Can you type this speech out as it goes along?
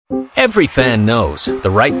Every fan knows the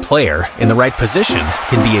right player in the right position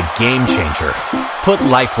can be a game changer. Put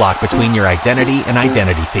LifeLock between your identity and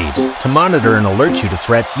identity thieves to monitor and alert you to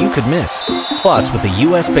threats you could miss. Plus, with a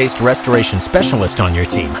U.S.-based restoration specialist on your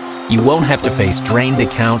team, you won't have to face drained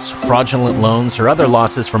accounts, fraudulent loans, or other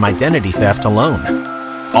losses from identity theft alone.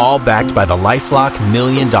 All backed by the LifeLock $1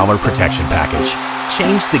 Million Protection Package.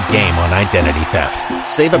 Change the game on identity theft.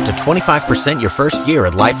 Save up to 25% your first year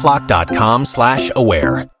at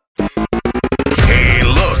LifeLock.com/aware. Hey,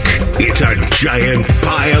 look, it's a giant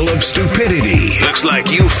pile of stupidity. Looks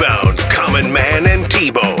like you found Common Man and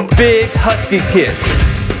T-Bone. Big husky kids.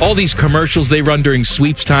 All these commercials they run during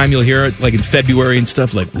sweeps time, you'll hear it like in February and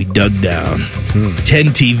stuff, like we dug down. 10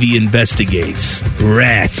 TV investigates.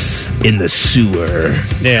 Rats in the sewer.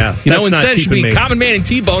 Yeah. You know, instead it should be Common Man and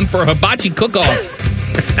T-Bone for a hibachi cook-off.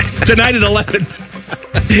 Tonight at 11.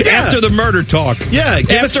 Yeah. After the murder talk. Yeah.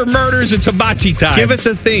 After murders, it's hibachi time. Give us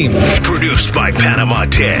a theme. Produced by Panama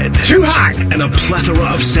Ted. Too hot. And a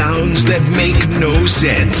plethora of sounds that make no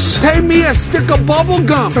sense. Pay me a stick of bubble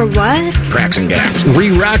gum. For what? Cracks and gaps.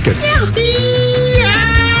 Re-rack it.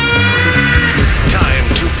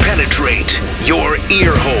 Time to penetrate your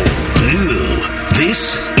ear hole. Ew.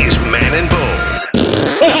 This is Man and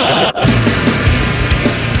Bone.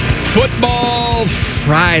 Football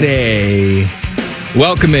Friday.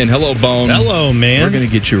 Welcome in. Hello, Bone. Hello, man. We're going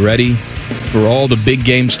to get you ready for all the big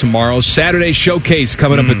games tomorrow. Saturday showcase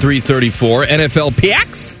coming up at 3:34. NFL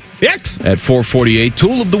PX at 4:48.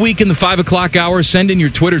 Tool of the week in the 5 o'clock hour. Send in your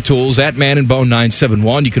Twitter tools at Man and Bone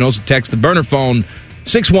 971. You can also text the burner phone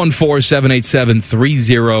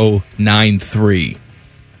 614-787-3093.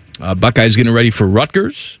 Buckeyes getting ready for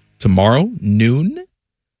Rutgers tomorrow, noon.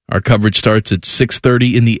 Our coverage starts at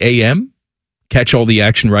 6:30 in the a.m. Catch all the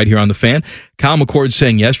action right here on the Fan. Kyle McCord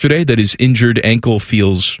saying yesterday that his injured ankle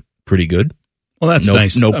feels pretty good. Well, that's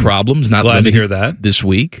nice. No problems. Not glad to hear that this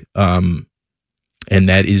week. And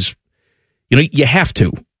that is, you have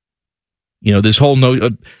to. This whole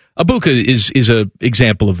Abuka is a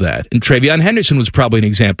example of that, and Travion Henderson was probably an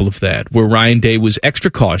example of that, where Ryan Day was extra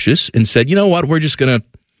cautious and said, "You know what? We're gonna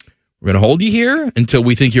hold you here until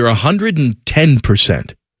we think you're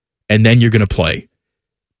 110%, and then you're gonna play."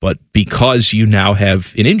 But because you now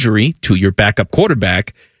have an injury to your backup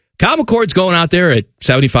quarterback, Kyle McCord's going out there at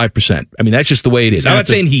 75%. I mean, that's just the way it is. I'm not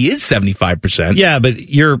saying he is 75%. Yeah, but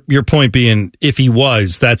your point being, if he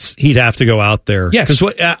was, he'd have to go out there. Yes.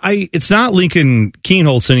 Because it's not Lincoln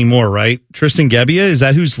Kienholz anymore, right? Tristan Gebbia, is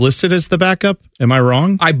that who's listed as the backup? Am I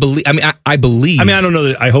wrong? I believe. I believe. I don't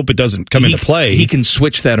know. I hope it doesn't come into play. He can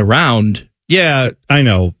switch that around. Yeah, I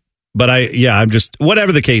know. But I'm just,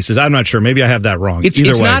 whatever the case is, I'm not sure. Maybe I have that wrong. It's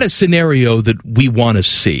not a scenario that we want to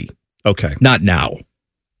see. Okay. Not now.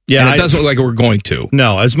 Yeah. And it doesn't look like we're going to.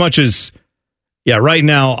 No, as much as, right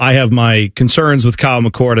now I have my concerns with Kyle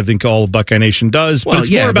McCord. I think all of Buckeye Nation does. But it's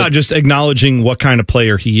more about just acknowledging what kind of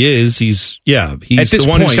player he is. He's the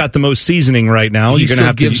one who's got the most seasoning right now. You're going to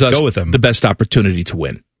have to go with him. The best opportunity to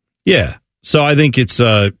win. Yeah. So I think it's,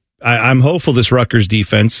 I'm hopeful this Rutgers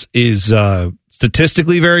defense is,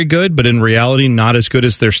 statistically very good, but in reality not as good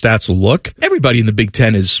as their stats will look. Everybody in the Big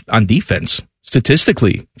Ten is on defense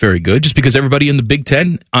statistically very good, just because everybody in the Big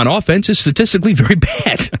Ten on offense is statistically very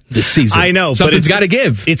bad this season. I know. Something's got to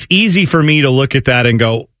give. It's easy for me to look at that and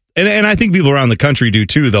go, and I think people around the country do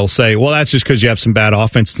too. They'll say, well, that's just because you have some bad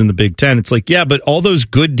offenses in the Big Ten. It's like, yeah, but all those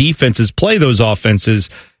good defenses play those offenses.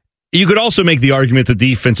 You could also make the argument that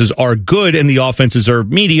defenses are good and the offenses are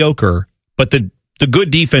mediocre, but the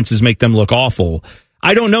good defenses make them look awful.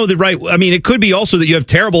 I don't know it could be also that you have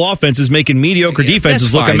terrible offenses making mediocre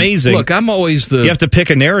defenses look amazing. Look, I'm always you have to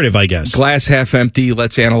pick a narrative, I guess. Glass half empty,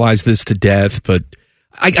 let's analyze this to death, but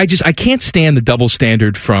I can't stand the double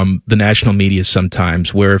standard from the national media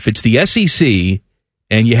sometimes, where if it's the SEC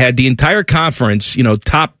and you had the entire conference,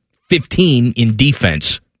 top 15 in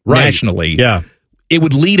defense nationally. Yeah. It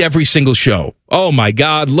would lead every single show. Oh, my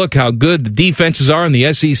God, look how good the defenses are in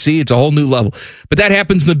the SEC. It's a whole new level. But that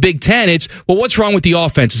happens in the Big Ten. It's, well, what's wrong with the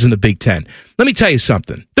offenses in the Big Ten? Let me tell you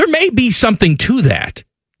something. There may be something to that.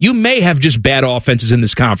 You may have just bad offenses in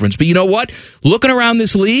this conference. But you know what? Looking around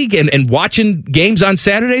this league and watching games on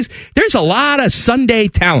Saturdays, there's a lot of Sunday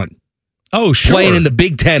talent. Oh, sure. Playing in the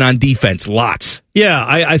Big Ten on defense. Lots. Yeah,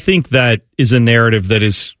 I think that is a narrative that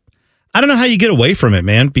is, I don't know how you get away from it,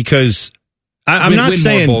 man, because I'm not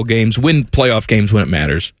saying more bowl games, win playoff games when it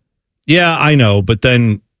matters. Yeah, I know, but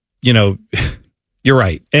then you're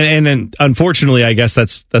right, and then unfortunately, I guess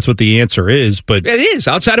that's what the answer is. But it is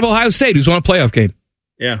outside of Ohio State, who's won a playoff game.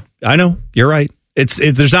 Yeah, I know. You're right.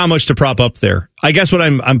 There's not much to prop up there. I guess what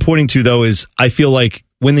I'm pointing to though is I feel like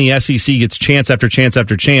when the SEC gets chance after chance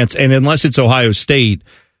after chance, and unless it's Ohio State,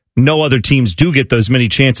 no other teams do get those many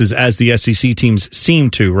chances as the SEC teams seem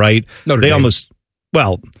to, right? Notre Dame.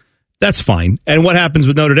 That's fine. And what happens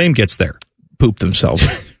when Notre Dame gets there? Poop themselves.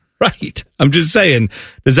 Right. I'm just saying,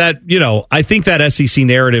 does that, I think that SEC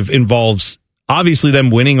narrative involves obviously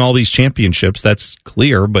them winning all these championships. That's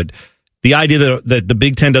clear. But the idea that the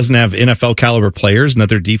Big Ten doesn't have NFL caliber players and that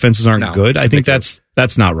their defenses aren't good, I think that's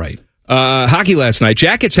not right. Hockey last night.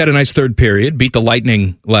 Jackets had a nice third period, beat the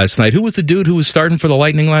Lightning last night. Who was the dude who was starting for the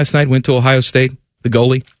Lightning last night, went to Ohio State, the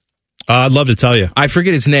goalie? I'd love to tell you. I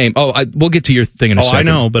forget his name. We'll get to your thing in a second.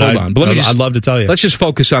 I know, but hold on. But I'd love to tell you. Let's just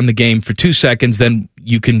focus on the game for 2 seconds, then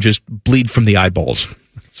you can just bleed from the eyeballs.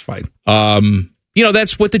 It's fine.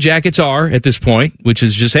 That's what the Jackets are at this point, which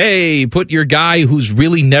is just, hey, put your guy who's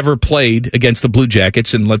really never played against the Blue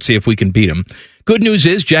Jackets, and let's see if we can beat him. Good news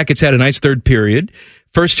is Jackets had a nice third period.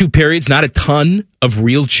 First 2 periods, not a ton of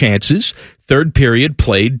real chances. Third period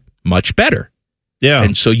played much better. Yeah.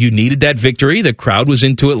 And so you needed that victory. The crowd was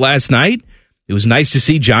into it last night. It was nice to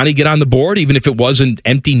see Johnny get on the board, even if it was an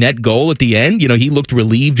empty net goal at the end. He looked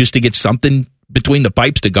relieved just to get something between the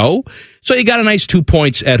pipes to go. So you got a nice 2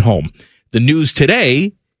 points at home. The news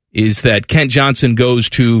today is that Kent Johnson goes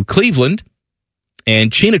to Cleveland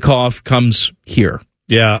and Chinakhov comes here.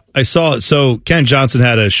 Yeah, I saw it. So Kent Johnson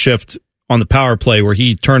had a shift on the power play where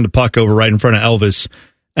he turned the puck over right in front of Elvis.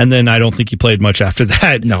 And then I don't think he played much after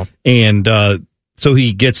that. No. And so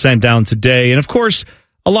he gets sent down today. And of course,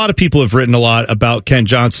 a lot of people have written a lot about Kent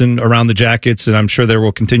Johnson around the Jackets, and I'm sure there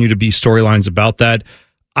will continue to be storylines about that.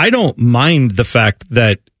 I don't mind the fact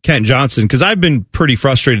that Kent Johnson, because I've been pretty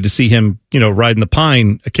frustrated to see him, riding the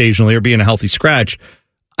pine occasionally or being a healthy scratch.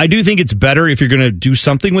 I do think it's better if you're going to do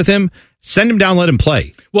something with him, send him down, let him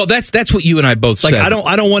play. Well, that's what you and I both said. I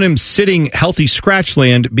don't want him sitting healthy scratch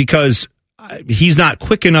land because he's not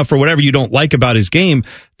quick enough or whatever you don't like about his game.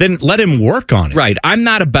 Then let him work on it. Right. I'm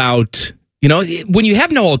not about, when you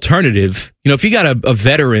have no alternative, if you got a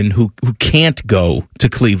veteran who can't go to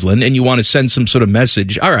Cleveland and you want to send some sort of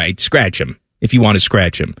message, all right, scratch him if you want to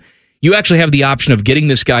scratch him. You actually have the option of getting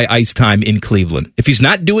this guy ice time in Cleveland. If he's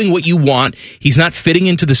not doing what you want, he's not fitting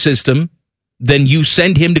into the system, then you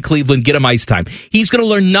send him to Cleveland, get him ice time. He's going to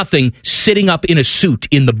learn nothing sitting up in a suit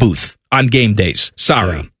in the booth on game days.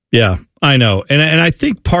 Sorry. Yeah, I know. And I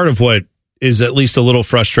think part of what is at least a little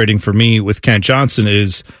frustrating for me with Kent Johnson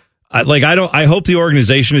is I hope the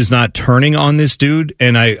organization is not turning on this dude,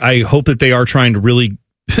 and I hope that they are trying to really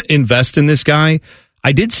invest in this guy.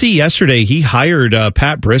 I did see yesterday he hired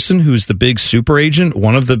Pat Brisson, who's the big super agent,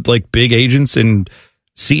 one of the big agents in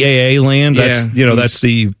CAA land. That's that's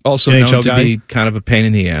the also NHL known to guy. be kind of a pain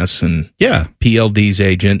in the ass, and yeah, PLD's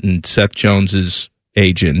agent and Seth Jones's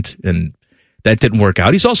agent, and that didn't work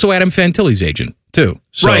out. He's also Adam Fantilli's agent too.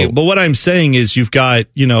 So, right, but what I'm saying is you've got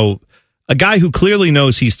a guy who clearly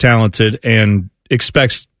knows he's talented and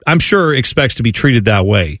expects to be treated that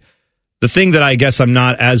way. The thing that I guess I'm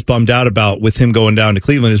not as bummed out about with him going down to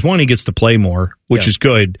Cleveland is, one, he gets to play more, which is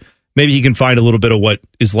good. Maybe he can find a little bit of what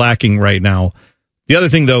is lacking right now. The other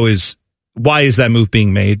thing, though, is why is that move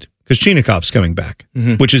being made? Because Chinakhov's coming back,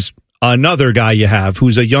 which is another guy you have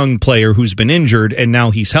who's a young player who's been injured and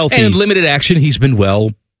now he's healthy. And in limited action, he's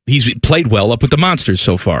played well up with the Monsters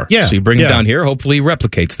so far. Yeah. So you bring him down here, hopefully he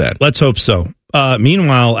replicates that. Let's hope so.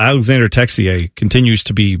 Meanwhile, Alexander Texier continues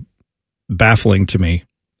to be baffling to me.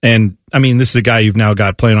 And, I mean, this is a guy you've now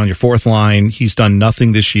got playing on your fourth line. He's done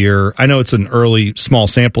nothing this year. I know it's an early, small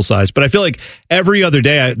sample size, but I feel like every other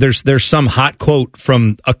day there's some hot quote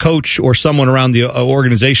from a coach or someone around the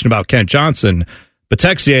organization about Kent Johnson. But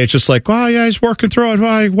Texier, it's just like, well, yeah, he's working through it.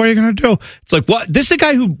 What are you going to do? It's like, what? This is a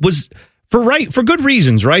guy who was, for good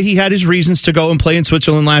reasons, right? He had his reasons to go and play in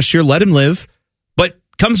Switzerland last year. Let him live. But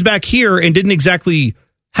comes back here and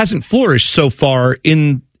hasn't flourished so far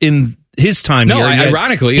in his time here. No,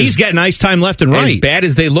 ironically, he's getting ice time left and right. As bad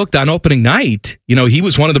as they looked on opening night, he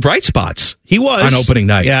was one of the bright spots. He was on opening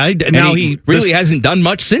night. Yeah, now he really hasn't done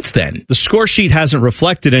much since then. The score sheet hasn't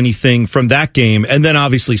reflected anything from that game, and then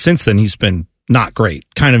obviously since then he's been not great,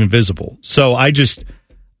 kind of invisible. So I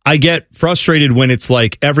get frustrated when it's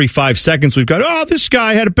like every 5 seconds we've got, this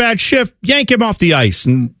guy had a bad shift, yank him off the ice.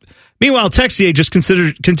 And meanwhile, Texier just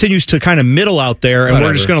continues to kind of middle out there, and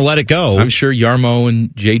we're just going to let it go. I'm sure Yarmo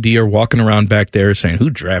and JD are walking around back there saying, who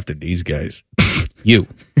drafted these guys? You.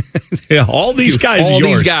 Yeah, all these guys are yours. All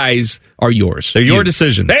these guys are yours. They're your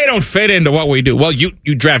decisions. They don't fit into what we do. Well, you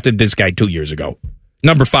drafted this guy 2 years ago.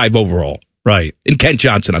 Number 5 overall. Right. And Kent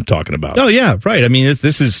Johnson I'm talking about. Oh, yeah, right. I mean,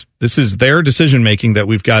 this is their decision-making that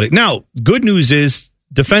we've got. Now, good news is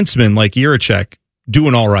defensemen like Jiricek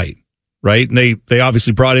doing all right. right? And they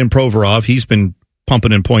obviously brought in Provorov. He's been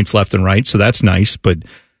pumping in points left and right, so that's nice. But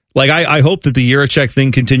like, I hope that the Jiricek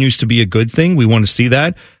thing continues to be a good thing. We want to see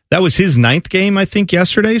that. That was his 9th game, I think,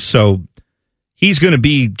 yesterday. So he's going to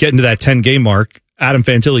be getting to that 10-game mark. Adam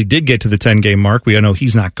Fantilli did get to the 10-game mark. We know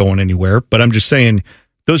he's not going anywhere. But I'm just saying,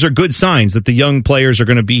 those are good signs that the young players are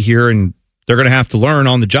going to be here and they're going to have to learn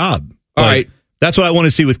on the job. All right. That's what I want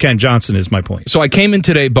to see with Ken Johnson is my point. So I came in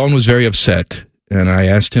today, Bone was very upset, and I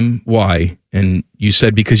asked him why. And you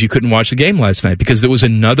said because you couldn't watch the game last night, because there was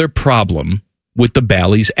another problem with the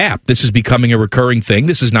Bally's app. This is becoming a recurring thing.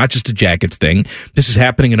 This is not just a Jackets thing. This is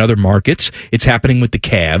happening in other markets. It's happening with the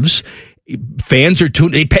Cavs. Fans are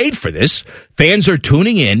they paid for this. Fans are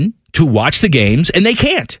tuning in to watch the games, and they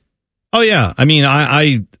can't. Oh, yeah. I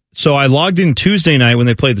mean, so I logged in Tuesday night when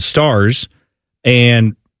they played the Stars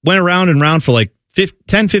and went around and around for like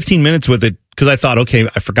 10, 15 minutes with it because I thought, okay,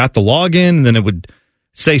 I forgot to log in, and then it would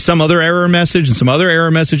say some other error message and some other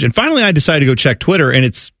error message. And finally, I decided to go check Twitter,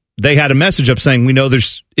 and they had a message up saying, we know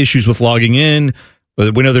there's issues with logging in.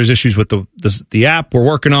 We know there's issues with the app. We're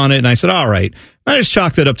working on it. And I said, all right. I just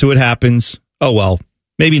chalked it up to it happens. Oh, well,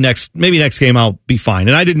 maybe next game I'll be fine.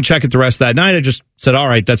 And I didn't check it the rest of that night. I just said, all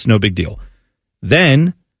right, that's no big deal.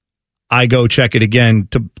 Then I go check it again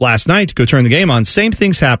last night to go turn the game on. Same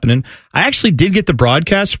thing's happening. I actually did get the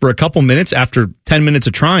broadcast for a couple minutes after 10 minutes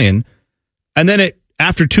of trying. And then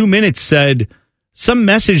after 2 minutes said some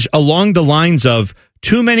message along the lines of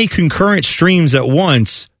too many concurrent streams at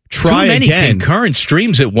once. Try again. Too many concurrent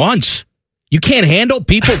streams at once. You can't handle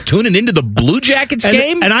people tuning into the Blue Jackets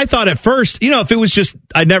game? And I thought at first, if it was just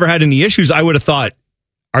I'd never had any issues, I would have thought,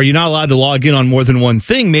 are you not allowed to log in on more than one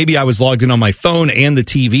thing? Maybe I was logged in on my phone and the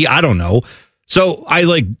TV. I don't know. So I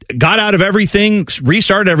got out of everything,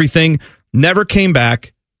 restarted everything, never came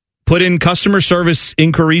back, put in customer service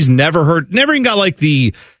inquiries, never even got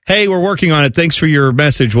the, hey, we're working on it. Thanks for your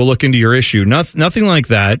message. We'll look into your issue. Nothing like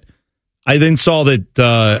that. I then saw that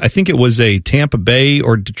I think it was a Tampa Bay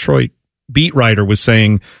or Detroit beat writer was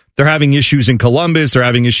saying they're having issues in Columbus. They're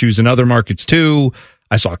having issues in other markets too.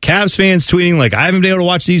 I saw Cavs fans tweeting I haven't been able to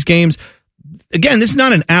watch these games. Again, this is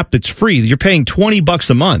not an app that's free. You're paying $20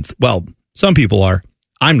 a month. Well, some people are.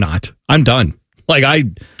 I'm not. I'm done. I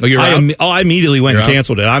immediately went and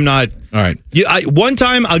canceled it. I'm not. All right. One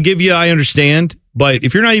time I'll give you, I understand. But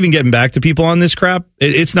if you're not even getting back to people on this crap,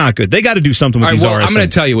 it's not good. They got to do something with these RSNs. I'm going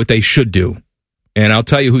to tell you what they should do. And I'll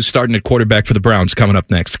tell you who's starting at quarterback for the Browns coming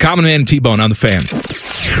up next. Common Man and T-Bone on the Fan.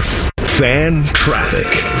 Fan Traffic.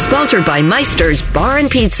 Sponsored by Meister's Bar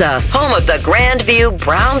and Pizza, home of the Grandview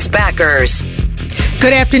Browns backers.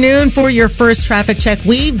 Good afternoon. For your first traffic check,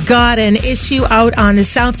 we've got an issue out on the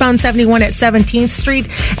southbound 71 at 17th Street.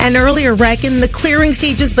 An earlier wreck in the clearing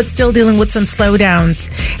stages, but still dealing with some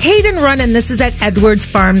slowdowns. Hayden Run, and this is at Edwards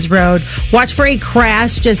Farms Road. Watch for a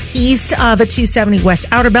crash just east of a 270 West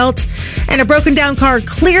Outer Belt. And a broken down car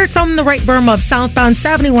cleared from the right berm of southbound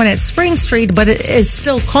 71 at Spring Street, but it is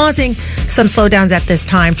still causing some slowdowns at this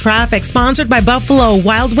time. Traffic sponsored by Buffalo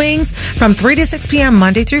Wild Wings from 3 to 6 p.m.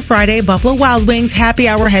 Monday through Friday. Buffalo Wild Wings Happy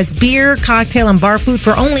Hour has beer, cocktail, and bar food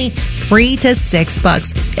for only $3 to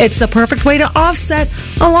 $6. It's the perfect way to offset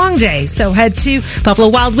a long day. So head to Buffalo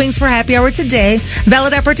Wild Wings for Happy Hour today.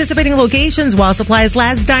 Valid at participating locations while supplies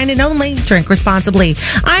last. Dine in only. Drink responsibly.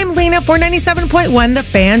 I'm Lena for 97.1 The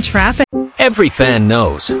Fan Traffic. Every fan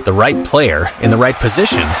knows the right player in the right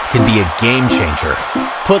position can be a game changer.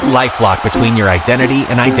 Put LifeLock between your identity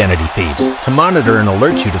and identity thieves to monitor and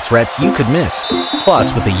alert you to threats you could miss.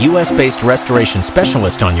 Plus, with a U.S.-based restoration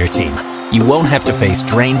specialist on your team, you won't have to face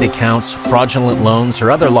drained accounts, fraudulent loans, or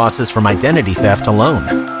other losses from identity theft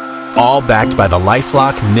alone. All backed by the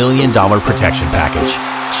LifeLock $1 Million Protection Package.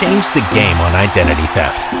 Change the game on identity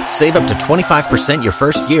theft. Save up to 25% your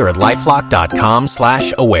first year at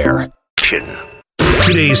LifeLock.com/aware.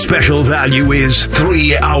 Today's special value is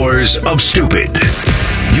 3 hours of stupid.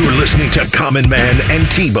 You're listening to Common Man and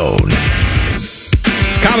T-Bone.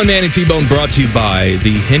 Common Man and T-Bone brought to you by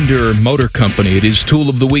the Hinder Motor Company. It is Tool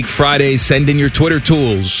of the Week Friday. Send in your Twitter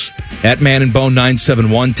tools at Man and Bone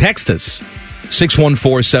 971. Text us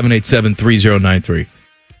 614-787-3093.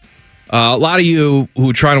 A lot of you who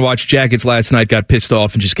were trying to watch Jackets last night got pissed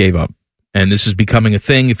off and just gave up. And this is becoming a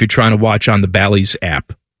thing if you're trying to watch on the Bally's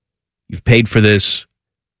app. You've paid for this.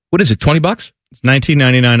 What is it, $20? It's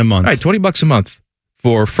 $19.99 a month. All right, $20 a month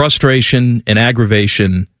for frustration and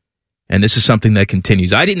aggravation. And this is something that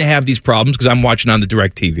continues. I didn't have these problems because I'm watching on the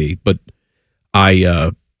DirecTV. But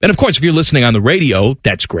and of course, if you're listening on the radio,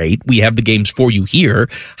 that's great. We have the games for you here.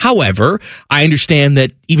 However, I understand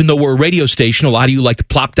that even though we're a radio station, a lot of you like to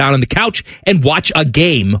plop down on the couch and watch a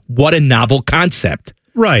game. What a novel concept.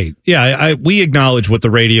 Right. Yeah, we acknowledge what the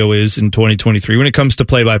radio is in 2023 when it comes to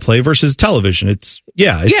play-by-play versus television. It's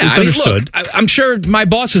understood. Look, I'm sure my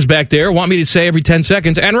bosses back there want me to say every 10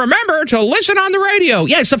 seconds, and remember to listen on the radio.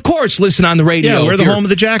 Yes, of course, listen on the radio. Yeah, we're the home of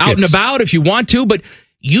the Jackets. Out and about if you want to, but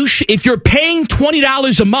if you're paying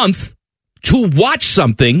 $20 a month to watch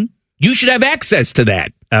something, you should have access to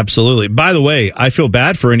that. Absolutely. By the way, I feel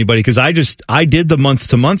bad for anybody because I did the month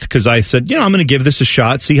to month because I said, I'm going to give this a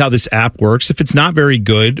shot, see how this app works. If it's not very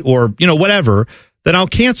good or, whatever, then I'll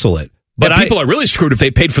cancel it. But people are really screwed if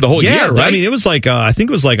they paid for the whole year, right? I mean, it was like, I think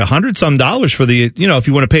it was like $100-some for the, if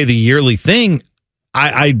you want to pay the yearly thing.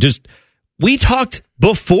 We talked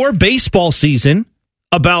before baseball season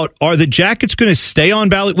about are the Jackets going to stay on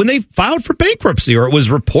Bally when they filed for bankruptcy, or it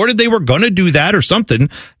was reported they were going to do that or something.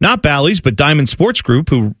 Not Bally's, but Diamond Sports Group,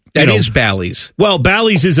 who is Bally's. Well,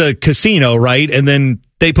 Bally's is a casino, right? And then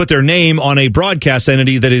they put their name on a broadcast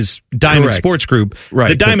entity that is Diamond Sports Group. Right.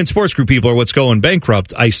 The Diamond Sports Group people are what's going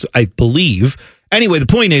bankrupt, I believe. Anyway, the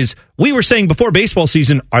point is, we were saying before baseball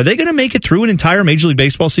season, are they going to make it through an entire Major League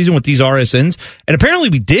Baseball season with these RSNs? And apparently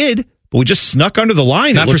we did, but we just snuck under the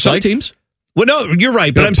line. Not for some teams. Well, no, you're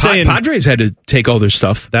right, but I'm saying Padres had to take all their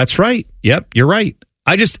stuff. That's right. Yep, you're right.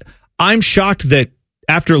 I'm shocked that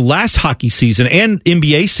after last hockey season and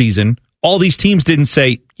NBA season, all these teams didn't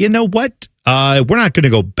say, you know what, we're not going to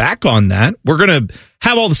go back on that. We're going to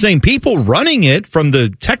have all the same people running it from the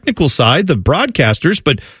technical side, the broadcasters,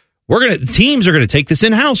 but the teams are going to take this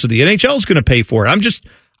in-house, or the NHL is going to pay for it.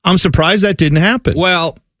 I'm surprised that didn't happen.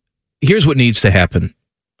 Well, here's what needs to happen.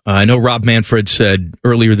 I know Rob Manfred said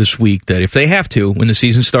earlier this week that if they have to, when the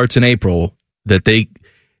season starts in April, that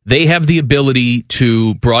they have the ability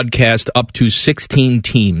to broadcast up to 16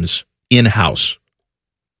 teams in-house.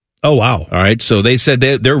 Oh, wow. All right, so they said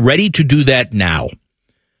they're ready to do that now.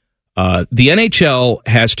 The NHL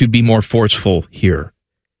has to be more forceful here.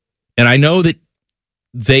 And I know that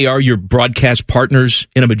they are your broadcast partners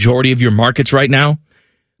in a majority of your markets right now,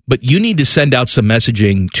 but you need to send out some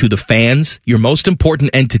messaging to the fans, your most important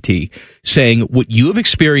entity, saying what you have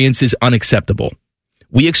experienced is unacceptable.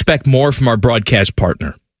 We expect more from our broadcast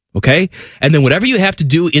partner, okay? And then whatever you have to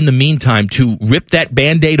do in the meantime to rip that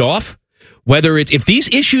Band-Aid off, whether it's, if these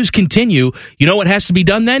issues continue, you know what has to be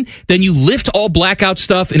done then? Then you lift all blackout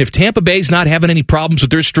stuff, and if Tampa Bay's not having any problems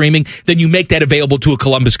with their streaming, then you make that available to a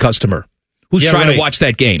Columbus customer who's trying to watch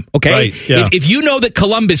that game, okay? Right, yeah. If you know that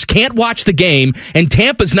Columbus can't watch the game and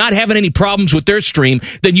Tampa's not having any problems with their stream,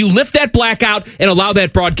 then you lift that blackout and allow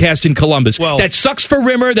that broadcast in Columbus. Well, that sucks for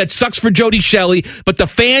Rimmer, that sucks for Jody Shelley, but the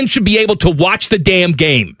fans should be able to watch the damn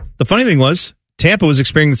game. The funny thing was, Tampa was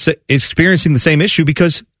experiencing the same issue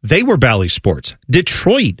because they were Bally Sports.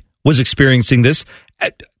 Detroit was experiencing this.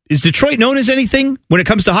 Is Detroit known as anything when it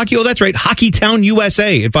comes to hockey? Oh, that's right. Hockey Town,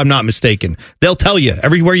 USA, if I'm not mistaken. They'll tell you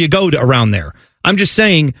everywhere you go around there. I'm just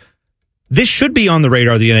saying this should be on the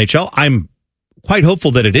radar of the NHL. I'm quite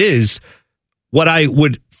hopeful that it is. What I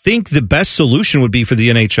would think the best solution would be for the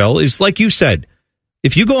NHL is, like you said,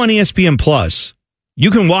 if you go on ESPN Plus,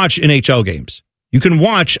 you can watch NHL games. You can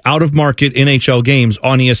watch out-of-market NHL games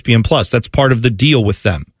on ESPN Plus. That's part of the deal with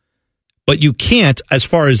them. But you can't, as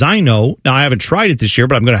far as I know, now I haven't tried it this year,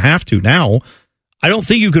 but I'm going to have to now. I don't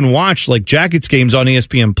think you can watch like Jackets games on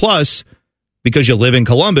ESPN Plus because you live in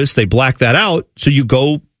Columbus. They black that out, so you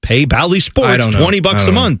go pay Bally Sports $20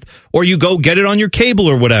 a month, or you go get it on your cable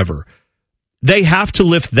or whatever. They have to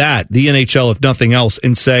lift that, the NHL, if nothing else,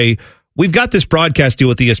 and say, we've got this broadcast deal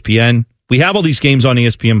with ESPN. We have all these games on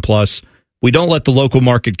ESPN Plus. We don't let the local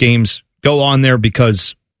market games go on there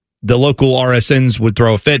because the local RSNs would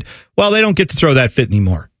throw a fit. Well, they don't get to throw that fit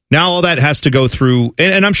anymore. Now all that has to go through,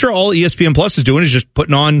 and I'm sure all ESPN Plus is doing is just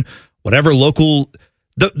putting on whatever local,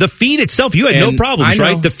 the feed itself, you had no problems,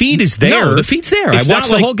 right? The feed is there. No, the feed's there. I watched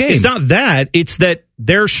the whole game. It's not that. It's that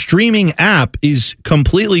their streaming app is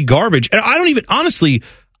completely garbage. And I don't even, honestly,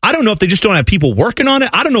 I don't know if they just don't have people working on it.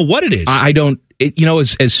 I don't know what it is.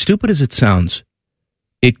 As stupid as it sounds,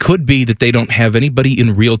 it could be that they don't have anybody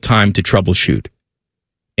in real time to troubleshoot.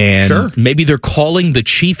 And maybe they're calling the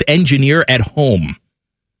chief engineer at home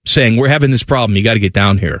saying, we're having this problem. You got to get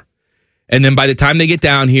down here. And then by the time they get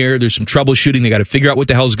down here, there's some troubleshooting. They got to figure out what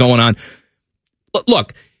the hell's going on.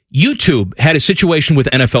 Look, YouTube had a situation with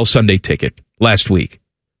NFL Sunday Ticket last week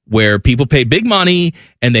where people pay big money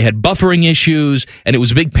and they had buffering issues and it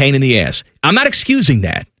was a big pain in the ass. I'm not excusing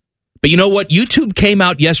that. But you know what? YouTube came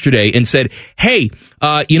out yesterday and said, hey,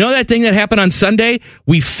 you know that thing that happened on Sunday?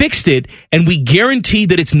 We fixed it, and we guarantee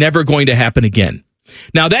that it's never going to happen again.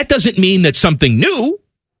 Now, that doesn't mean that something new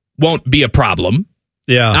won't be a problem.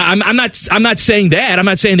 Yeah. I'm not saying that. I'm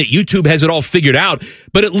not saying that YouTube has it all figured out,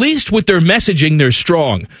 but at least with their messaging, they're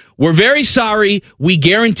strong. We're very sorry. We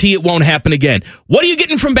guarantee it won't happen again. What are you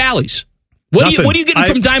getting from Bally's? What are you getting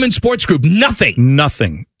from Diamond Sports Group?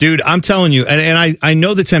 Nothing. Dude, I'm telling you, and I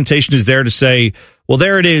know the temptation is there to say, well,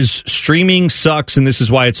 there it is. Streaming sucks, and this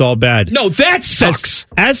is why it's all bad. No, that sucks.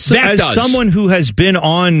 As someone who has been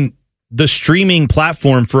on the streaming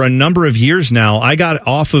platform for a number of years now, I got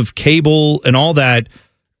off of cable and all that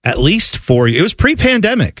at least it was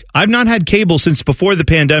pre-pandemic. I've not had cable since before the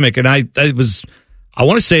pandemic, and I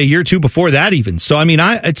want to say a year or two before that even. So, I mean,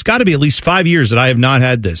 it's got to be at least 5 years that I have not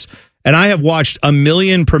had this. And I have watched a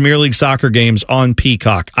million Premier League soccer games on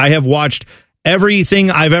Peacock. I have watched everything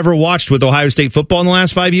I've ever watched with Ohio State football in the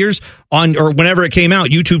last 5 years or whenever it came out,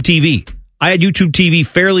 YouTube TV. I had YouTube TV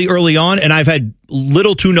fairly early on, and I've had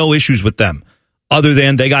little to no issues with them, other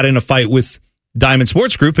than they got in a fight with Diamond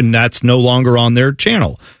Sports Group, and that's no longer on their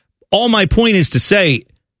channel. All my point is to say,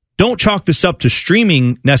 don't chalk this up to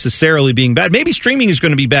streaming necessarily being bad. Maybe streaming is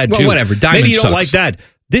going to be bad too. Whatever. Diamond Maybe you don't sucks. like that.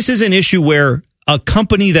 This is an issue where a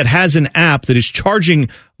company that has an app that is charging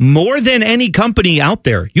more than any company out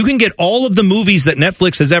there. You can get all of the movies that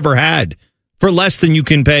Netflix has ever had for less than you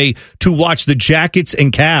can pay to watch the Jackets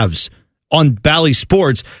and Cavs on Bally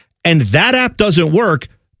Sports. And that app doesn't work,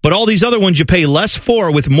 but all these other ones you pay less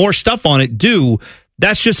for with more stuff on it do.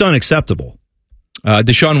 That's just unacceptable.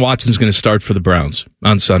 Deshaun Watson's going to start for the Browns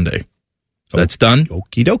on Sunday. So that's done.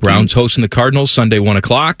 Okie dokie. Browns hosting the Cardinals Sunday, 1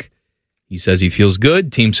 o'clock. He says he feels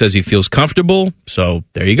good. Team says he feels comfortable. So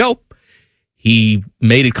there you go. He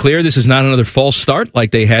made it clear this is not another false start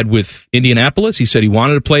like they had with Indianapolis. He said he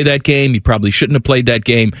wanted to play that game. He probably shouldn't have played that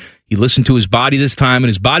game. He listened to his body this time, and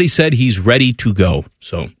his body said he's ready to go.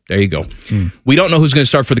 So there you go. We don't know who's going to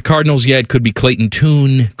start for the Cardinals yet. Could be Clayton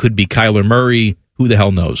Tune. Could be Kyler Murray. Who the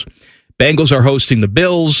hell knows? Bengals are hosting the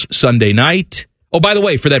Bills Sunday night. Oh, by the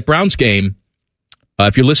way, for that Browns game,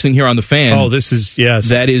 if you're listening here on the Fan,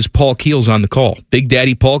 that is Paul Keels on the call. Big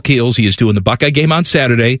Daddy Paul Keels. He is doing the Buckeye game on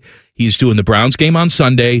Saturday. He is doing the Browns game on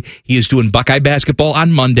Sunday. He is doing Buckeye basketball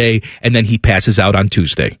on Monday, and then he passes out on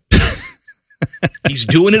Tuesday. He's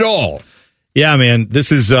doing it all. Yeah, man.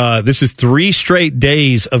 This is 3 straight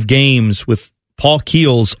days of games with Paul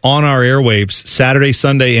Keels on our airwaves, Saturday,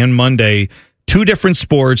 Sunday, and Monday. 2 different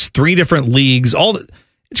sports, 3 different leagues.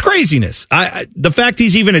 It's craziness. The fact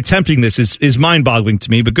he's even attempting this is mind-boggling to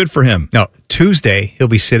me, but good for him. No, Tuesday, he'll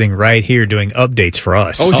be sitting right here doing updates for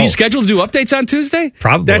us. Oh, is he scheduled to do updates on Tuesday?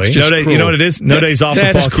 Probably. That's just cruel. You know what it is? No days off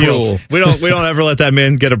for Paul Keels. We don't ever let that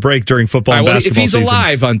man get a break during football and basketball season. If he's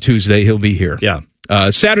alive on Tuesday, he'll be here. Yeah.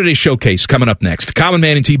 Saturday Showcase coming up next. Common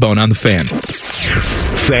Man and T-Bone on the Fan.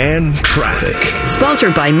 Fan Traffic.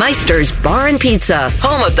 Sponsored by Meister's Bar and Pizza,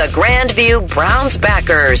 home of the Grandview Browns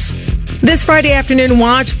backers. This Friday afternoon,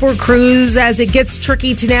 watch for crews as it gets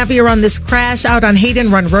tricky to navigate around this crash out on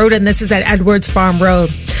Hayden Run Road, and this is at Edwards Farm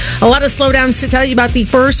Road. A lot of slowdowns to tell you about. The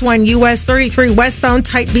first one, US 33 westbound,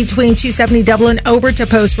 tight between 270 Dublin over to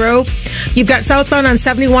Post Road. You've got southbound on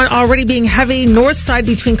 71 already being heavy, north side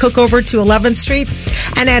between Cookover to 11th Street.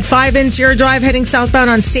 And at 5 Interior Drive, heading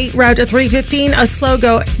southbound on State Route 315, a slow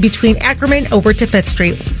go between Ackerman over to 5th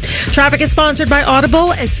Street. Traffic is sponsored by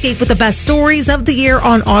Audible. Escape with the best stories of the year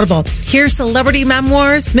on Audible. Here's celebrity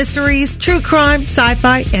memoirs, mysteries, true crime,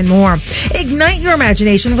 sci-fi, and more. Ignite your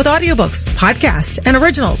imagination with audiobooks, podcasts, and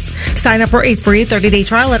originals. Sign up for a free 30-day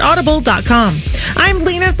trial at audible.com. I'm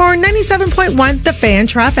Lena for 97.1 The Fan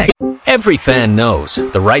Traffic. Every fan knows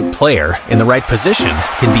the right player in the right position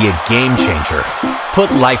can be a game changer. Put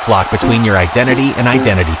LifeLock between your identity and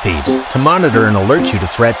identity thieves to monitor and alert you to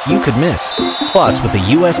threats you could miss. Plus, with a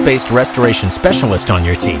U.S.-based restoration specialist on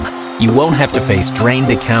your team, you won't have to face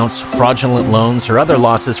drained accounts, fraudulent loans, or other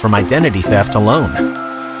losses from identity theft alone.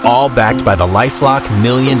 All backed by the LifeLock $1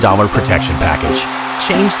 Million Protection Package.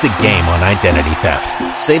 Change the game on identity theft.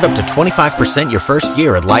 Save up to 25% your first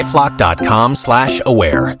year at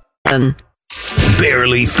LifeLock.com/aware.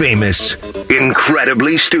 Barely famous,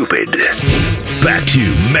 incredibly stupid. Back to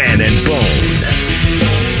Man and Bone.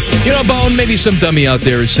 You know, Bone, maybe some dummy out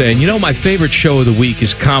there is saying, my favorite show of the week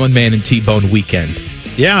is Common Man and T-Bone Weekend.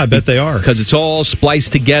 Yeah, I bet they are. Because it's all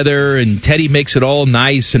spliced together, and Teddy makes it all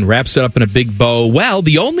nice and wraps it up in a big bow. Well,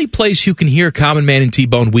 the only place you can hear Common Man and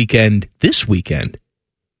T-Bone Weekend this weekend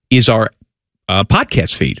is our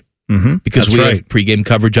podcast feed. Mm-hmm. Because we have pregame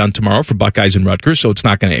coverage on tomorrow for Buckeyes and Rutgers, so it's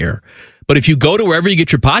not going to air. But if you go to wherever you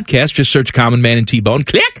get your podcast, just search Common Man and T-Bone,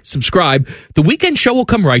 click, subscribe. The weekend show will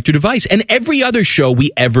come right to your device. And every other show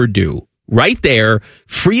we ever do, right there,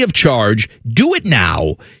 free of charge. Do it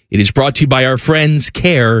now. It is brought to you by our friends,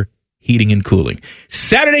 Care Heating and Cooling.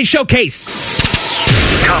 Saturday Showcase.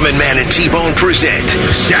 Common Man and T-Bone present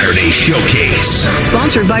Saturday Showcase.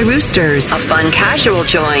 Sponsored by Roosters, a fun casual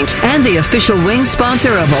joint, and the official wing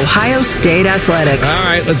sponsor of Ohio State Athletics. All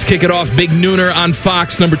right, let's kick it off. Big nooner on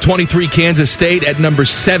Fox. Number 23, Kansas State. At number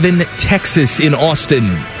 7, Texas in Austin.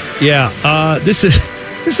 Yeah, this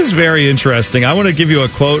is very interesting. I want to give you a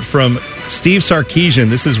quote from Steve Sarkisian.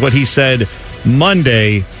 This is what he said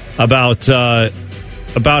Monday about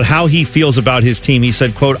how he feels about his team. He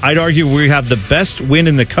said, quote, "I'd argue we have the best win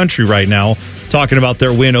in the country right now," talking about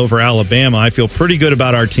their win over Alabama. "I feel pretty good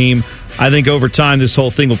about our team. I think over time this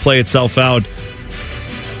whole thing will play itself out."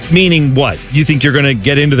 Meaning what? You think you're going to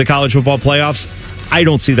get into the college football playoffs? I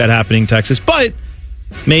don't see that happening, Texas, but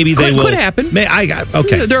maybe they will. Could happen.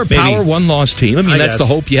 Okay. They're a power one-loss team. I mean, that's the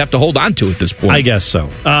hope you have to hold on to at this point. I guess so.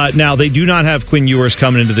 Now, they do not have Quinn Ewers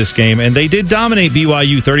coming into this game, and they did dominate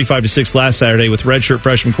BYU 35-6 last Saturday with redshirt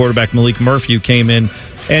freshman quarterback Malik Murphy, who came in,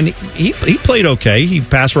 and he played okay. He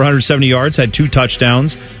passed for 170 yards, had 2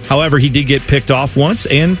 touchdowns. However, he did get picked off once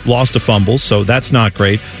and lost a fumble, so that's not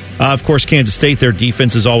great. Of course, Kansas State, their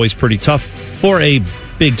defense is always pretty tough for a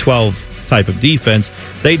Big 12 type of defense.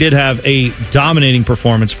 They did have a dominating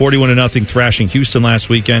performance, 41-0 thrashing Houston last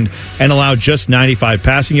weekend, and allowed just 95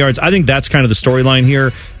 passing yards. I think that's kind of the storyline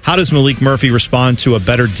here. How does Malik Murphy respond to a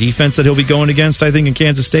better defense that he'll be going against, I think, in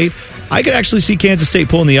Kansas State? I could actually see Kansas State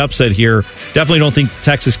pulling the upset here. Definitely don't think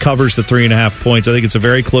Texas covers the 3.5 points. I think it's a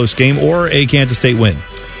very close game or a Kansas State win.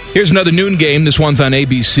 Here's another noon game. This one's on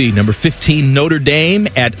ABC. Number 15, Notre Dame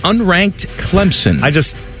at unranked Clemson.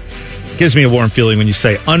 Gives me a warm feeling when you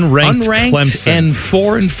say unranked Clemson. And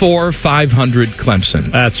 4-4, 500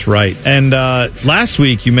 Clemson. That's right. And last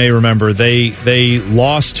week, you may remember, they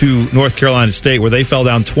lost to North Carolina State, where they fell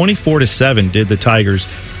down 24-7, did the Tigers,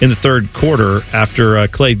 in the third quarter after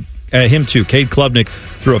Cade Klubnik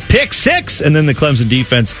threw a pick six, and then the Clemson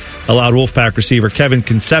defense allowed Wolfpack receiver Kevin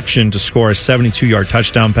Concepcion to score a 72-yard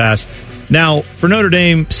touchdown pass. Now, for Notre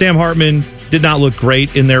Dame, Sam Hartman did not look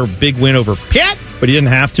great in their big win over Pitt, but he didn't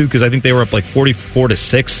have to because I think they were up like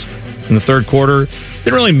 44-6 in the third quarter.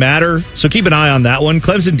 Didn't really matter, so keep an eye on that one.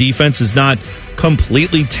 Clemson defense is not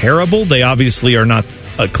completely terrible. They obviously are not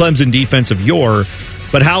a Clemson defense of yore,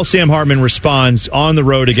 but how Sam Hartman responds on the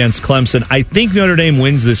road against Clemson, I think Notre Dame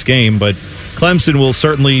wins this game, but Clemson will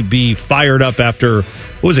certainly be fired up after,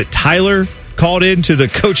 what was it, Tyler called into the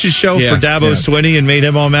coach's show for Dabo Swinney and made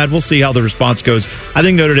him all mad. We'll see how the response goes. I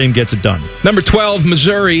think Notre Dame gets it done. Number 12,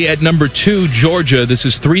 Missouri at number 2, Georgia. This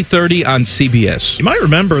is 3:30 on CBS. You might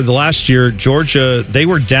remember the last year, Georgia, they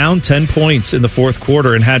were down 10 points in the fourth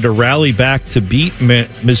quarter and had to rally back to beat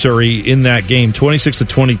Missouri in that game,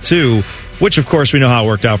 26-22. Which, of course, we know how it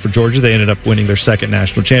worked out for Georgia. They ended up winning their second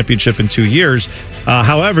national championship in 2 years.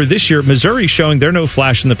 However, this year, Missouri showing they're no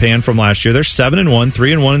flash in the pan from last year. They're 7-1,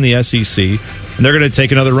 3-1 in the SEC, and they're going to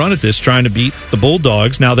take another run at this, trying to beat the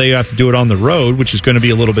Bulldogs. Now they have to do it on the road, which is going to be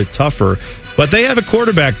a little bit tougher. But they have a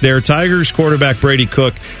quarterback there, Tigers quarterback Brady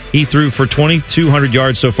Cook. He threw for 2,200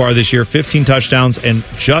 yards so far this year, 15 touchdowns, and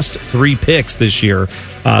just 3 picks this year.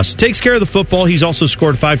 So takes care of the football. He's also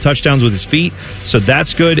scored 5 touchdowns with his feet, so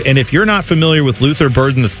that's good. And if you're not familiar with Luther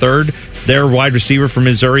Burden III, their wide receiver from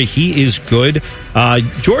Missouri, he is good.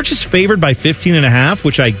 Georgia's favored by 15.5,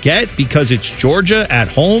 which I get because it's Georgia at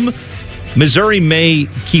home. Missouri may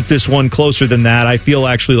keep this one closer than that. I feel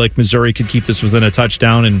actually like Missouri could keep this within a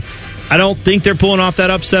touchdown, and I don't think they're pulling off that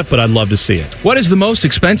upset, but I'd love to see it. What is the most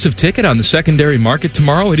expensive ticket on the secondary market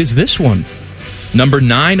tomorrow? It is this one. Number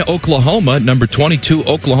 9, Oklahoma. Number 22,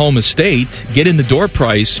 Oklahoma State. Get in the door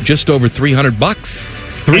price, just over $300.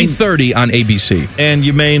 $330 on ABC. And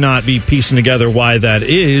you may not be piecing together why that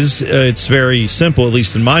is. It's very simple, at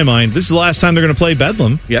least in my mind. This is the last time they're going to play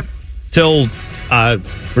Bedlam. Yep. Till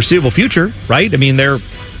foreseeable future, right? I mean,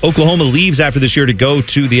 Oklahoma leaves after this year to go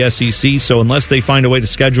to the SEC, so unless they find a way to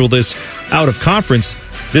schedule this out of conference,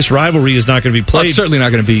 this rivalry is not going to be played. Well, it's certainly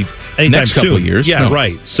not going to be anytime next couple soon. of years. Yeah,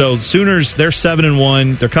 right. So Sooners, they're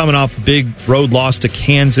 7-1. They're coming off a big road loss to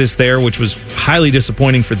Kansas there, which was highly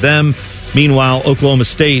disappointing for them. Meanwhile, Oklahoma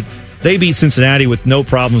State, they beat Cincinnati with no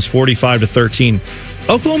problems, 45-13.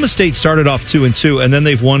 Oklahoma State started off 2-2, and then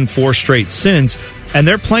they've won 4 straight since. And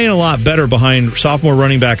they're playing a lot better behind sophomore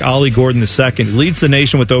running back Ollie Gordon II. Leads the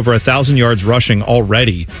nation with over 1,000 yards rushing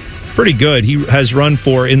already. Pretty good. He has run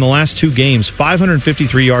for, in the last 2 games,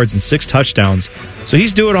 553 yards and 6 touchdowns. So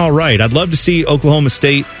he's doing all right. I'd love to see Oklahoma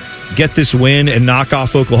State get this win and knock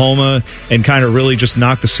off Oklahoma and kind of really just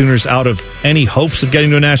knock the Sooners out of any hopes of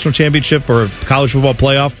getting to a national championship or a college football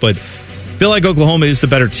playoff. But I feel like Oklahoma is the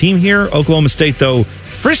better team here. Oklahoma State, though,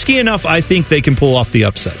 frisky enough, I think they can pull off the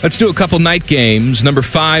upset. Let's do a couple night games. Number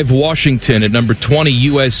 5, Washington at number 20,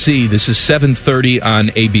 USC. This is 7:30 on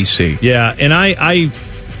ABC. Yeah, and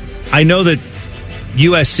I know that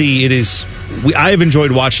USC, I have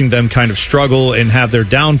enjoyed watching them kind of struggle and have their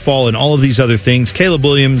downfall and all of these other things. Caleb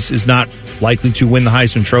Williams is not likely to win the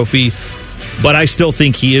Heisman Trophy, but I still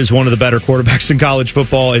think he is one of the better quarterbacks in college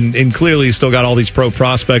football, and clearly he's still got all these pro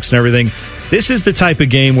prospects and everything. This is the type of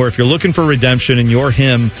game where if you're looking for redemption and you're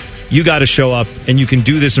him, you got to show up, and you can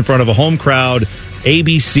do this in front of a home crowd.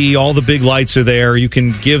 ABC, all the big lights are there. You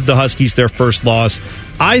can give the Huskies their first loss.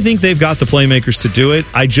 I think they've got the playmakers to do it.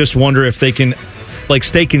 I just wonder if they can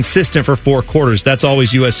stay consistent for 4 quarters. That's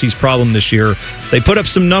always USC's problem this year. They put up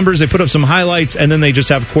some numbers, they put up some highlights, and then they just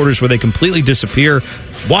have quarters where they completely disappear.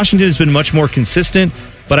 Washington has been much more consistent,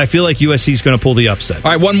 but I feel like USC is going to pull the upset.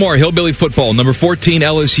 All right, one more. Hillbilly football. Number 14,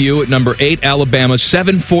 LSU. At number 8, Alabama.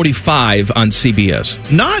 7:45 on CBS.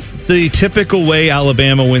 Not the typical way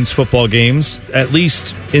Alabama wins football games, at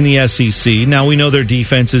least in the SEC. Now, we know their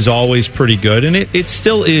defense is always pretty good, and it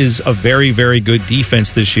still is a very, very good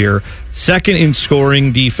defense this year. Second in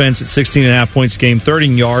scoring defense at 16.5 points a game, 30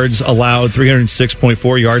 yards allowed,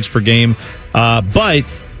 306.4 yards per game. But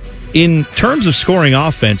in terms of scoring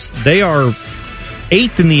offense, they are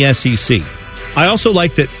 8th in the SEC. I also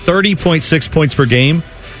like that 30.6 points per game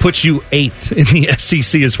puts you 8th in the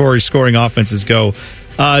SEC as far as scoring offenses go.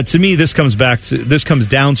 To me, this comes down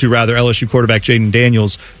to LSU quarterback Jaden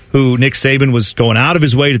Daniels, who Nick Saban was going out of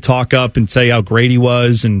his way to talk up and say how great he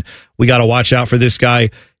was, and we got to watch out for this guy.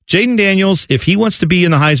 Jaden Daniels, if he wants to be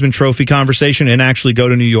in the Heisman Trophy conversation and actually go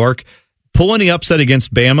to New York, pulling the upset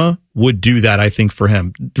against Bama would do that, I think, for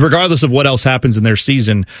him. Regardless of what else happens in their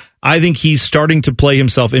season, I think he's starting to play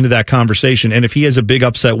himself into that conversation. And if he has a big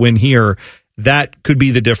upset win here, that could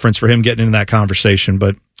be the difference for him getting into that conversation.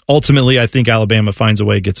 But ultimately, I think Alabama finds a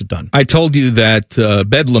way, gets it done. I told you that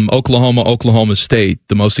Bedlam, Oklahoma State,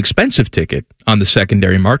 the most expensive ticket on the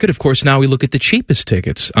secondary market. Of course, now we look at the cheapest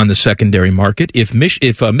tickets on the secondary market. If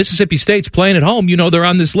Mississippi State's playing at home, they're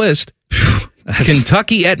on this list.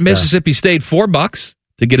 Kentucky at Mississippi State, $4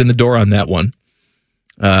 to get in the door on that one.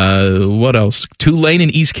 What else? Tulane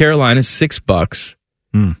in East Carolina, $6.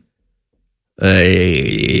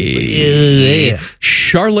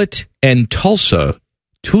 Charlotte and Tulsa,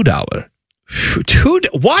 $2.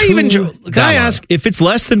 Why even? Can I ask, if it's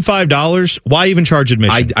less than $5, why even charge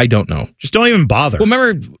admission? I don't know. Just don't even bother. Well,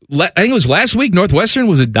 remember, I think it was last week, Northwestern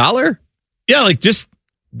was $1. Yeah,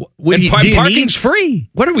 parking's free.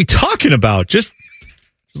 What are we talking about? Just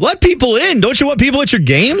let people in. Don't you want people at your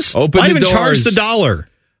games? Why even charge the $1?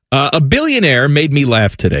 A billionaire made me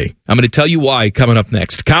laugh today. I'm going to tell you why coming up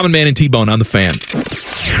next. Common Man and T-Bone on the Fan.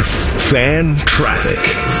 Fan Traffic.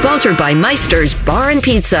 Sponsored by Meister's Bar and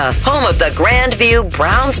Pizza, home of the Grandview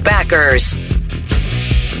Browns backers.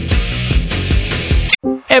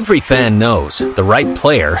 Every fan knows the right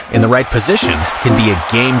player in the right position can be a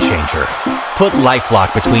game changer. Put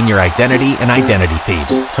LifeLock between your identity and identity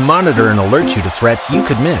thieves to monitor and alert you to threats you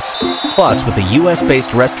could miss. Plus, with a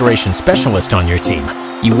U.S.-based restoration specialist on your team,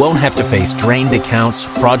 you won't have to face drained accounts,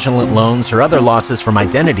 fraudulent loans, or other losses from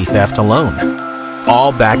identity theft alone.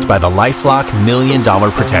 All backed by the LifeLock $1 Million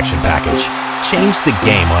Protection Package. Change the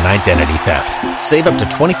game on identity theft. Save up to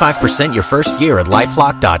 25% your first year at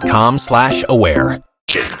LifeLock.com/aware.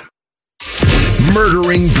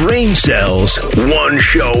 Murdering brain cells, one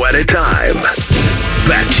show at a time.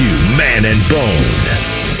 Back to Man and Bone.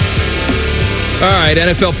 All right,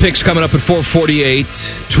 NFL picks coming up at 4:48.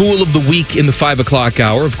 Tool of the week in the 5 o'clock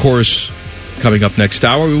hour. Of course, coming up next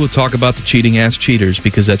hour, we will talk about the cheating ass cheaters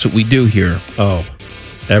because that's what we do here. Oh,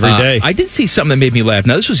 every day. I did see something that made me laugh.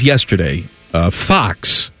 Now, this was yesterday.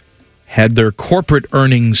 Fox had their corporate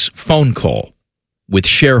earnings phone call with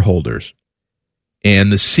shareholders.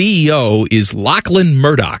 And the CEO is Lachlan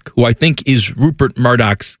Murdoch, who I think is Rupert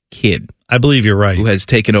Murdoch's kid. I believe you're right. Who has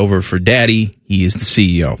taken over for Daddy. He is the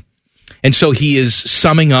CEO. And so he is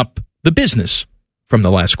summing up the business from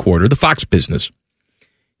the last quarter, the Fox business.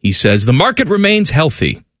 He says, the market remains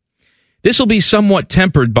healthy. This will be somewhat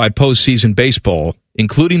tempered by postseason baseball,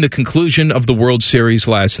 including the conclusion of the World Series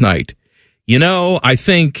last night. I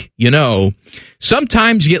think,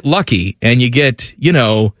 sometimes you get lucky and you get,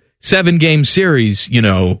 7-game series,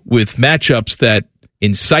 with matchups that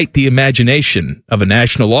incite the imagination of a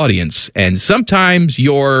national audience. And sometimes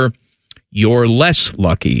you're less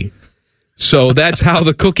lucky. So that's how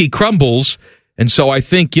the cookie crumbles. And so I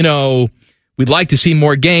think, we'd like to see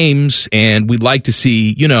more games and we'd like to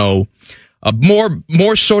see, a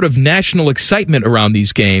more sort of national excitement around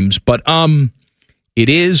these games. But it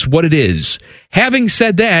is what it is. Having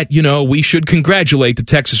said that, we should congratulate the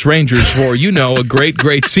Texas Rangers for, a great,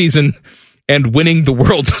 great season and winning the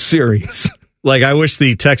World Series. Like, I wish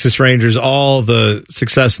the Texas Rangers all the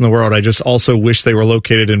success in the world. I just also wish they were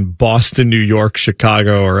located in Boston, New York,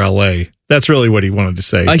 Chicago, or L.A. That's really what he wanted to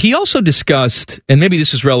say. He also discussed, and maybe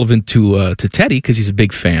this is relevant to Teddy because he's a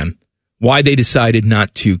big fan, why they decided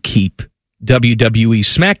not to keep WWE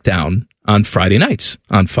SmackDown on Friday nights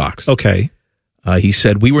on Fox. Okay. He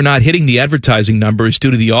said, we were not hitting the advertising numbers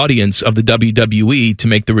due to the audience of the WWE to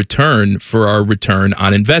make the return for our return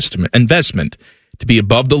on investment to be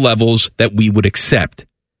above the levels that we would accept.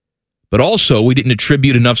 But also, we didn't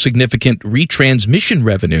attribute enough significant retransmission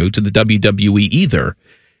revenue to the WWE either.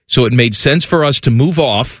 So it made sense for us to move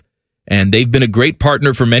off, and they've been a great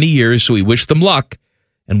partner for many years, so we wish them luck,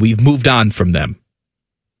 and we've moved on from them.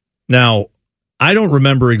 Now, I don't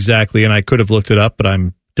remember exactly, and I could have looked it up, but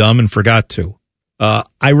I'm dumb and forgot to.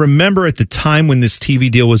 I remember at the time when this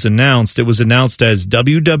TV deal was announced, it was announced as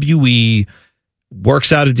WWE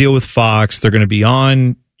works out a deal with Fox. They're going to be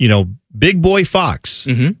on, Big Boy Fox.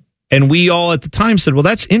 Mm-hmm. And we all at the time said, well,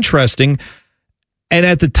 that's interesting. And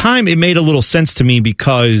at the time, it made a little sense to me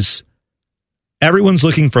because everyone's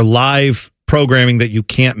looking for live programming that you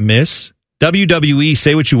can't miss. WWE,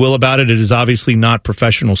 say what you will about it, it is obviously not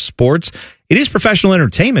professional sports. It is professional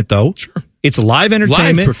entertainment, though. Sure. It's live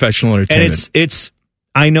entertainment. Live professional entertainment. And it's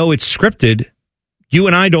I know it's scripted. You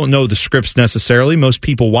and I don't know the scripts necessarily. Most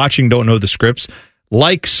people watching don't know the scripts.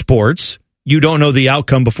 Like sports, you don't know the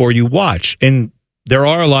outcome before you watch. And there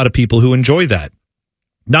are a lot of people who enjoy that.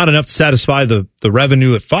 Not enough to satisfy the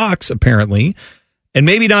revenue at Fox, apparently. And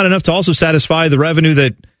maybe not enough to also satisfy the revenue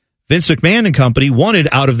that Vince McMahon and company wanted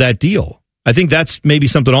out of that deal. I think that's maybe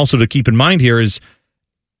something also to keep in mind here is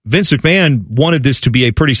Vince McMahon wanted this to be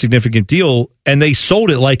a pretty significant deal, and they sold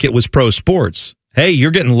it like it was pro sports. Hey,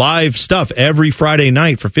 you're getting live stuff every Friday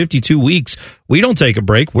night for 52 weeks. We don't take a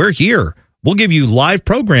break. We're here. We'll give you live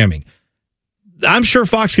programming. I'm sure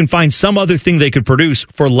Fox can find some other thing they could produce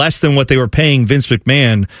for less than what they were paying Vince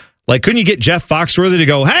McMahon. Like, couldn't you get Jeff Foxworthy to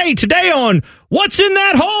go, hey, today on What's in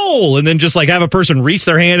That Hole? And then just like have a person reach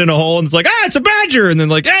their hand in a hole and it's like, it's a badger. And then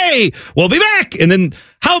like, hey, we'll be back. And then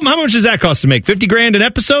how much does that cost to make? $50,000 an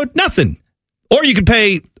episode? Nothing. Or you could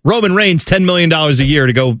pay Roman Reigns $10 million a year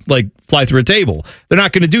to go like fly through a table. They're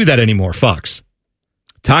not going to do that anymore, Fox.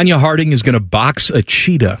 Tanya Harding is going to box a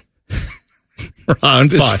cheetah. On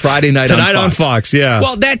this Fox. Friday night Tonight on Fox. on Fox, yeah.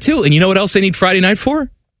 Well, that too. And you know what else they need Friday night for?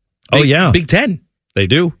 Big Ten. They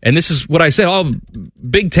do. And this is what I said.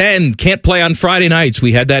 Big Ten can't play on Friday nights.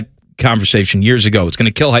 We had that conversation years ago. It's going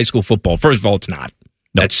to kill high school football. First of all, it's not.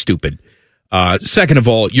 Nope. That's stupid. Second of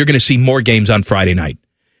all, you're going to see more games on Friday night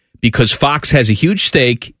because Fox has a huge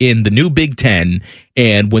stake in the new Big Ten.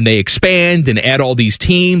 And when they expand and add all these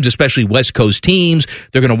teams, especially West Coast teams,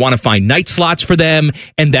 they're going to want to find night slots for them.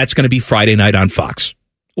 And that's going to be Friday night on Fox.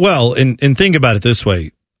 Well, and think about it this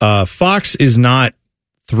way. Fox is not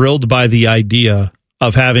thrilled by the idea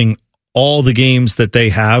of having all the games that they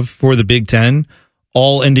have for the Big Ten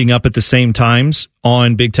all ending up at the same times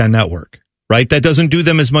on Big Ten Network, right? That doesn't do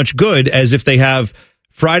them as much good as if they have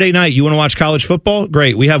Friday night, you want to watch college football?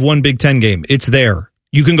 Great. We have one Big Ten game. It's there.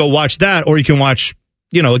 You can go watch that, or you can watch,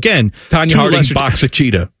 again, Tanya Harding box a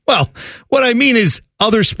cheetah. Well, what I mean is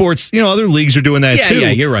other sports, other leagues are doing that too. Yeah,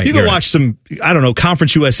 you're right. You can watch some,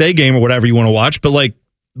 Conference USA game or whatever you want to watch, but like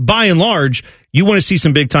by and large, you want to see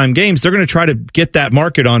some big time games. They're going to try to get that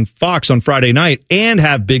market on Fox on Friday night and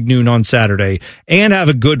have Big Noon on Saturday and have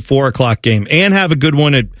a good 4:00 game and have a good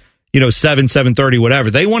one at 7:30, whatever.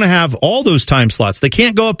 They want to have all those time slots. They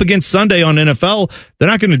can't go up against Sunday on NFL. They're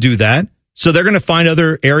not going to do that. So they're going to find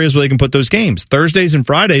other areas where they can put those games. Thursdays and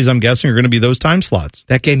Fridays, I'm guessing, are going to be those time slots.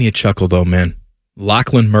 That gave me a chuckle, though, man.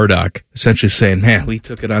 Lachlan Murdoch essentially saying, man, we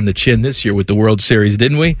took it on the chin this year with the World Series,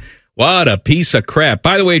 didn't we? What a piece of crap.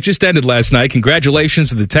 By the way, it just ended last night. Congratulations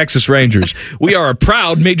to the Texas Rangers. We are a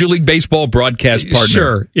proud Major League Baseball broadcast partner.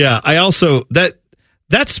 Sure. Yeah. I also,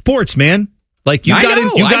 that's sports, man. Like you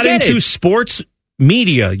got into sports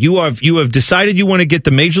media. You have decided you want to get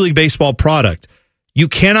the Major League Baseball product. You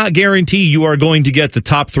cannot guarantee you are going to get the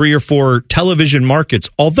top 3 or 4 television markets.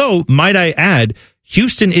 Although, might I add,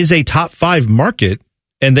 Houston is a top 5 market,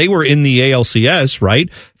 and they were in the ALCS, right?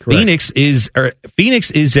 Correct.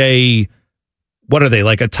 Phoenix is a, what are they,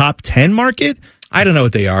 like a top 10 market? I don't know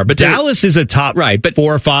what they are, but Dallas is a top but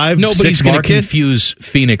 4 or 5. Nobody's going to confuse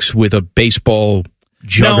Phoenix with a baseball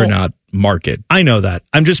juggernaut market. I know that.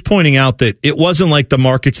 I'm just pointing out that it wasn't like the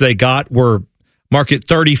markets they got were market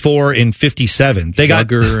 34 and 57. They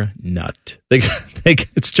Juggernaut.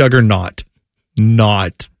 It's juggernaut.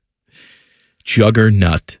 Not.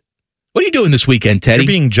 Juggernaut. What are you doing this weekend, Teddy? You're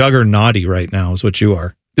being juggernaughty right now is what you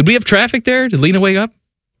are. Did we have traffic there? Did Lena wake up?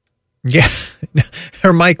 Yeah.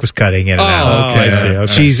 Her mic was cutting in and out. Okay. I see.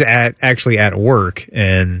 Okay. She's actually at work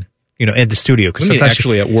and, at the studio. Because sometimes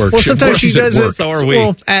actually at work. Well, sometimes she does it. So are we.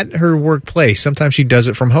 Well, at her workplace. Sometimes she does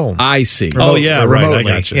it from home. I see. Remotely. Right. I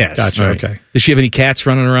gotcha. Yes. Gotcha. Right. Okay. Does she have any cats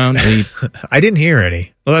running around? I didn't hear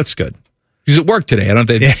any. Well, that's good. She's at work today. I don't.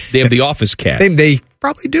 They have the office cat. They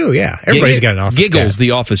probably do. Yeah. Everybody's got an office Giggles, cat.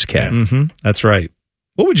 the office cat. Mm-hmm. That's right.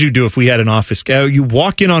 What would you do if we had an office cat? You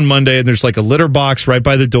walk in on Monday and there's like a litter box right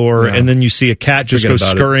by the door, and then you see a cat just go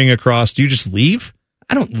scurrying across. Do you just leave?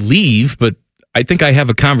 I don't leave, but I think I have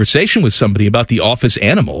a conversation with somebody about the office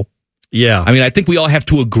animal. Yeah. I mean, I think we all have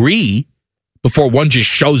to agree before one just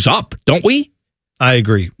shows up, don't we? I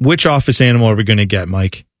agree. Which office animal are we going to get,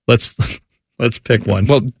 Mike? Let's pick one.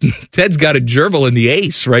 Well, Ted's got a gerbil in the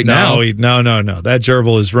ace right now. No. That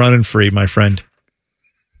gerbil is running free, my friend.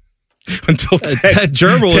 Until that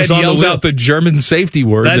gerbil Ted is on yells the wheel. out the German safety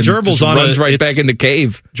word. That and gerbil's just on runs right back in the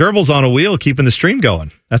cave. Gerbil's on a wheel, keeping the stream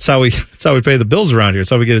going. That's how we pay the bills around here. That's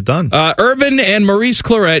how we get it done. Urban and Maurice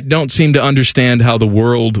Claret don't seem to understand how the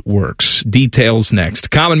world works. Details next.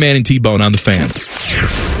 Common Man and T-Bone on the Fan.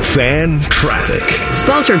 Fan traffic.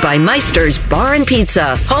 Sponsored by Meister's Bar and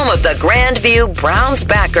Pizza, home of the Grandview Browns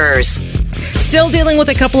backers. Still dealing with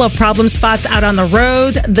a couple of problem spots out on the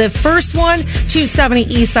road. The first one, 270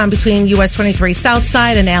 eastbound between US 23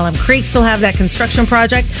 Southside and Alum Creek. Still have that construction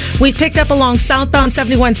project. We've picked up along southbound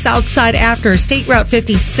 71 Southside after State Route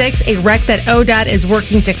 56, a wreck that ODOT is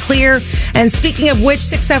working to clear. And speaking of which,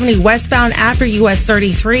 670 westbound after US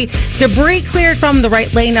 33, debris cleared from the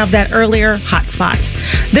right lane of that earlier hot spot.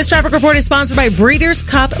 This traffic report is sponsored by Breeders'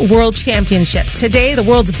 Cup World Championships. Today, the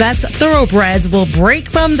world's best thoroughbreds will break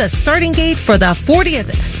from the starting gate for the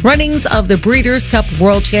 40th runnings of the Breeders' Cup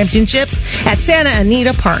World Championships at Santa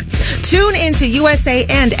Anita Park. Tune into USA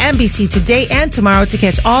and NBC today and tomorrow to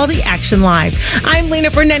catch all the action live. I'm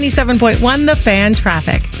Lena for 97.1 The Fan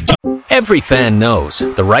Traffic. Every fan knows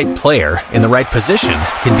the right player in the right position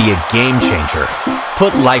can be a game changer.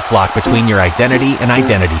 Put LifeLock between your identity and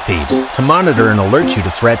identity thieves to monitor and alert you to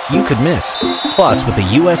threats you could miss. Plus, with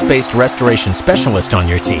a U.S.-based restoration specialist on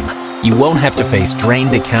your team, you won't have to face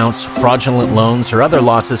drained accounts, fraudulent loans, or other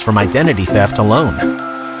losses from identity theft alone.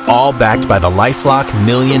 All backed by the LifeLock $1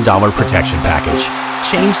 Million Protection Package.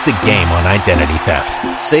 Change the game on identity theft.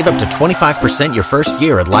 Save up to 25% your first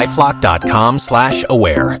year at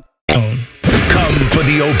LifeLock.com/aware. Come for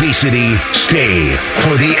the obesity, stay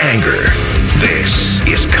for the anger. This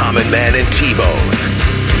is Common Man and T-Bone.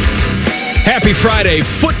 Happy Friday,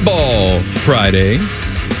 Football Friday.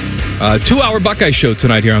 2-hour Buckeye show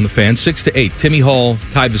tonight here on The Fan, 6 to 8. Timmy Hall,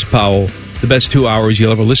 Tyvis Powell, the best 2 hours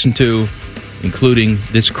you'll ever listen to, including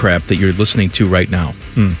this crap that you're listening to right now.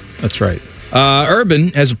 That's right. Urban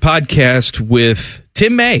has a podcast with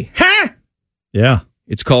Tim May. Ha! Yeah.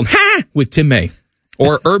 It's called Ha! With Tim May.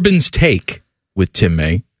 Or Urban's Take with Tim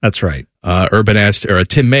May. That's right.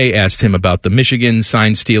 Tim May asked him about the Michigan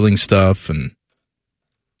sign stealing stuff, and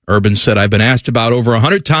Urban said, I've been asked about over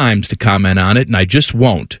 100 times to comment on it, and I just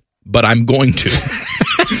won't. But I'm going to.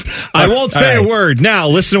 I won't say a word. Now,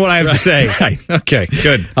 listen to what I have to say. Right. Okay,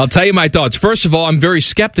 good. I'll tell you my thoughts. First of all, I'm very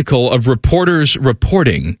skeptical of reporters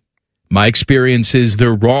reporting. My experience is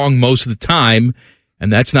they're wrong most of the time,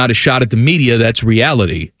 and that's not a shot at the media. That's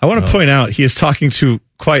reality. I want to point out, he is talking to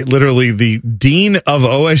quite literally the dean of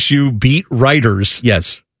OSU beat writers.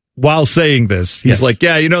 Yes. While saying this. He's like,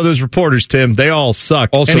 yeah, those reporters, Tim, they all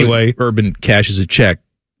suck. Also, anyway, Urban cashes a check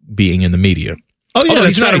being in the media. Oh yeah,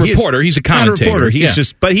 he's not a reporter. He's a commentator. Not a reporter. He's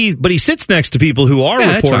just, but he sits next to people who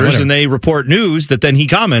are reporters, and they report news that then he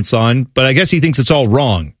comments on. But I guess he thinks it's all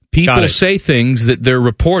wrong. People say things that they're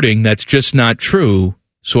reporting that's just not true.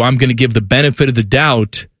 So I'm going to give the benefit of the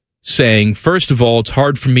doubt, saying, first of all, it's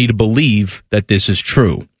hard for me to believe that this is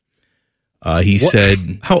true. He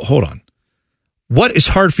said, "Hold on. What is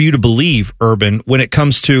hard for you to believe, Urban, when it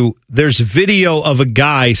comes to there's video of a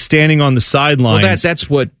guy standing on the sidelines? Well, that's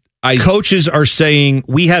what." Coaches are saying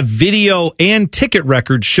we have video and ticket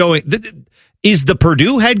records showing. Is the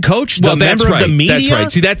Purdue head coach the member of the media? That's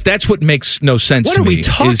right. See, that's what makes no sense to me. What are we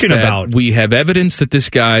talking about? We have evidence that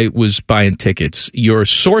this guy was buying tickets. Your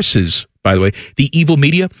sources, by the way, the evil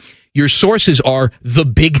media, your sources are the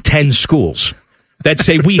Big Ten schools that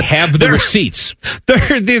say we have the receipts.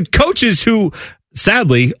 They're the coaches who,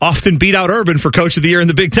 sadly, often beat out Urban for Coach of the Year in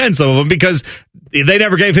the Big Ten, some of them, because they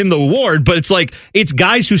never gave him the award, but it's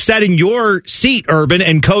guys who sat in your seat, Urban,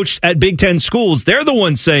 and coached at Big Ten schools. They're the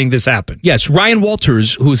ones saying this happened. Yes, Ryan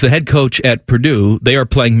Walters, who's the head coach at Purdue, they are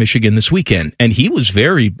playing Michigan this weekend, and he was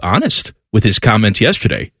very honest with his comments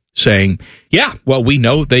yesterday, saying, yeah, well, we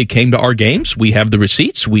know they came to our games. We have the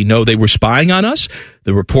receipts. We know they were spying on us.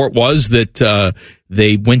 The report was that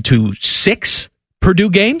they went to 6 Purdue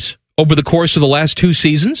games over the course of the last 2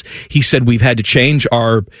 seasons. He said we've had to change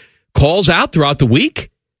our calls out throughout the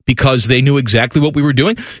week because they knew exactly what we were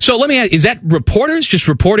doing. So let me ask, is that reporters just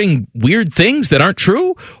reporting weird things that aren't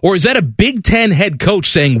true? Or is that a Big Ten head coach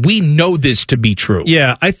saying, we know this to be true?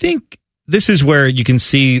 Yeah, I think this is where you can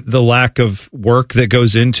see the lack of work that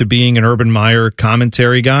goes into being an Urban Meyer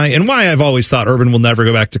commentary guy, and why I've always thought Urban will never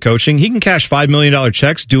go back to coaching. He can cash $5 million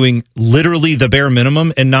checks doing literally the bare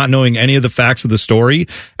minimum and not knowing any of the facts of the story.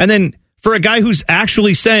 And then for a guy who's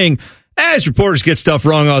actually saying, as reporters get stuff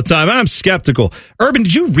wrong all the time, I'm skeptical. Urban,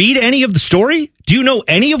 did you read any of the story? Do you know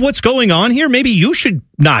any of what's going on here? Maybe you should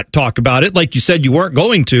not talk about it like you said you weren't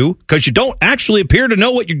going to, because you don't actually appear to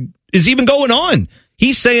know what is even going on.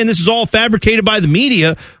 He's saying this is all fabricated by the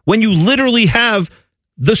media when you literally have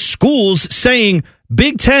the schools saying,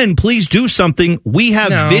 Big Ten, please do something. We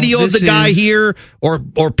have video of the guy here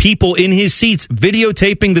or people in his seats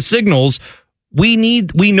videotaping the signals. We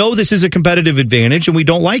know this is a competitive advantage and we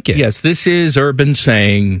don't like it. Yes, this is Urban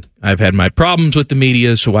saying, I've had my problems with the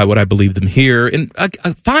media, so why would I believe them here? And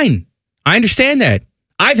fine, I understand that.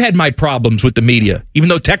 I've had my problems with the media, even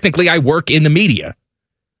though technically I work in the media.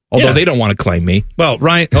 Although they don't want to claim me. Well,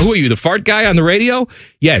 Ryan. Oh, who are you, the fart guy on the radio?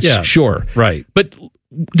 Yes, sure. Right. But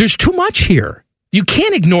there's too much here. You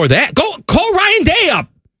can't ignore that. Go call Ryan Day up.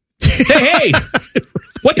 Hey,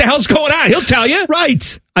 what the hell's going on? He'll tell you.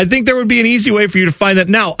 Right. I think there would be an easy way for you to find that.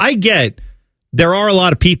 Now, I get there are a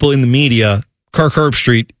lot of people in the media, Kirk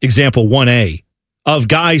Herbstreit, example 1A, of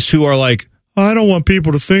guys who are like, I don't want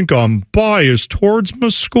people to think I'm biased towards my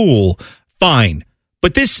school. Fine.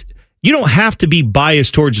 But you don't have to be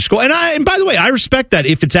biased towards your school. And by the way, I respect that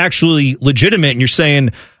if it's actually legitimate and you're saying,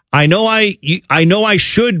 I'm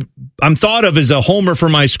thought of as a homer for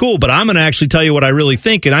my school, but I'm going to actually tell you what I really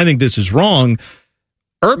think, and I think this is wrong.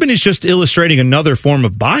 Urban is just illustrating another form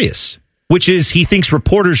of bias, which is he thinks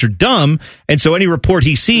reporters are dumb, and so any report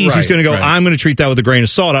he sees, he's going to go, I'm going to treat that with a grain of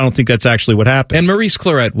salt. I don't think that's actually what happened. And Maurice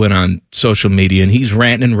Clarett went on social media, and he's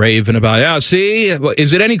ranting and raving about, see,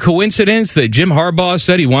 is it any coincidence that Jim Harbaugh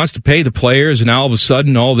said he wants to pay the players, and all of a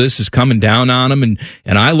sudden all this is coming down on him, and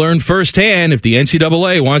I learned firsthand, if the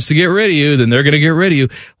NCAA wants to get rid of you, then they're going to get rid of you.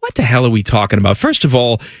 What the hell are we talking about? First of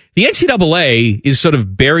all, the NCAA is sort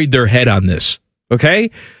of buried their head on this,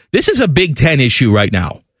 okay? This is a Big Ten issue right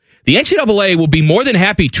now. The NCAA will be more than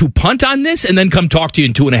happy to punt on this and then come talk to you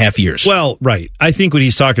in 2.5 years. Well, right. I think what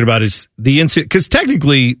he's talking about is because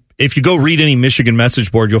technically, if you go read any Michigan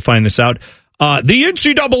message board, you'll find this out. The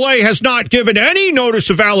NCAA has not given any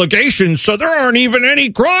notice of allegations, so there aren't even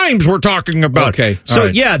any crimes we're talking about. Okay. So,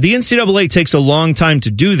 yeah, the NCAA takes a long time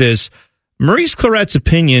to do this. Maurice Clarett's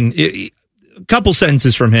opinion, a couple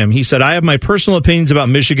sentences from him. He said, I have my personal opinions about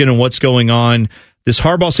Michigan and what's going on. This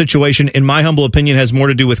Harbaugh situation, in my humble opinion, has more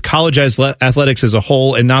to do with college athletics as a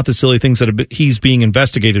whole and not the silly things that he's being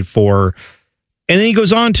investigated for. And then he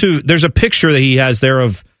goes on to, there's a picture that he has there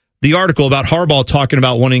of the article about Harbaugh talking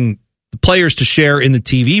about wanting the players to share in the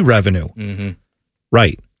TV revenue. Mm-hmm.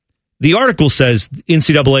 Right. The article says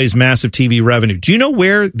NCAA's massive TV revenue. Do you know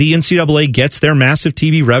where the NCAA gets their massive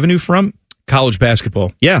TV revenue from? College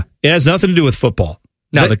basketball. Yeah. It has nothing to do with football.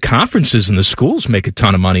 Now, the conferences and the schools make a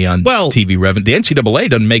ton of money on TV revenue. The NCAA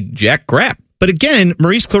doesn't make jack crap. But again,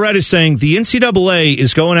 Maurice Clarett is saying the NCAA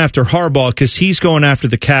is going after Harbaugh because he's going after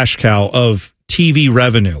the cash cow of TV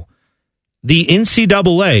revenue. The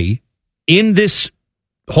NCAA, in this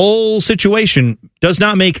whole situation, does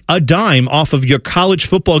not make a dime off of your college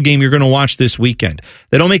football game you're going to watch this weekend.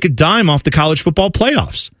 They don't make a dime off the college football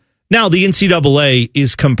playoffs. Now, the NCAA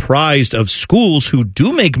is comprised of schools who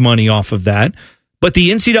do make money off of that. But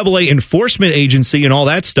the NCAA enforcement agency and all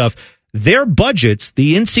that stuff, their budgets,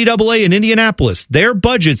 the NCAA in Indianapolis, their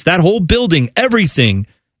budgets, that whole building, everything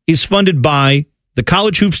is funded by the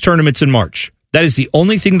college hoops tournaments in March. That is the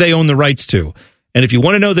only thing they own the rights to. And if you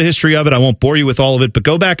want to know the history of it, I won't bore you with all of it, but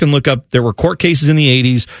go back and look up. There were court cases in the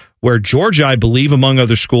 80s where Georgia, I believe, among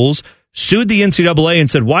other schools, sued the NCAA and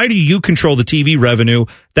said, why do you control the TV revenue?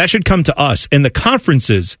 That should come to us. And the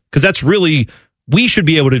conferences, because that's really, we should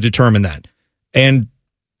be able to determine that. And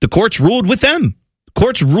the courts ruled with them.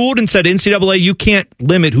 Courts ruled and said, NCAA, you can't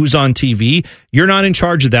limit who's on TV. You're not in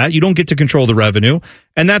charge of that. You don't get to control the revenue.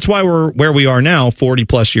 And that's why we're where we are now, 40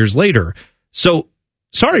 plus years later. So,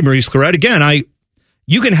 sorry, Maurice Clarett. Again,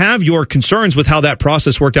 you can have your concerns with how that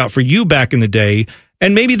process worked out for you back in the day.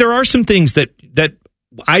 And maybe there are some things that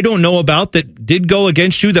I don't know about that did go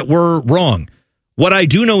against you that were wrong. What I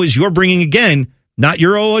do know is you're bringing, again, not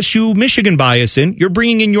your OSU Michigan bias in. You're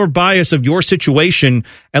bringing in your bias of your situation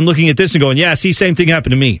and looking at this and going, yeah, see, same thing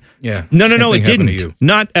happened to me. Yeah. No, it didn't.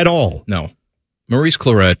 Not at all. No. Maurice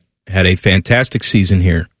Clarett had a fantastic season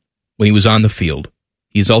here when he was on the field.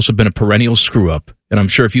 He's also been a perennial screw-up, and I'm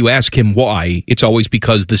sure if you ask him why, it's always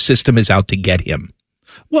because the system is out to get him.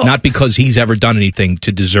 Well, not because he's ever done anything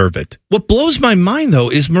to deserve it. What blows my mind,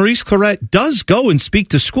 though, is Maurice Clarett does go and speak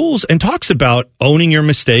to schools and talks about owning your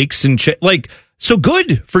mistakes and so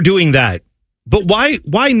good for doing that. But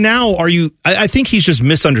why now are you? I think he's just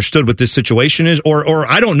misunderstood what this situation is, or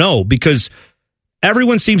I don't know, because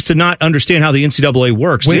everyone seems to not understand how the NCAA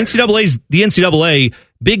works. The NCAA is the NCAA.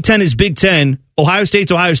 Big Ten is Big Ten. Ohio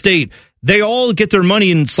State's Ohio State. They all get their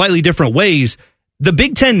money in slightly different ways. The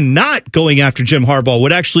Big Ten not going after Jim Harbaugh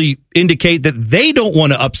would actually indicate that they don't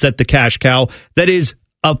want to upset the cash cow that is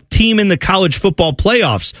a team in the college football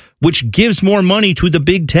playoffs, which gives more money to the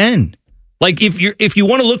Big Ten. Like, if you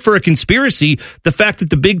want to look for a conspiracy, the fact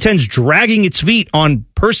that the Big Ten's dragging its feet on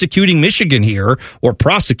persecuting Michigan here, or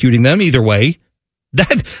prosecuting them, either way,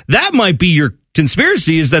 that might be your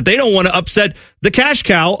conspiracy, is that they don't want to upset the cash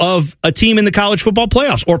cow of a team in the college football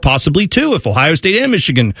playoffs, or possibly two if Ohio State and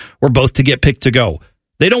Michigan were both to get picked to go.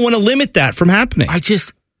 They don't want to limit that from happening.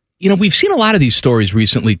 We've seen a lot of these stories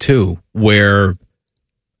recently too, where,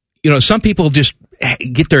 some people just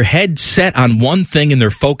get their head set on one thing and they're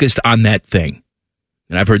focused on that thing.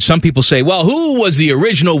 And I've heard some people say, well, who was the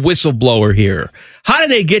original whistleblower here? How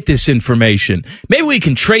did they get this information? Maybe we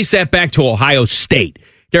can trace that back to Ohio State.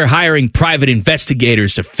 They're hiring private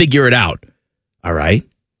investigators to figure it out. All right.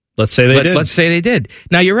 Let's say they did. Let's say they did.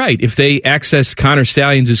 Now, you're right. If they accessed Connor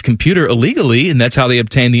Stallions' computer illegally, and that's how they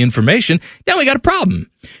obtained the information, then we got a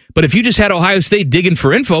problem. But if you just had Ohio State digging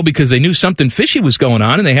for info because they knew something fishy was going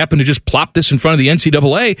on and they happened to just plop this in front of the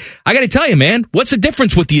NCAA, I got to tell you, man, what's the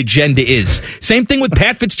difference what the agenda is? Same thing with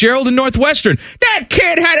Pat Fitzgerald and Northwestern. That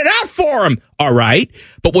kid had it out for him. All right.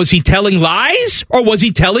 But was he telling lies or was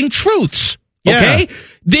he telling truths? Okay? Yeah.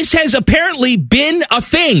 This has apparently been a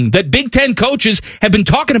thing that Big Ten coaches have been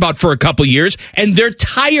talking about for a couple years, and they're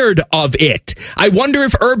tired of it. I wonder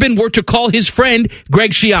if Urban were to call his friend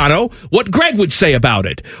Greg Schiano, what Greg would say about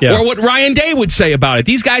it, or what Ryan Day would say about it.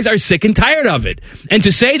 These guys are sick and tired of it. And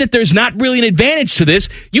to say that there's not really an advantage to this,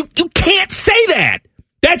 you can't say that.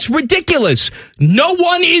 That's ridiculous. No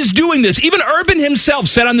one is doing this. Even Urban himself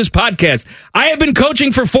said on this podcast, I have been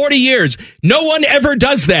coaching for 40 years. No one ever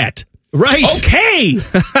does that. Right. Okay.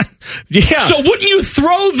 Yeah. So wouldn't you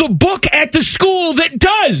throw the book at the school that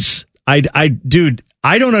does? Dude,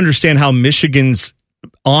 I don't understand how Michigan's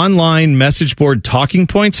online message board talking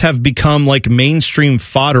points have become like mainstream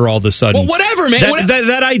fodder all of a sudden. Well, whatever, man.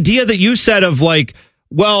 That idea that you said of like,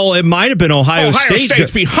 well, it might have been Ohio State.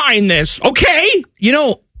 State's behind this. Okay.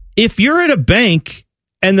 If you're at a bank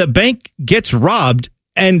and the bank gets robbed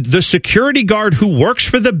and the security guard who works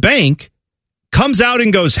for the bank comes out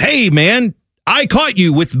and goes, hey, man, I caught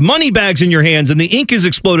you with money bags in your hands and the ink has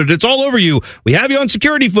exploded. It's all over you. We have you on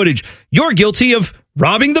security footage. You're guilty of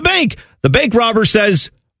robbing the bank. The bank robber says,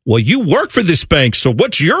 well, you work for this bank, so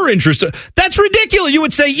what's your interest? That's ridiculous. You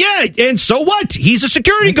would say, yeah, and so what? He's a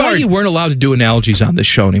security guard. You weren't allowed to do analogies on this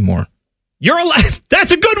show anymore. You're allowed. That's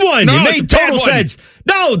a good one. No, it made total sense.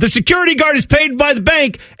 No, the security guard is paid by the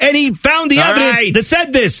bank, and he found the evidence that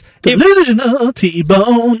said this. Delusional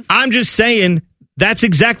T-Bone. I'm just saying that's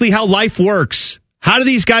exactly how life works. How do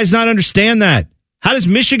these guys not understand that? How does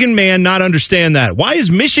Michigan Man not understand that? Why is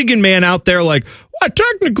Michigan Man out there like, well,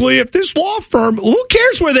 technically, if this law firm, who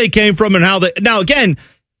cares where they came from and how they... Now, again,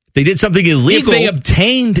 they did something illegal. If they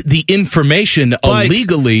obtained the information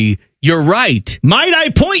illegally, you're right. Might I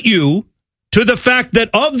point you to the fact that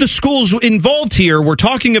of the schools involved here, we're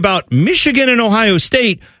talking about Michigan and Ohio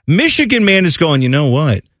State. Michigan Man is going, you know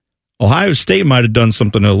what? Ohio State might have done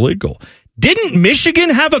something illegal. Didn't Michigan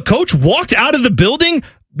have a coach walked out of the building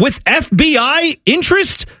with FBI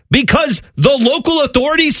interest because the local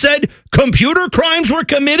authorities said computer crimes were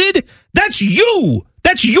committed? That's you.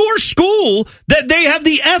 That's your school that they have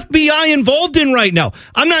the FBI involved in right now.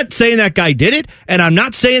 I'm not saying that guy did it, and I'm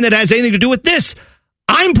not saying that has anything to do with this.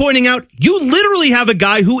 I'm pointing out you literally have a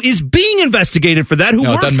guy who is being investigated for that, who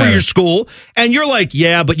worked for your school, and you're like,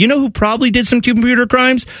 yeah, but you know who probably did some computer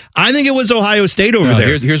crimes? I think it was Ohio State over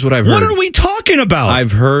there. Here's what I've heard. What are we talking about?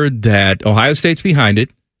 I've heard that Ohio State's behind it.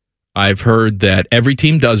 I've heard that every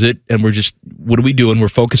team does it, and we're just, what are we doing? We're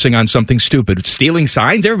focusing on something stupid. Stealing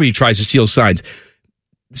signs? Everybody tries to steal signs.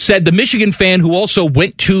 Said the Michigan fan who also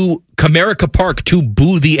went to Comerica Park to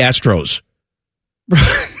boo the Astros.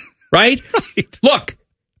 Right? Look,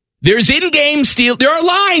 There's in-game steal. There are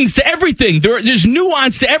lines to everything. There's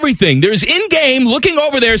nuance to everything. There's in-game looking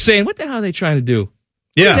over there saying, what the hell are they trying to do?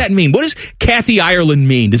 What does that mean? What does Kathy Ireland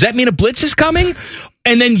mean? Does that mean a blitz is coming?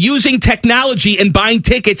 And then using technology and buying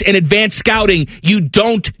tickets and advanced scouting, you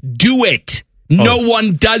don't do it. No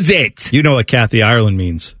one does it. You know what Kathy Ireland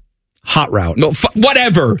means. Hot route. No,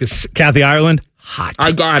 whatever. Kathy Ireland, hot.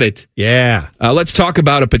 I got it. Yeah. Let's talk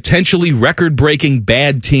about a potentially record-breaking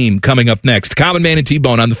bad team coming up next. Common Man and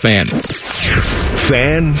T-Bone on the Fan.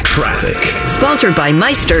 Fan Traffic. Sponsored by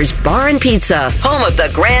Meister's Bar and Pizza, home of the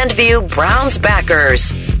Grandview Browns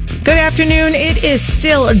backers. Good afternoon. It is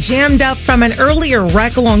still jammed up from an earlier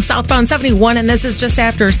wreck along southbound 71, and this is just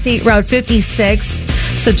after State Route 56.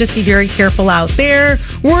 So just be very careful out there.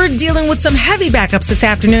 We're dealing with some heavy backups this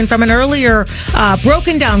afternoon from an earlier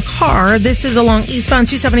broken down car. This is along eastbound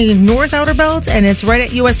 270 North Outer Belt, and it's right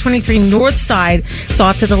at US 23 North side. It's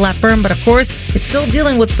off to the left berm, but of course, it's still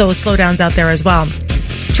dealing with those slowdowns out there as well.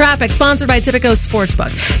 Traffic sponsored by Tipico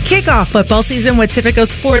Sportsbook. Kick off football season with Tipico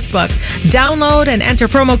Sportsbook. Download and enter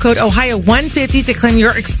promo code Ohio150 to claim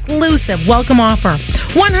your exclusive welcome offer.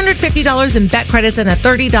 $150 in bet credits and a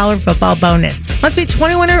 $30 football bonus. Must be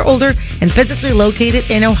 21 or older and physically located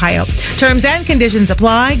in Ohio. Terms and conditions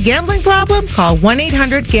apply. Gambling problem? Call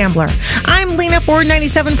 1-800-GAMBLER. I'm Lena Ford,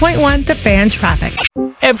 97.1, The Fan Traffic.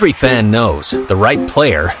 Every fan knows the right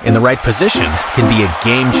player in the right position can be a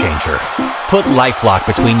game changer. Put LifeLock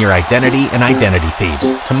between your identity and identity thieves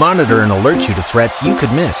to monitor and alert you to threats you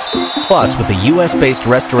could miss. Plus, with a U.S.-based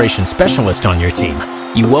restoration specialist on your team,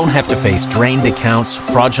 you won't have to face drained accounts,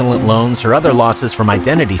 fraudulent loans, or other losses from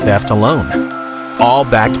identity theft alone. All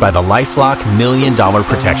backed by the LifeLock $1 Million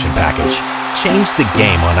Protection Package. Change the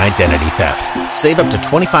game on identity theft. Save up to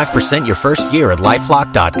 25% your first year at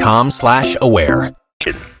LifeLock.com/aware.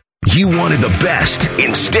 You wanted the best.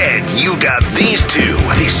 Instead, you got these two.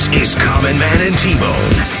 This is Common Man and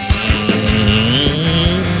T-Bone.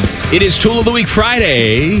 It is Tool of the Week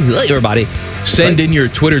Friday. Hey, everybody. Send in your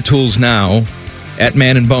Twitter tools now at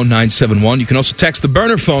Man and Bone 971. You can also text the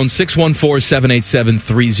burner phone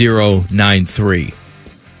 614-787-3093.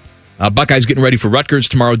 Buckeyes getting ready for Rutgers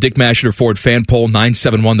tomorrow. Dick Masheter Ford fan poll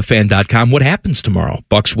 971thefan.com. What happens tomorrow?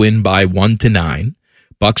 Bucks win by 1-9.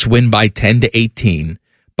 Bucks win by 10-18.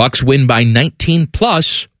 Bucks win by 19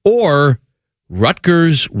 plus, or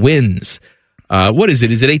Rutgers wins. What is it?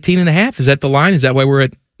 Is it 18.5? Is that the line? Is that why we're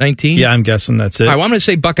at 19? Yeah, I'm guessing that's it. All right, well, I'm going to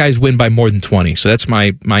say Buckeyes win by more than 20. So that's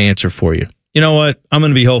my answer for you. You know what? I'm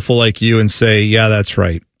going to be hopeful like you and say, yeah, that's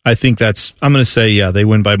right. I'm going to say, yeah, they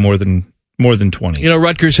win by more than 20. You know,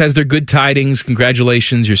 Rutgers has their good tidings.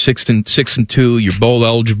 Congratulations. You're 6-2. You're bowl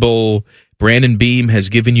eligible. Brandon Beam has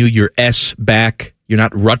given you your S back. You're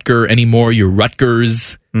not Rutger anymore. You're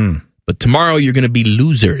Rutgers. But tomorrow you're going to be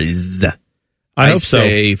losers. I hope so.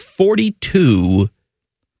 Say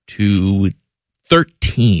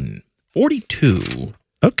 42-13. 42.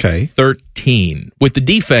 Okay. 13. With the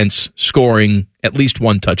defense scoring at least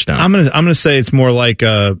one touchdown. I'm gonna say it's more like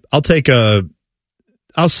I'll say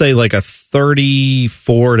like a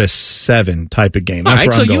 34-7 type of game. All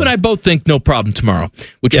right, so you and I both think no problem tomorrow,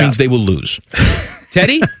 which means they will lose.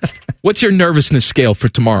 Teddy, what's your nervousness scale for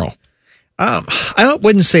tomorrow? I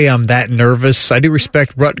wouldn't say I'm that nervous. I do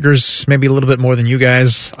respect Rutgers maybe a little bit more than you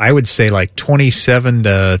guys. I would say like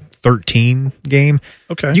 27-13 game.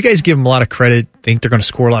 Okay. You guys give them a lot of credit, think they're going to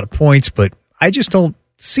score a lot of points, but I just don't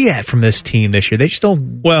see that from this team this year. They just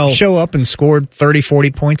don't show up and score 30, 40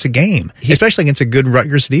 points a game, especially against a good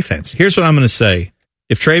Rutgers defense. Here's what I'm going to say.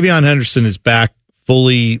 If Travion Henderson is back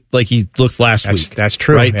fully like he looked last week. That's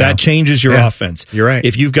true. Right? Yeah. That changes your offense. You're right.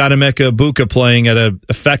 If you've got Emeka Ibuka playing at an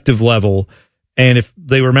effective level, and if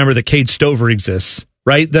they remember that Cade Stover exists,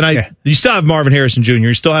 right? Then you still have Marvin Harrison Jr.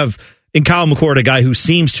 You still have in Kyle McCord, a guy who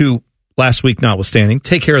seems to, last week notwithstanding,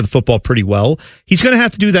 take care of the football pretty well. He's going to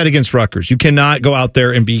have to do that against Rutgers. You cannot go out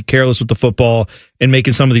there and be careless with the football and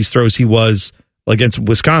making some of these throws he was against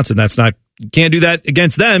Wisconsin. You can't do that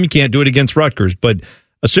against them. You can't do it against Rutgers. But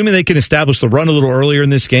assuming they can establish the run a little earlier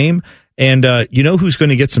in this game, and you know who's going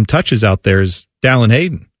to get some touches out there is Dallin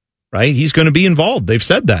Hayden, right? He's going to be involved. They've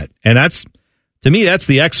said that. And to me, that's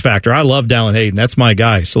the X factor. I love Dallin Hayden. That's my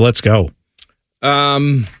guy. So let's go.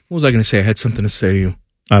 What was I going to say? I had something to say to you.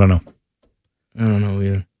 I don't know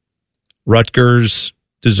either. Rutgers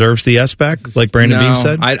deserves the S back, like Brandon Beam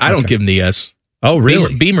said? I don't give him the S. Oh,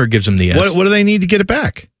 really? Beamer gives him the S. What do they need to get it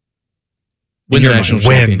back? Win the national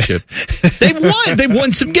championship. They've won. They've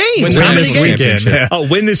won some games. Win this weekend. Oh,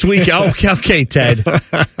 win this week. Oh, okay, Ted.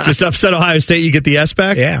 Just upset Ohio State, you get the S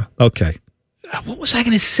back? Yeah. Okay. What was I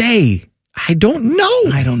going to say? I don't know.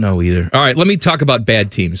 I don't know either. All right, let me talk about bad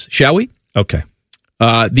teams, shall we? Okay.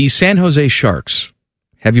 The San Jose Sharks.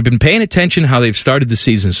 Have you been paying attention how they've started the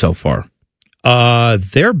season so far?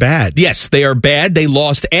 They're bad. Yes, they are bad. They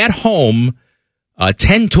lost at home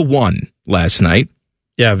 10-1 last night.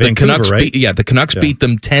 Yeah, Vancouver, right? The Canucks beat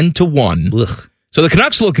them 10-1. Ugh. So the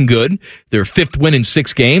Canucks looking good. Their 5th win in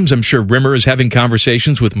 6 games. I'm sure Rimmer is having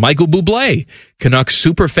conversations with Michael Bublé, Canucks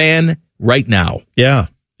super fan right now. Yeah.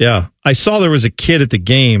 I saw there was a kid at the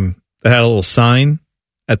game that had a little sign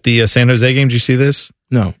at the San Jose game. Did you see this?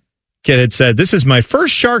 No. Kid had said, "This is my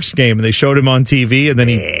first Sharks game," and they showed him on TV, and then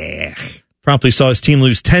he promptly saw his team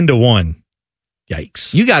lose 10-1.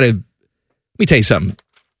 Yikes. Let me tell you something.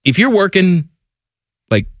 If you're working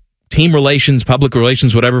like team relations, public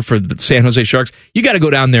relations, whatever, for the San Jose Sharks, you got to go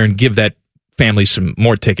down there and give that family some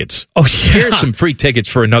more tickets. Oh, yeah. Here's some free tickets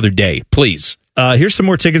for another day, please. Here's some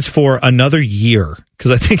more tickets for another year, because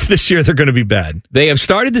I think this year they're going to be bad. They have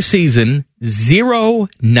started the season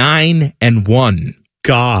 0-9-1.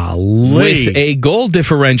 Golly. With a goal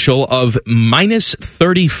differential of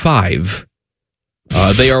 -35.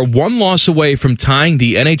 They are 1 loss away from tying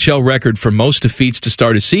the NHL record for most defeats to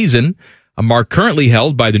start a season, a mark currently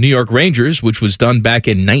held by the New York Rangers, which was done back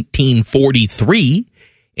in 1943,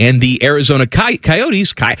 and the Arizona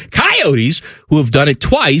Coyotes, who have done it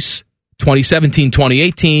twice, 2017,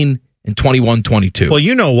 2018, and 21-22. Well,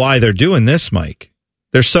 you know why they're doing this, Mike.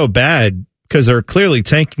 They're so bad because they're clearly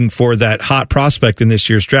tanking for that hot prospect in this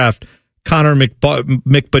year's draft, Connor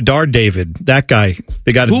McBedard David. That guy.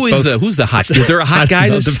 They got who's the hot? Is there a hot guy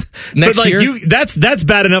next year? That's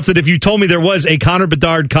bad enough that if you told me there was a Connor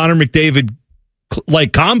Bedard, Connor McDavid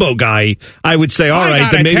combo guy, I would say, all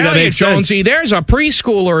right, then maybe that makes sense. Jonesy, there's a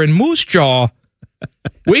preschooler in Moose Jaw.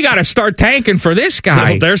 We got to start tanking for this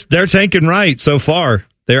guy. Well, they're tanking right so far.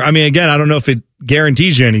 Again, I don't know if it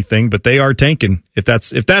guarantees you anything, but they are tanking. If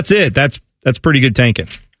that's it, that's pretty good tanking.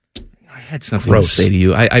 I had something to say to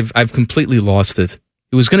you. I've completely lost it.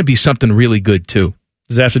 It was going to be something really good too.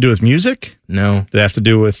 Does it have to do with music? No. Did it have to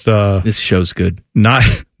do with this show's good?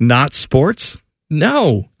 Not sports?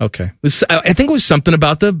 No. Okay. I think it was something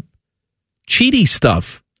about the Cheaty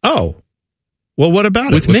stuff. Oh. Well, what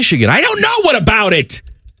about with Michigan? I don't know what about it.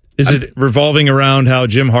 Is it revolving around how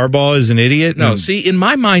Jim Harbaugh is an idiot? No, see, in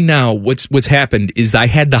my mind now, what's happened is I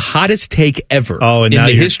had the hottest take ever in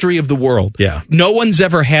the history of the world. Yeah. No one's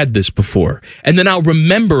ever had this before. And then I'll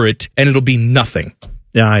remember it, and it'll be nothing.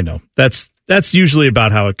 Yeah, I know. That's usually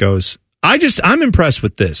about how it goes. I'm impressed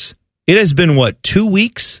with this. It has been, 2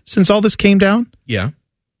 weeks since all this came down? Yeah.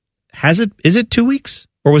 Has it? Is it 2 weeks?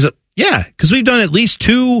 Or was it? Yeah, because we've done at least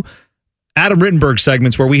 2 Adam Rittenberg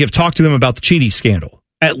segments where we have talked to him about the Cheaty scandal.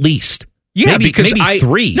 At least. Yeah, maybe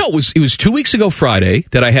 3. No, it was 2 weeks ago Friday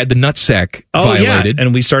that I had the nutsack violated. Yeah,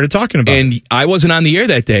 and we started talking about it. And I wasn't on the air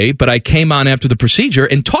that day, but I came on after the procedure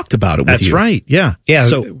and talked about it with you. That's right, yeah. Yeah,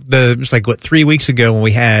 so it was 3 weeks ago when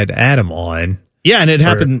we had Adam on. Yeah, and it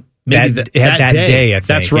happened maybe that day, I think.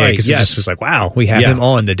 That's right. Because it just was wow, we have him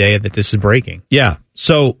on the day that this is breaking. Yeah,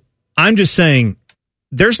 so I'm just saying,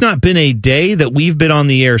 there's not been a day that we've been on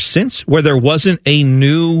the air since where there wasn't a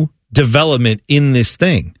new development in this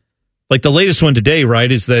thing. Like the latest one today, right,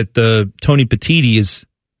 is that Tony Petitti is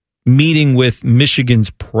meeting with Michigan's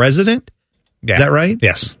president. Yeah. Is that right?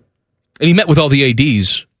 Yes. And he met with all the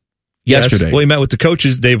ADs yesterday. Yes. Well, he met with the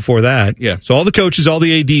coaches the day before that. Yeah. So all the coaches, all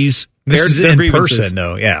the ADs, this is in person,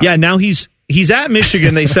 though. Yeah. Yeah. Now he's at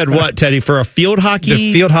Michigan. They said what, Teddy, for a field hockey?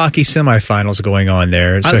 The field hockey semifinals going on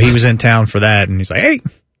there. So he was in town for that, and he's like, "Hey."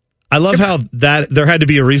 I love how that there had to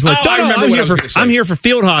be a reason. I'm here for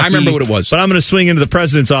field hockey. I remember what it was. But I'm going to swing into the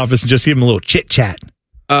president's office and just give him a little chit chat.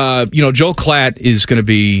 Joel Klatt is going to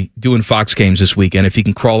be doing Fox games this weekend if he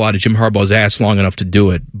can crawl out of Jim Harbaugh's ass long enough to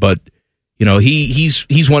do it. But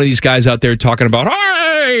he's one of these guys out there talking about,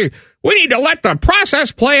 hey, we need to let the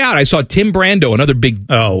process play out. I saw Tim Brando, another big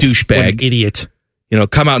douchebag, idiot,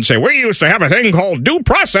 come out and say, we used to have a thing called due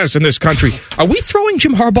process in this country. Are we throwing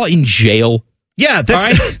Jim Harbaugh in jail? Yeah,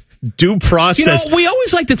 that's right. Due process. We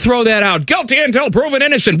always like to throw that out. Guilty until proven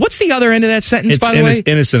innocent. What's the other end of that sentence, by the way?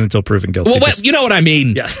 Innocent until proven guilty. Well, you know what I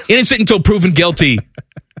mean. Yeah. Innocent until proven guilty.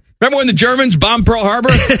 Remember when the Germans bombed Pearl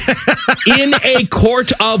Harbor? In a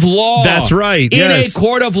court of law. That's right. In a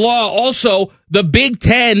court of law. Also, the Big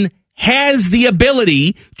Ten has the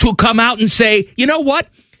ability to come out and say, you know what?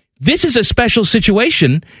 This is a special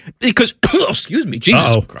situation because, excuse me,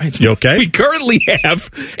 Jesus Christ. You okay? We currently have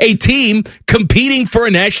a team competing for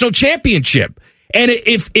a national championship. And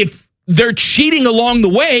if they're cheating along the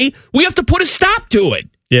way, we have to put a stop to it.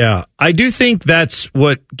 Yeah, I do think that's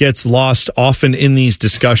what gets lost often in these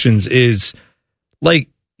discussions is,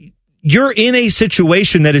 you're in a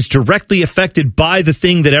situation that is directly affected by the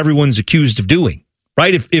thing that everyone's accused of doing.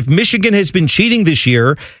 right? If Michigan has been cheating this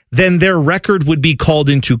year, then their record would be called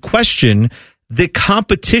into question. The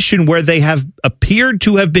competition where they have appeared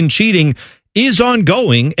to have been cheating is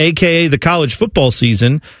ongoing, a.k.a. the college football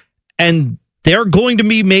season, and they're going to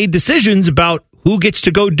be made decisions about who gets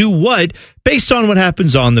to go do what based on what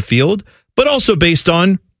happens on the field, but also based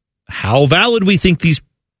on how valid we think these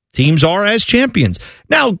teams are as champions.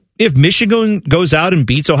 Now, if Michigan goes out and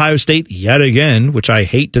beats Ohio State yet again, which I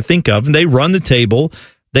hate to think of, and they run the table,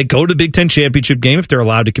 they go to the Big Ten championship game if they're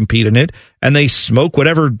allowed to compete in it, and they smoke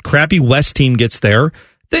whatever crappy West team gets there,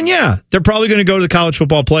 then yeah, they're probably going to go to the college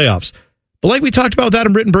football playoffs. But like we talked about with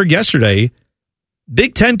Adam Rittenberg yesterday,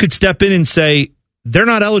 Big Ten could step in and say they're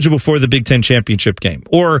not eligible for the Big Ten championship game,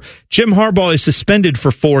 or Jim Harbaugh is suspended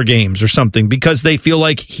for 4 games or something because they feel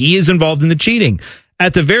like he is involved in the cheating.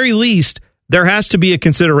 At the very least, there has to be a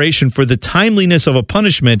consideration for the timeliness of a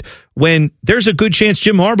punishment when there's a good chance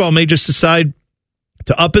Jim Harbaugh may just decide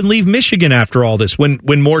to up and leave Michigan after all this when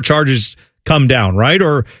more charges come down, right?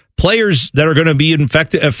 Or players that are going to be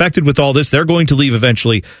affected with all this, they're going to leave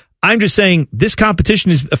eventually. I'm just saying this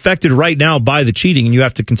competition is affected right now by the cheating, and you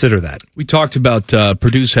have to consider that. We talked about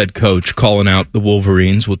Purdue's head coach calling out the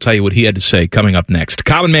Wolverines. We'll tell you what he had to say coming up next.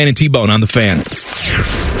 Common Man and T-Bone on The Fan.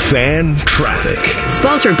 Fan Traffic.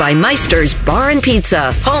 Sponsored by Meister's Bar and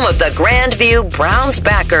Pizza, home of the Grandview Browns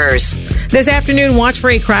backers. This afternoon, watch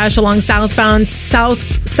for a crash along south route,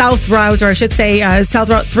 South Route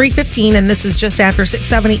 315, and this is just after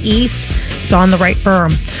 670 East. It's on the right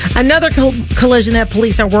berm. Another collision that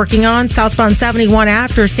police are working on, southbound 71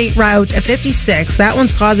 after State Route 56. That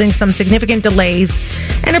one's causing some significant delays.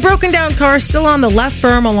 And a broken down car still on the left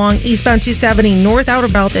berm along eastbound 270 North Outer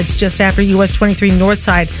Belt. It's just after US 23 North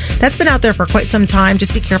Side. That's been out there for quite some time.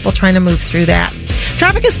 Just be careful trying to move through that.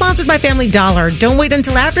 Traffic is sponsored by Family Dollar. Don't wait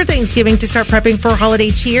until after Thanksgiving to start prepping for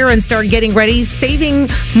holiday cheer and start getting ready, saving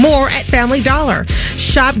more at Family Dollar.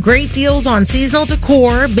 Shop great deals on seasonal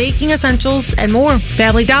decor, baking essentials, and more.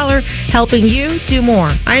 Family Dollar, helping you do more.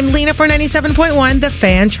 I'm Lena for 97.1, The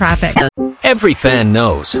Fan Traffic. Every fan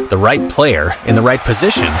knows the right player in the right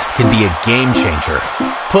position can be a game changer.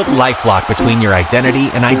 Put LifeLock between your identity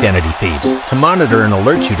and identity thieves to monitor and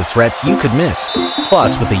alert you to threats you could miss.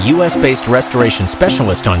 Plus, with a U.S.-based restoration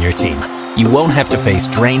specialist on your team, you won't have to face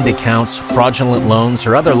drained accounts, fraudulent loans,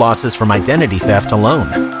 or other losses from identity theft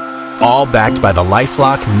alone. All backed by the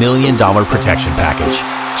LifeLock $1 Million Protection Package.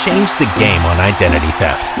 Change the game on identity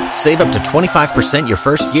theft. Save up to 25% your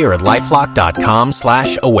first year at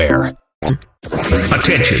LifeLock.com/aware.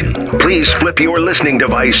 Attention. Please flip your listening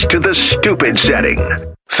device to the stupid setting.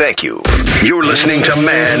 Thank you. You're listening to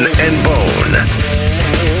Man and Bone.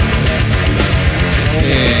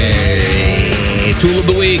 Hey, tool of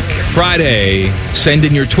the week, Friday. Send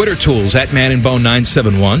in your Twitter tools at Man and Bone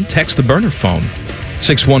 971. Text the burner phone,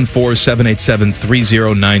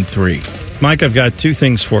 614-787-3093. Mike, I've got 2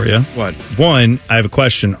 things for you. What? One, I have a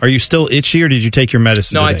question. Are you still itchy or did you take your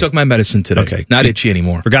medicine No, today? I took my medicine today. Okay. Not itchy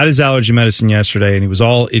anymore. Forgot his allergy medicine yesterday and he was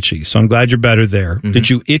all itchy. So I'm glad you're better there. Mm-hmm. Did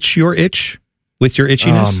you itch your itch with your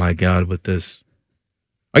itchiness? Oh, my God, with this.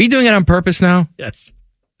 Are you doing it on purpose now? Yes.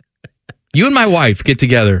 You and my wife get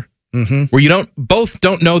together where you both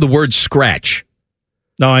don't know the word scratch.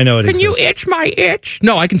 No, I know it Can exists. you itch my itch?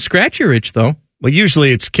 No, I can scratch your itch, though. Well,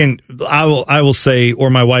 usually I will say, or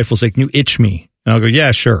my wife will say, can you itch me? And I'll go, yeah,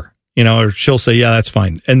 sure. Or she'll say, yeah, that's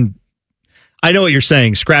fine. And I know what you're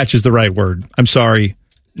saying. Scratch is the right word. I'm sorry.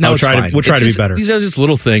 No, we'll try to be better. These are just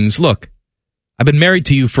little things. Look, I've been married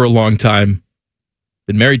to you for a long time.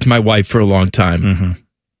 Been married to my wife for a long time. Mm-hmm.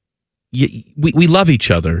 We love each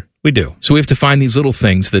other. We do. So we have to find these little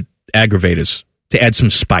things that aggravate us to add some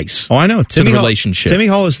spice. Oh, I know. To the relationship. Timmy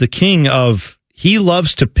Hall is the king of... He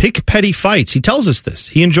loves to pick petty fights. He tells us this.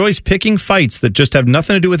 He enjoys picking fights that just have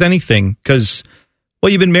nothing to do with anything because,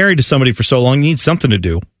 well, you've been married to somebody for so long, you need something to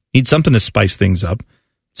do. You need something to spice things up.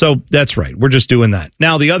 So that's right. We're just doing that.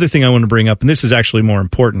 Now, the other thing I want to bring up, and this is actually more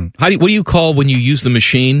important. What do you call when you use the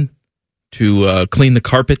machine to clean the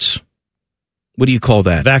carpets? What do you call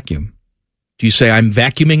that? Vacuum. Do you say, I'm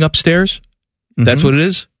vacuuming upstairs? Mm-hmm. That's what it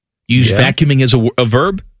is? You use vacuuming as a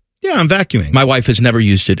verb? Yeah, I'm vacuuming. My wife has never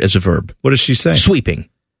used it as a verb. What does she say? Sweeping.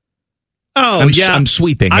 Oh, I'm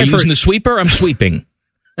sweeping. Are you using the sweeper? I'm sweeping.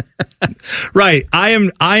 Right. I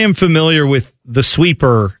am familiar with the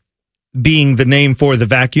sweeper being the name for the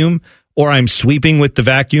vacuum, or I'm sweeping with the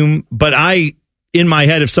vacuum. But in my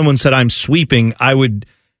head, if someone said I'm sweeping, I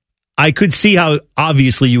could see how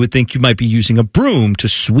obviously you would think you might be using a broom to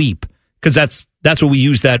sweep, because that's what we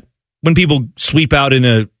use that when people sweep out in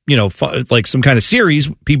a like some kind of series,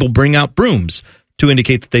 people bring out brooms. to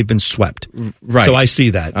indicate that they've been swept. Right. So I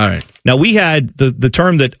see that. All right. Now, we had the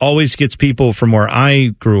term that always gets people from where I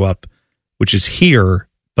grew up, which is here,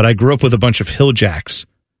 but I grew up with a bunch of Hilljacks,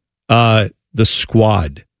 the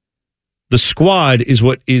squad. The squad is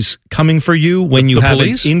what is coming for you when you have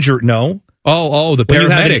police? an injury. No. Oh, the paramedics. When you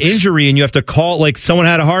have an injury and you have to call, like someone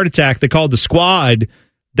had a heart attack, they called the squad.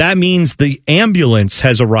 That means the ambulance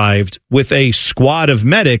has arrived with a squad of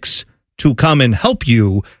medics to come and help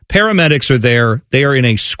you. Paramedics are there. They are in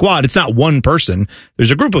a squad. It's not one person.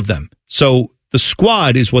 There's a group of them. So the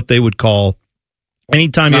squad is what they would call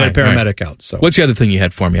anytime you had a paramedic out. So what's the other thing you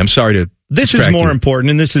had for me? I'm sorry to This is more important,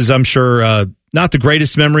 and this is, I'm sure, not the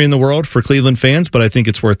greatest memory in the world for Cleveland fans, but I think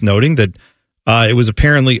it's worth noting that it was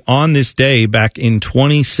apparently on this day back in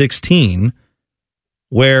 2016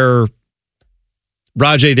 where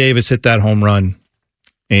Rajai Davis hit that home run.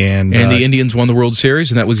 And the Indians won the World Series,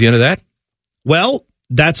 and that was the end of that? Well,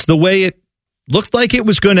 that's the way it looked like it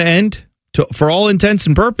was going to end. For all intents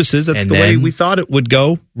and purposes, that's the way we thought it would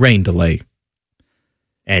go. Rain delay.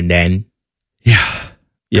 And then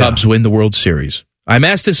Cubs win the World Series. I'm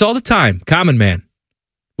asked this all the time. Common man.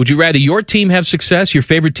 Would you rather your team have success, your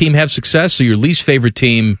favorite team have success, or your least favorite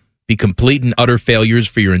team be complete and utter failures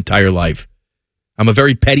for your entire life? I'm a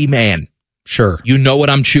very petty man. Sure. You know what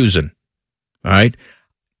I'm choosing. All right?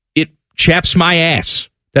 It chaps my ass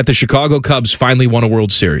that the Chicago Cubs finally won a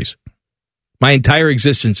World Series. My entire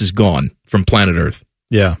existence is gone from planet Earth.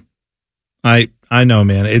 Yeah. I know,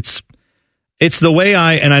 man. It's the way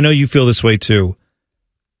and I know you feel this way too.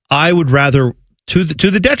 I would rather, to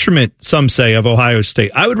the detriment, some say, of Ohio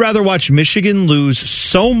State, I would rather watch Michigan lose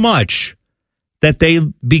so much that they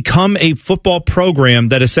become a football program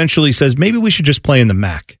that essentially says, maybe we should just play in the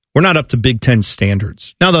MAC. We're not up to Big Ten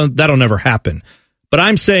standards. Now, that'll never happen. But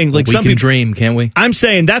I'm saying, like, we some can people dream, can't we? I'm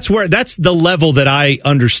saying that's the level that I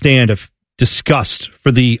understand of disgust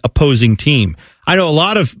for the opposing team. I know a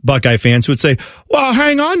lot of Buckeye fans would say, well,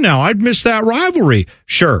 hang on now, I'd miss that rivalry.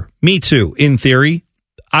 Sure, me too. In theory,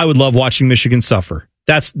 I would love watching Michigan suffer.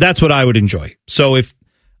 That's what I would enjoy. So if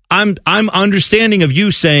I'm understanding of you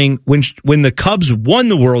saying when the Cubs won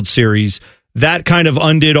the World Series, that kind of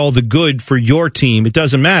undid all the good for your team. It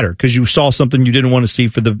doesn't matter because you saw something you didn't want to see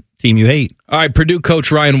for the team you hate. All right, Purdue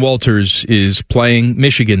coach Ryan Walters is playing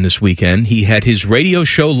Michigan this weekend. He had his radio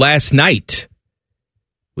show last night,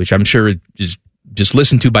 which I'm sure is just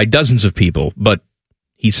listened to by dozens of people, but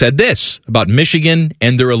he said this about Michigan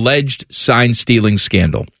and their alleged sign-stealing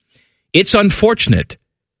scandal. It's unfortunate.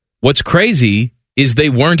 What's crazy is they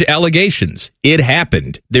weren't allegations. It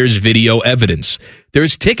happened. There's video evidence.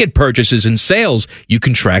 There's ticket purchases and sales you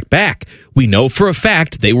can track back. We know for a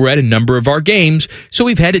fact they were at a number of our games, so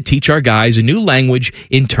we've had to teach our guys a new language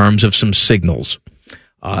in terms of some signals.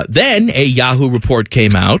 Then a Yahoo report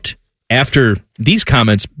came out after these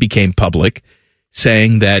comments became public,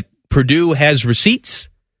 saying that Purdue has receipts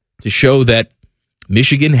to show that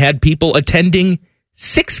Michigan had people attending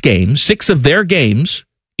 6 of their games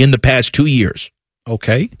in the past 2 years.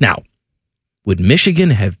 Okay. Now, would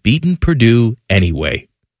Michigan have beaten Purdue anyway?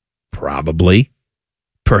 Probably.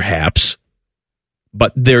 Perhaps.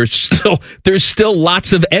 But there's still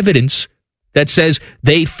lots of evidence that says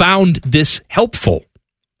they found this helpful.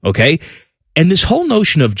 Okay? And this whole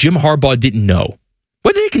notion of Jim Harbaugh didn't know,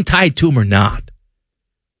 whether they can tie it to him or not.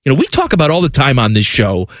 You know, we talk about all the time on this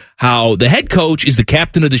show how the head coach is the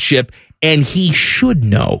captain of the ship and he should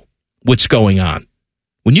know what's going on.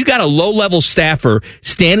 When you got a low-level staffer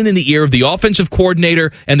standing in the ear of the offensive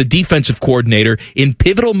coordinator and the defensive coordinator in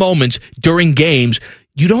pivotal moments during games,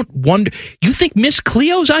 you don't wonder. You think Miss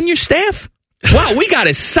Cleo's on your staff? Wow, we got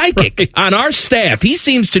a psychic on our staff. He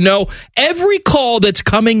seems to know every call that's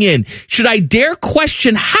coming in. Should I dare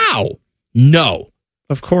question how? No.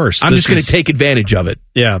 Of course. I'm just going to take advantage of it.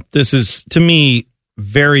 Yeah, this is, to me,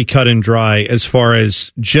 very cut and dry as far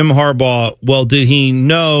as Jim Harbaugh. Well, did he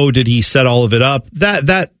know? Did he set all of it up?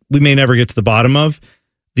 That we may never get to the bottom of.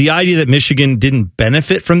 The idea that Michigan didn't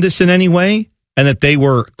benefit from this in any way and that they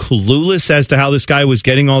were clueless as to how this guy was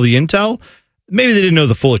getting all the intel, maybe they didn't know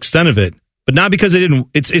the full extent of it, but not because they didn't.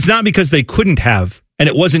 It's not because they couldn't have, and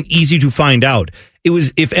it wasn't easy to find out. It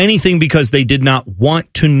was, if anything, because they did not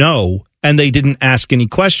want to know and they didn't ask any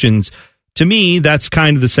questions. To me, that's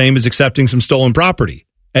kind of the same as accepting some stolen property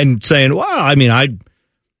and saying, well, I mean,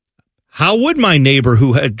 how would my neighbor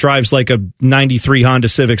who drives like a 93 Honda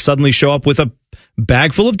Civic suddenly show up with a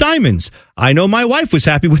bag full of diamonds? I know my wife was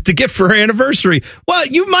happy with the gift for her anniversary. Well,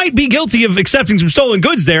 you might be guilty of accepting some stolen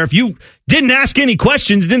goods there if you didn't ask any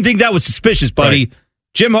questions, didn't think that was suspicious, buddy. Right.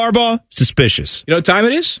 Jim Harbaugh, suspicious. You know what time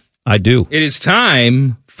it is? I do. It is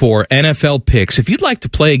time for NFL picks. If you'd like to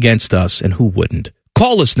play against us, and who wouldn't,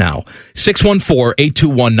 call us now,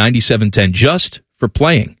 614-821-9710, just for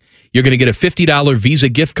playing. You're going to get a $50 Visa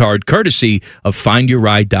gift card courtesy of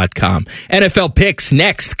FindYourRide.com. NFL picks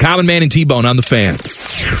next. Common Man and T-Bone on the Fan.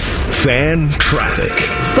 Fan traffic.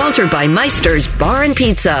 Sponsored by Meister's Bar and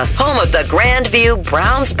Pizza, home of the Grandview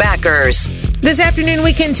Browns backers. This afternoon,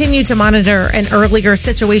 we continue to monitor an earlier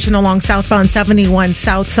situation along southbound 71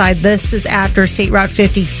 south side. This is after State Route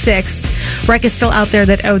 56. Wreck is still out there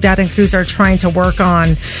that ODOT and crews are trying to work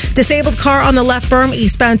on. Disabled car on the left berm,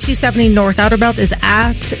 eastbound 270 north outer belt, is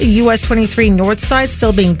at US 23 north side,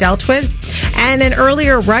 still being dealt with. And an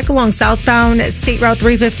earlier wreck along southbound State Route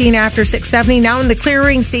 315 after 670, now in the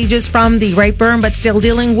clearing stages from the right berm, but still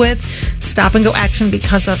dealing with stop-and-go action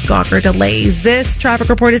because of Gawker delays. This traffic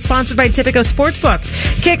report is sponsored by Tipico Sportsbook.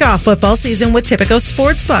 Kick off football season with Tipico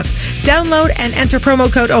Sportsbook. Download and enter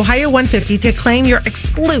promo code Ohio150 to claim your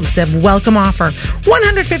exclusive welcome offer.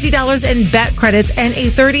 $150 in bet credits and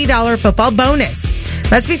a $30 football bonus.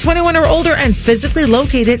 Must be 21 or older and physically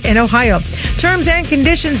located in Ohio. Terms and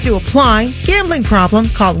conditions do apply. Gambling problem?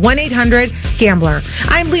 Call 1-800-GAMBLER.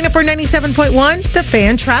 I'm Lena for 97.1, The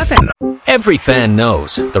Fan Traffic. Every fan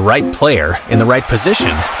knows the right player in the right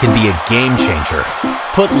position can be a game changer.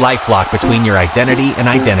 Put LifeLock between your identity and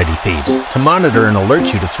identity thieves to monitor and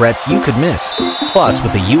alert you to threats you could miss. Plus,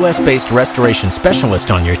 with a U.S.-based restoration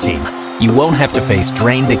specialist on your team, you won't have to face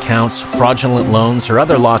drained accounts, fraudulent loans, or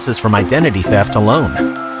other losses from identity theft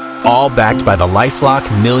alone. All backed by the LifeLock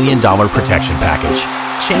 $1 Million Protection Package.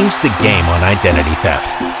 Change the game on identity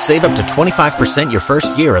theft. Save up to 25% your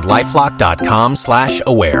first year at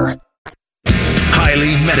LifeLock.com/aware.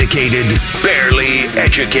 Highly medicated, barely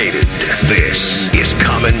educated. This is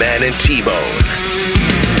Common Man and T-Bone.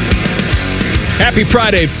 Happy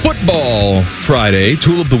Friday, Football Friday,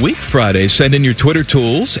 Tool of the Week Friday. Send in your Twitter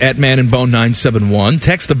tools at ManandBone971.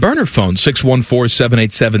 Text the burner phone,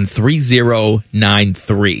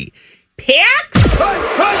 614-787-3093. Picks?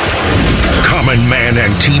 Common Man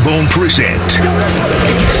and T-Bone present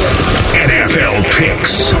NFL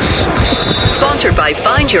Picks. Sponsored by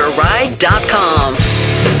FindYourRide.com.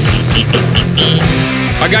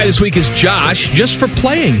 Our guy this week is Josh. Just for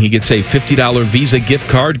playing, he gets a $50 Visa gift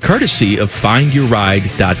card courtesy of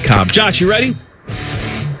FindYourRide.com. Josh, you ready?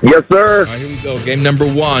 Yes, sir. All right, here we go. Game number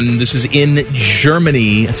one. This is in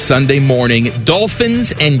Germany, Sunday morning.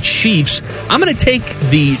 Dolphins and Chiefs. I'm going to take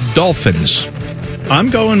the Dolphins.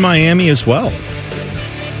 I'm going Miami as well.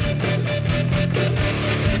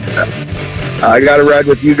 I got to ride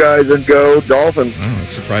with you guys and go Dolphins. Oh, that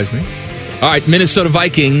surprised me. All right, Minnesota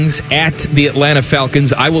Vikings at the Atlanta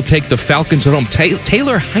Falcons. I will take the Falcons at home.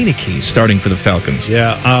 Taylor Heineke starting for the Falcons.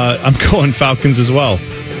 Yeah, I'm going Falcons as well.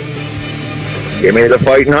 Give me the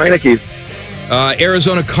fighting Heineke.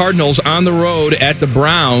 Arizona Cardinals on the road at the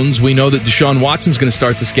Browns. We know that Deshaun Watson's going to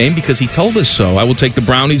start this game because he told us so. I will take the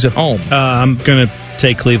Brownies at home. I'm going to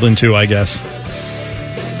take Cleveland too, I guess.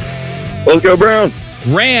 Let's go Browns.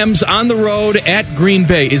 Rams on the road at Green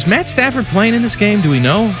Bay. Is Matt Stafford playing in this game? Do we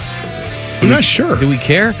know? I'm not sure. Do we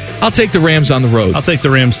care? I'll take the Rams on the road. I'll take the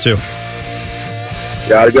Rams too.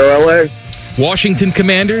 Gotta go LA. Washington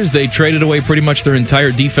Commanders, they traded away pretty much their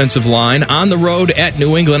entire defensive line on the road at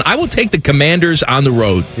New England. I will take the Commanders on the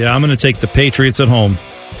road. Yeah, I'm going to take the Patriots at home.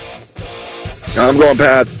 I'm going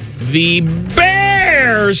Pats. The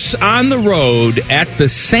Bears on the road at the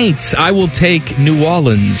Saints. I will take New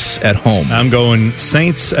Orleans at home. I'm going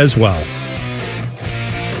Saints as well.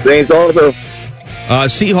 Saints also.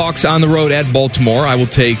 Seahawks on the road at Baltimore. I will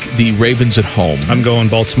take the Ravens at home. I'm going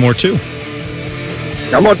Baltimore too.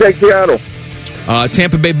 I'm going to take Seattle.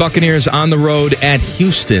 Tampa Bay Buccaneers on the road at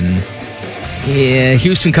Houston. Yeah,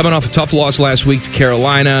 Houston coming off a tough loss last week to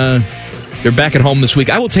Carolina. They're back at home this week.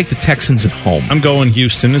 I will take the Texans at home. I'm going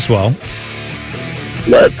Houston as well.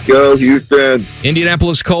 Let's go, Houston.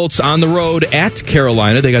 Indianapolis Colts on the road at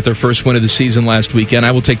Carolina. They got their first win of the season last weekend.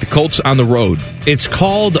 I will take the Colts on the road. It's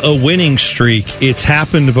called a winning streak. It's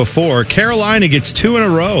happened before. Carolina gets 2 in a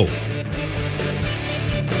row.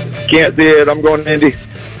 Can't see it. I'm going Indy.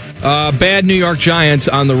 Bad New York Giants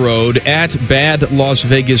on the road at bad Las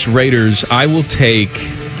Vegas Raiders. I will take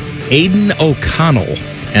Aiden O'Connell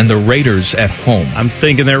and the Raiders at home. I'm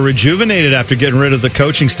thinking they're rejuvenated after getting rid of the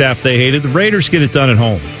coaching staff they hated. The Raiders get it done at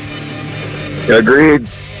home. Agreed.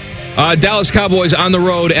 Dallas Cowboys on the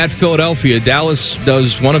road at Philadelphia. Dallas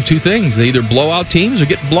does one of two things. They either blow out teams or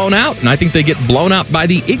get blown out, and I think they get blown out by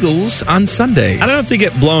the Eagles on Sunday. I don't know if they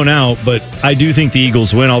get blown out, but I do think the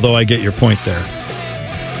Eagles win, although I get your point there.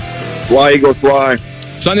 Fly, Eagles, fly.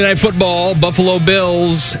 Sunday Night Football, Buffalo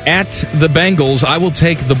Bills at the Bengals. I will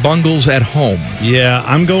take the Bungles at home. Yeah,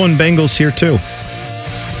 I'm going Bengals here, too.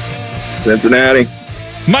 Cincinnati.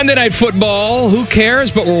 Monday Night Football, who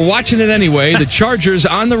cares? But we're watching it anyway. The Chargers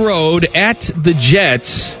on the road at the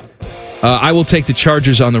Jets. I will take the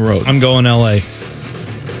Chargers on the road. I'm going L.A.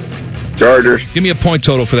 Chargers. Give me a point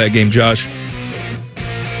total for that game, Josh.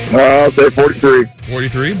 I'll say 43.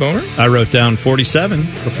 43, Boner? I wrote down 47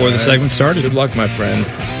 before the segment started. Good luck, my friend.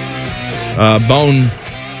 Bone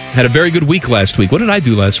had a very good week last week. What did I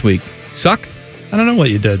do last week? Suck? I don't know what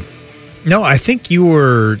you did. No, I think you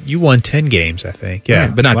won 10 games, I think. Yeah.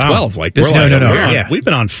 But not 12 like this. No. Yeah. We've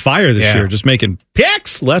been on fire this year, just making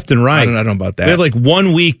picks left and right. I don't know about that. We have like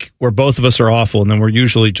 1 week where both of us are awful, and then we're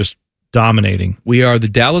usually just dominating. We are the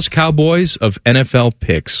Dallas Cowboys of NFL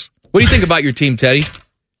picks. What do you think about your team, Teddy?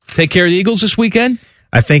 Take care of the Eagles this weekend?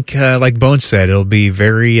 I think, like Bone said, it'll be a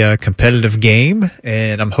very competitive game,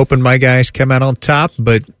 and I'm hoping my guys come out on top,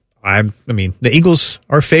 but I mean, the Eagles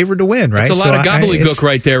are favored to win, right? That's a lot of gobbledygook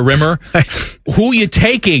right there, Rimmer. Who are you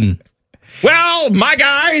taking? Well, my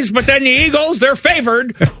guys, but then the Eagles, they're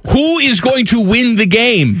favored. Who is going to win the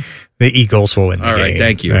game? The Eagles will win the game. All right,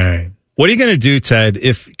 thank you. All right. What are you going to do, Ted,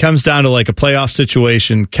 if it comes down to like a playoff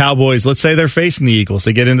situation, Cowboys, let's say they're facing the Eagles,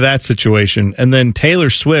 they get into that situation, and then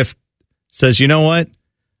Taylor Swift says, you know what?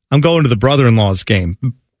 I'm going to the brother-in-law's game.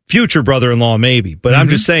 Future brother-in-law, maybe. But I'm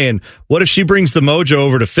just saying, what if she brings the mojo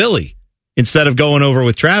over to Philly instead of going over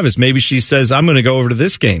with Travis? Maybe she says, I'm going to go over to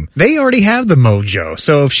this game. They already have the mojo.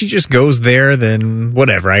 So if she just goes there, then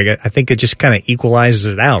whatever. I think it just kind of equalizes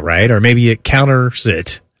it out, right? Or maybe it counters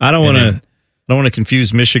it. I don't want to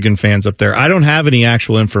confuse Michigan fans up there. I don't have any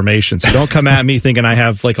actual information, so don't come at me thinking I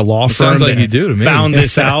have like a law firm. Sounds like you do to me. Found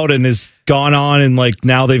this out and has gone on and like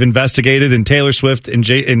now they've investigated and Taylor Swift and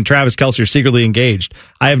Travis Kelce are secretly engaged.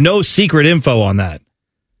 I have no secret info on that.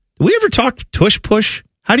 Did we ever talk tush push?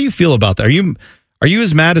 How do you feel about that? Are you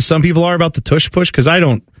as mad as some people are about the tush push? Because I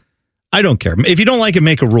don't care. If you don't like it,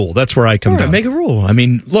 make a rule. That's where I come down. Make a rule. I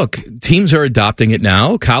mean, look, teams are adopting it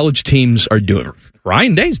now. College teams are doing it.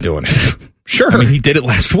 Ryan Day's doing it. Sure. I mean, he did it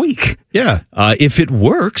last week. Yeah. If it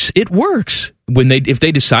works, it works. If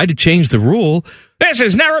they decide to change the rule, this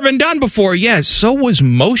has never been done before. Yes, so was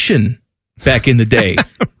motion back in the day.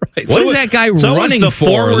 Right. What is that guy running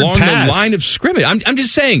for along the line of scrimmage? I'm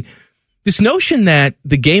just saying, this notion that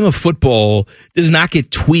the game of football does not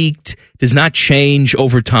get tweaked, does not change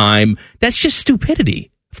over time, that's just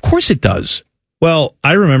stupidity. Of course it does. Well,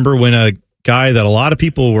 I remember when a guy that a lot of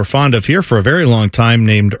people were fond of here for a very long time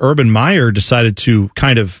named Urban Meyer decided to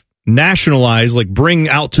kind of nationalize, like bring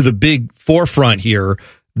out to the big forefront here,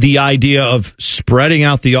 the idea of spreading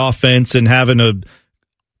out the offense and having a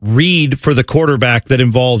read for the quarterback that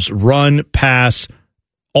involves run, pass,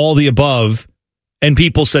 all the above. And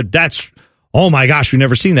people said, oh my gosh, we've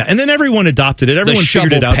never seen that. And then everyone adopted it. Everyone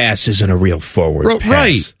figured it out. The shovel pass isn't a real forward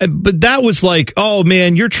pass. Right. But that was like, oh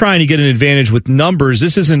man, you're trying to get an advantage with numbers.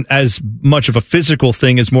 This isn't as much of a physical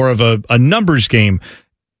thing as more of a numbers game.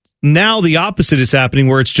 Now the opposite is happening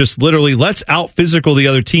where it's just literally let's out physical the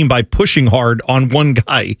other team by pushing hard on one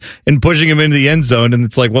guy and pushing him into the end zone. And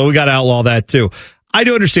it's like, well, we got to outlaw that too. I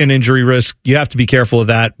do understand injury risk. You have to be careful of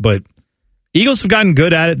that. But Eagles have gotten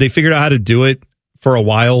good at it. They figured out how to do it for a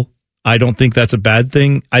while. I don't think that's a bad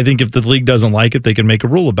thing. I think if the league doesn't like it, they can make a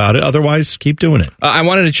rule about it. Otherwise, keep doing it. I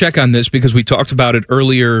wanted to check on this because we talked about it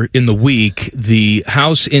earlier in the week. The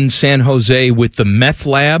house in San Jose with the meth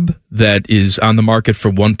lab that is on the market for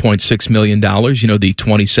 $1.6 million, you know, the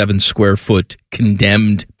 27-square-foot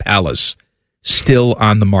condemned palace, still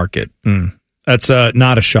on the market. That's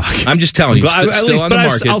not a shock. I'm just telling you, still on the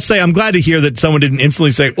market. I'll say I'm glad to hear that someone didn't instantly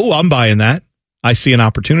say, oh, I'm buying that. I see an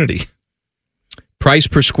opportunity. Price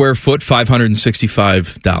per square foot,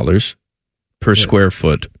 $565 per square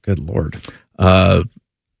foot. Good Lord.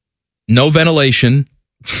 No ventilation.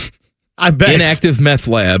 I bet. Inactive meth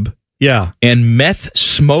lab. Yeah. And meth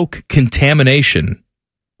smoke contamination.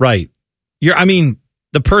 Right.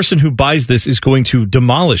 The person who buys this is going to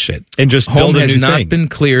demolish it and just build a new thing. Home has not been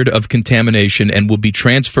cleared of contamination and will be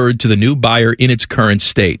transferred to the new buyer in its current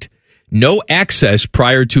state. No access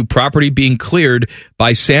prior to property being cleared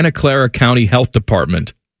by Santa Clara County Health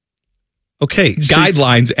Department. Okay.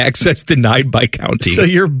 Guidelines, access denied by county. So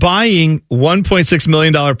you're buying $1.6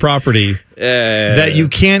 million property that you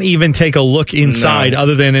can't even take a look inside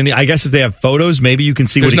other than I guess if they have photos, maybe you can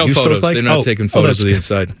see what it used to look like. They're not taking photos of the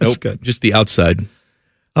inside. That's good. Just the outside.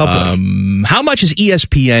 Oh, how much is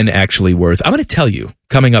ESPN actually worth? I'm going to tell you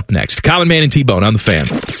coming up next. Common Man and T-Bone on the Fan.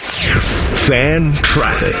 Fan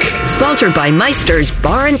Traffic. Sponsored by Meister's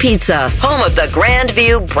Bar and Pizza, home of the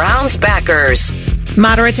Grandview Browns backers.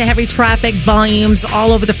 Moderate to heavy traffic volumes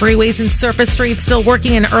all over the freeways and surface streets. Still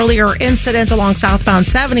working an earlier incident along southbound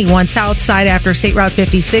 71 south side after State Route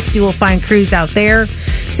 56. You will find crews out there.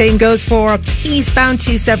 Same goes for eastbound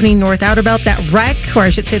 270 north outer belt. That wreck, or I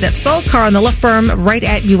should say that stalled car on the left berm right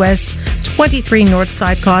at US 23 north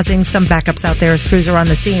side, causing some backups out there as crews are on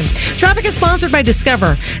the scene. Traffic is sponsored by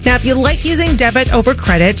Discover. Now, if you like using debit over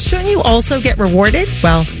credit, shouldn't you also get rewarded?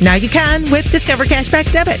 Well, now you can with Discover Cashback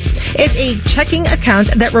Debit. It's a checking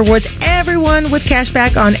account that rewards everyone with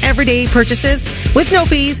cashback on everyday purchases with no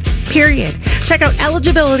fees, period. Check out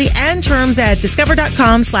eligibility and terms at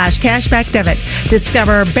discover.com/cashbackdebit.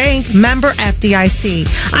 Discover Bank, member FDIC.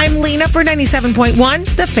 I'm Lena for 97.1,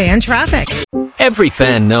 The Fan Traffic. Every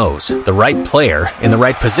fan knows the right player in the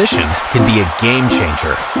right position can be a game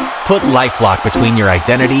changer. Put LifeLock between your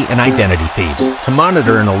identity and identity thieves to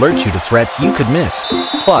monitor and alert you to threats you could miss.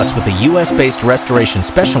 Plus, with a U.S.-based restoration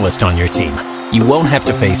specialist on your team, you won't have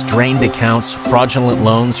to face drained accounts, fraudulent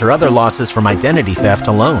loans, or other losses from identity theft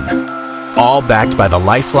alone. All backed by the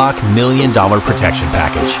LifeLock $1 Million Protection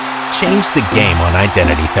Package. Change the game on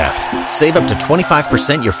identity theft. Save up to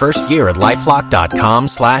 25% your first year at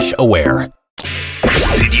LifeLock.com/aware.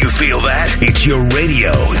 Did you feel that? It's your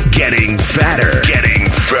radio getting fatter. Getting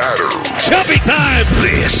fatter. Chubby time!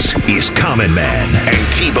 This is Common Man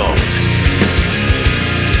and T-Bone.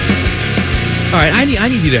 All right, I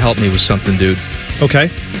need you to help me with something, dude. Okay.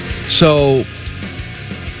 So,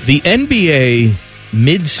 the NBA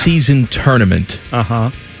mid-season tournament.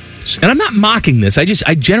 Uh-huh. And I'm not mocking this. I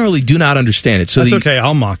generally do not understand it. So that's okay.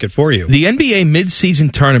 I'll mock it for you. The NBA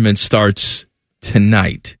mid-season tournament starts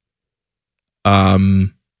tonight.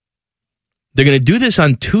 They're going to do this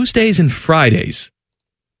on Tuesdays and Fridays.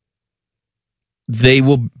 They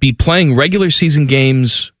will be playing regular season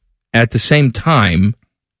games at the same time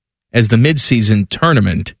as the mid-season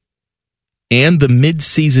tournament, and the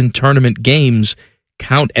mid-season tournament games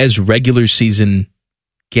count as regular season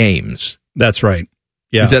games. That's right.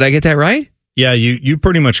 Yeah. Did I get that right? Yeah, you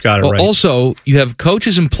pretty much got it right. Also, you have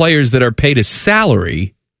coaches and players that are paid a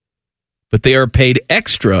salary, but they are paid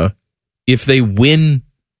extra if they win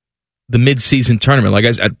the mid-season tournament. Like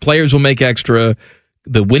I said, players will make extra.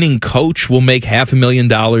 The winning coach will make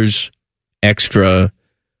 $500,000 extra.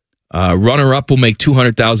 Runner-up will make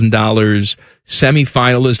 $200,000.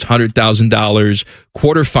 Semi-finalist, $100,000.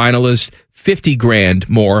 Quarterfinalist, $50,000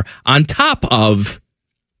 more on top of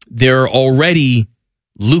their already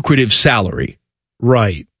lucrative salary.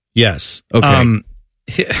 Right. Yes. Okay.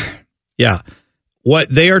 Yeah.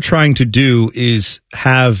 What they are trying to do is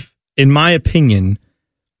have, in my opinion,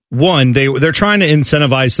 one, they're trying to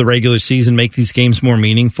incentivize the regular season, make these games more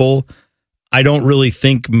meaningful. I don't really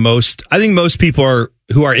think I think most people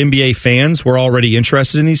who are NBA fans were already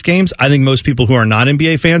interested in these games. I think most people who are not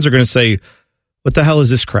NBA fans are going to say, what the hell is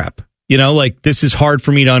this crap? You know, like, this is hard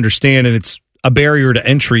for me to understand, and it's a barrier to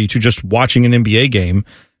entry to just watching an NBA game,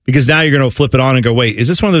 because now you're going to flip it on and go, wait, is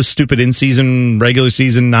this one of those stupid in-season, regular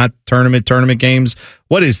season, not tournament games?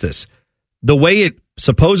 What is this? The way it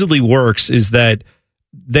supposedly works is that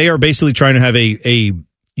they are basically trying to have a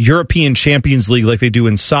European Champions League like they do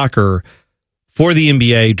in soccer for the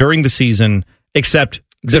NBA during the season, except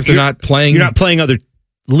they're not playing. You're not playing other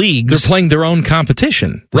leagues. They're playing their own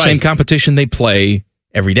competition. The same competition they play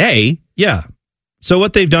every day. Yeah. So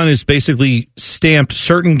what they've done is basically stamped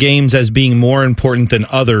certain games as being more important than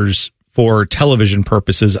others for television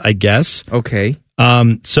purposes, I guess. Okay.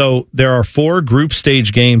 So there are 4 group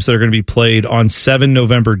stage games that are going to be played on 7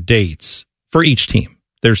 November dates for each team.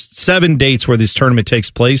 There's 7 dates where this tournament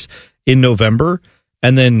takes place in November,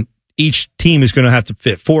 and then each team is going to have to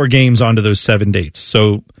fit 4 games onto those 7 dates.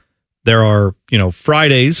 So there are,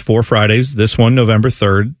 Fridays, 4 Fridays, this one, November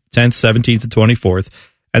 3rd, 10th, 17th, and 24th,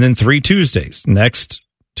 and then 3 Tuesdays. Next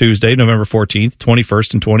Tuesday, November 14th,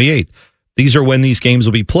 21st, and 28th. These are when these games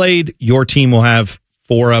will be played. Your team will have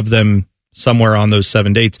 4 of them somewhere on those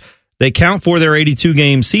 7 dates. They count for their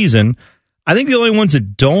 82-game season. I think the only ones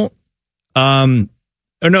that don't, I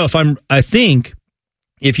think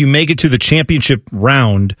if you make it to the championship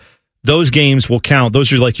round, those games will count.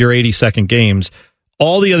 Those are like your 82nd games.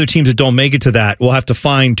 All the other teams that don't make it to that will have to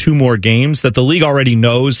find 2 more games that the league already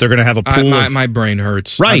knows they're going to have a pool of. My brain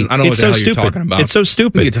hurts. Right. I don't know what the hell you're talking about. It's so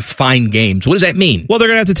stupid. You get to find games. What does that mean? Well, they're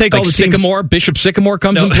going to have to take all the teams. Bishop Sycamore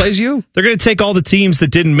comes and plays you? They're going to take all the teams that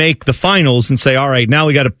didn't make the finals and say, all right, now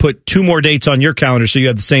we got to put 2 more dates on your calendar so you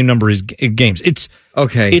have the same number of games. It's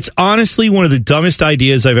honestly one of the dumbest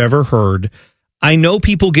ideas I've ever heard. I know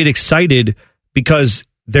people get excited because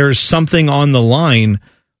there's something on the line.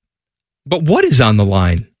 But what is on the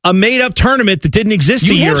line? a made-up tournament that didn't exist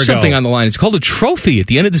a year ago. You have something on the line. It's called a trophy at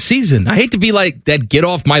the end of the season. I hate to be like that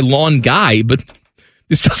get-off-my-lawn guy, but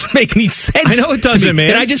this doesn't make any sense. I know it doesn't, man.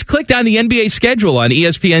 And I just clicked on the NBA schedule on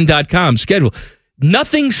ESPN.com schedule.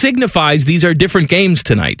 Nothing signifies these are different games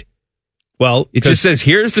tonight. Well, it just says,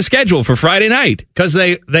 here's the schedule for Friday night. Because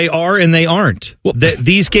they are and they aren't. Well,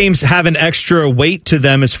 these games have an extra weight to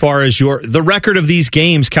them as far as the record of these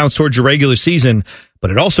games counts towards your regular season, but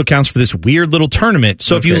it also counts for this weird little tournament.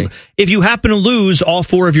 So if you happen to lose all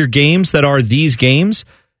 4 of your games that are these games,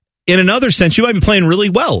 in another sense, you might be playing really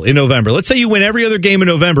well in November. Let's say you win every other game in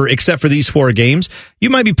November except for these 4 games. You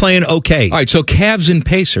might be playing okay. All right, so Cavs and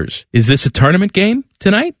Pacers. Is this a tournament game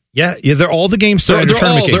tonight? Yeah, they're all the games. They're all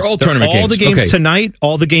tournament games. All the games tonight,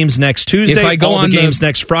 all the games next Tuesday, if I go all on the games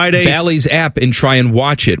next Friday. Bally's app and try and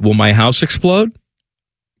watch it, will my house explode?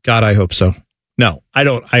 God, I hope so. No, I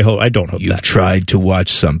don't. I don't hope You've that. tried to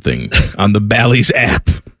watch something on the Bally's app.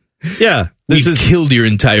 Yeah, We've killed your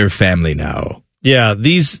entire family now. Yeah,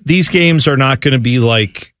 these games are not going to be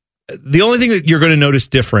like. The only thing that you're going to notice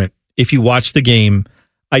different if you watch the game,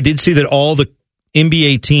 I did see that all the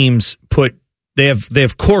NBA teams they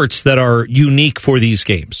have courts that are unique for these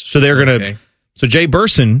games. So they're going to. So Jay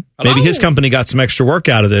Burson, maybe his company got some extra work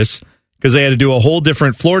out of this because they had to do a whole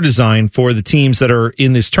different floor design for the teams that are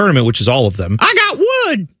in this tournament, which is all of them. I got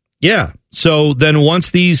wood. Yeah. So then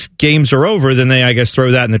once these games are over, then they, I guess,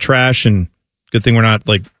 throw that in the trash. And good thing we're not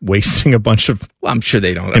like wasting a bunch of. Well, I'm sure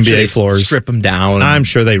they don't. NBA floors. Strip them down. I'm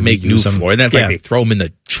sure they make new them. floor. That's like they throw them in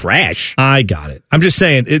the trash. I got it. I'm just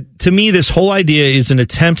saying. To me, this whole idea is an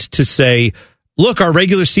attempt to say, look, our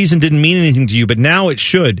regular season didn't mean anything to you, but now it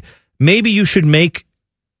should. Maybe you should make,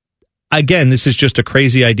 again, this is just a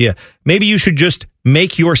crazy idea. Maybe you should just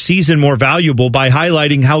make your season more valuable by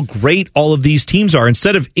highlighting how great all of these teams are.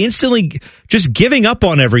 Instead of instantly just giving up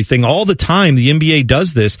on everything all the time, the NBA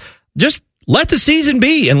does this. Just let the season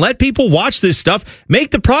be and let people watch this stuff. Make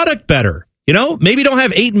the product better. You know, maybe don't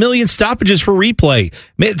have 8 million stoppages for replay.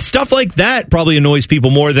 Stuff like that probably annoys people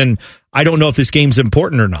more than I don't know if this game's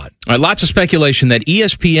important or not. All right, lots of speculation that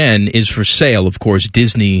ESPN is for sale. Of course,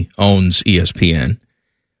 Disney owns ESPN.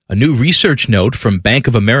 A new research note from Bank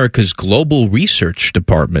of America's Global Research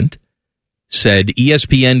Department said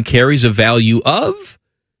ESPN carries a value of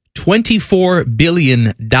 $24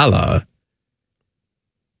 billion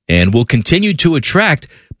and will continue to attract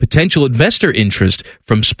potential investor interest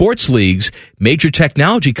from sports leagues, major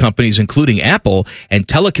technology companies, including Apple, and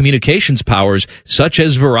telecommunications powers such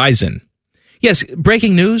as Verizon. Yes,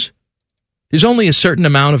 breaking news. There's only a certain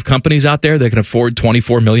amount of companies out there that can afford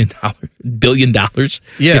 $24 billion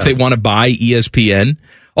if they want to buy ESPN.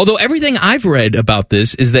 Although everything I've read about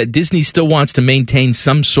this is that Disney still wants to maintain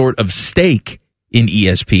some sort of stake in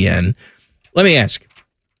ESPN. Let me ask.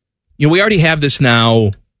 We already have this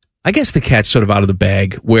now. I guess the cat's sort of out of the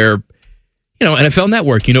bag where, NFL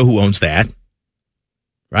Network, who owns that,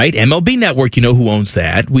 right? MLB Network, who owns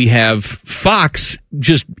that. We have Fox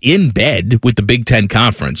just in bed with the Big Ten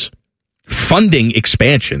Conference, funding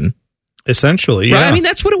expansion. Essentially, yeah. Right? I mean,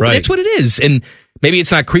 that's what it is. And maybe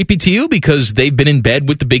it's not creepy to you because they've been in bed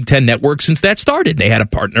with the Big Ten Network since that started. They had a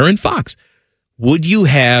partner in Fox. Would you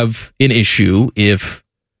have an issue if,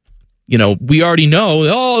 we already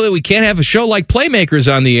know, we can't have a show like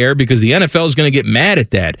Playmakers on the air because the NFL is going to get mad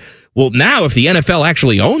at that. Well, now if the NFL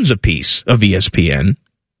actually owns a piece of ESPN,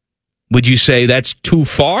 would you say that's too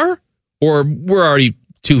far? Or we're already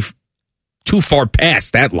too far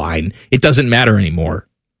past that line? It doesn't matter anymore.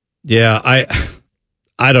 Yeah,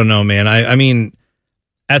 I don't know, man. I mean,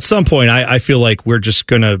 at some point, I feel like we're just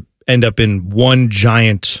going to end up in one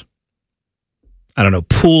giant, I don't know,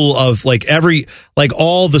 pool of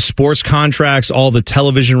all the sports contracts, all the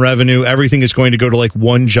television revenue, everything is going to go to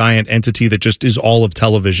one giant entity that just is all of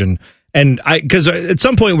television. And because at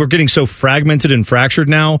some point we're getting so fragmented and fractured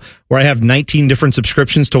now where I have 19 different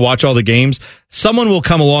subscriptions to watch all the games. Someone will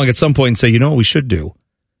come along at some point and say, you know what we should do?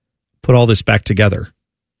 Put all this back together.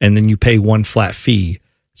 And then you pay one flat fee.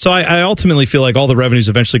 So I ultimately feel like all the revenue is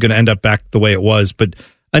eventually going to end up back the way it was. But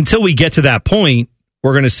until we get to that point,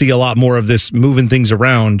 we're going to see a lot more of this moving things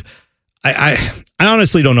around. I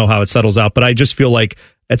honestly don't know how it settles out, but I just feel like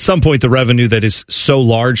at some point the revenue that is so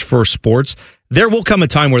large for sports, there will come a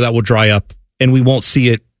time where that will dry up and we won't see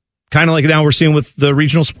it, kind of like now we're seeing with the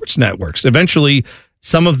regional sports networks. Eventually,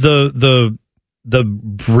 some of the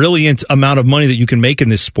brilliant amount of money that you can make in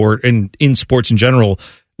this sport and in sports in general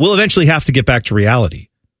will eventually have to get back to reality.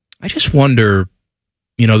 I just wonder,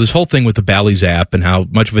 this whole thing with the Bally's app and how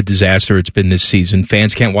much of a disaster it's been this season.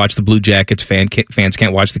 Fans can't watch the Blue Jackets. Fans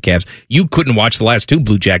can't watch the Cavs. You couldn't watch the last 2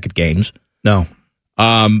 Blue Jacket games. No.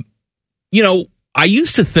 I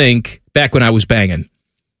used to think, back when I was banging,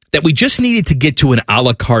 that we just needed to get to an a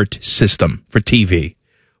la carte system for TV.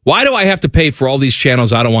 Why do I have to pay for all these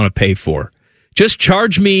channels I don't want to pay for? Just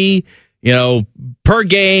charge me, per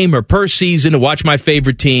game or per season to watch my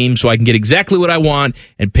favorite team so I can get exactly what I want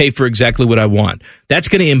and pay for exactly what I want. That's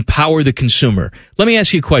going to empower the consumer. Let me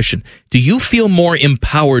ask you a question. Do you feel more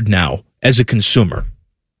empowered now as a consumer?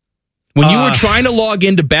 When you were trying to log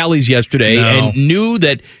into Bally's yesterday and knew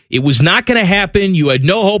that it was not going to happen, you had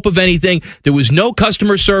no hope of anything, there was no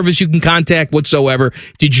customer service you can contact whatsoever,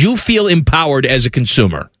 did you feel empowered as a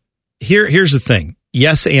consumer? Here's the thing.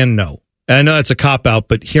 Yes and no. And I know that's a cop-out,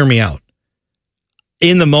 but hear me out.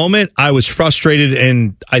 In the moment, I was frustrated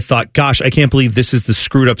and I thought, gosh, I can't believe this is the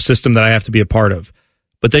screwed-up system that I have to be a part of.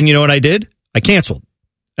 But then you know what I did? I canceled.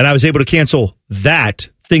 And I was able to cancel that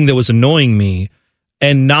thing that was annoying me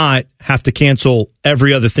and not have to cancel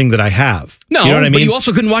every other thing that I have. No, you know what I mean? But you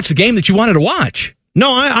also couldn't watch the game that you wanted to watch.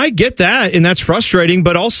 No, I get that, and that's frustrating.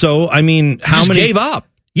 But also, I mean, how many gave up?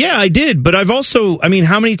 Yeah, I did. But I've also,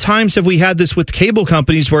 how many times have we had this with cable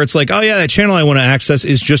companies where it's like, oh yeah, that channel I want to access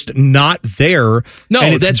is just not there. No,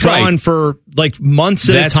 and it's that's gone right. for like months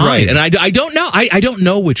at a time. That's right. And I don't know. I don't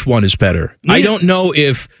know which one is better. Yeah. I don't know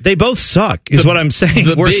if they both suck. Is what I'm saying.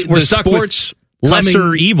 We're stuck sports with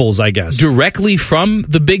lesser evils, I guess. Directly from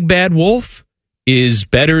the big bad wolf is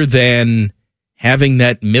better than having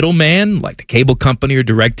that middleman like the cable company or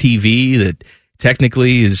DirecTV that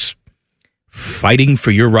technically is fighting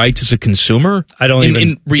for your rights as a consumer.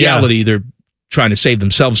 In reality, they're trying to save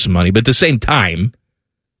themselves some money, but at the same time,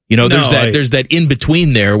 there's that in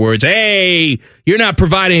between there where it's, hey, you're not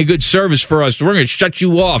providing a good service for us, so we're going to shut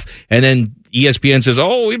you off. And then ESPN says,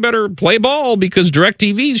 oh, we better play ball because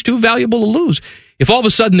DirecTV is too valuable to lose. If all of a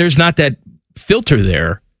sudden there's not that filter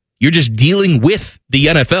there, you're just dealing with the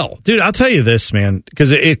NFL. Dude, I'll tell you this, man,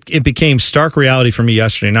 because it became stark reality for me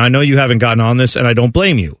yesterday. Now, I know you haven't gotten on this, and I don't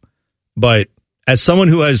blame you. But as someone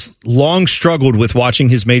who has long struggled with watching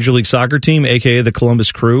his Major League Soccer team, a.k.a. the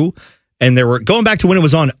Columbus Crew, and they were going back to when it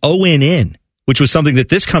was on ONN, which was something that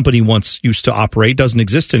this company once used to operate, doesn't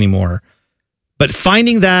exist anymore. But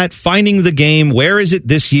finding the game, where is it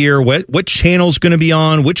this year, what channel's going to be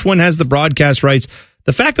on, which one has the broadcast rights,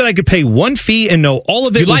 the fact that I could pay one fee and know all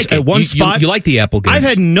of it at one spot. You like the Apple game. I've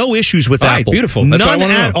had no issues with Apple. Beautiful. That's None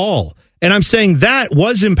at all. And I'm saying that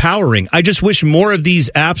was empowering. I just wish more of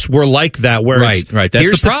these apps were like that, where right. That's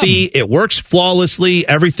here's the fee, it works flawlessly,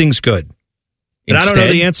 everything's good. And I don't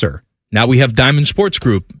know the answer. Now we have Diamond Sports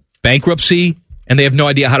Group, bankruptcy, and they have no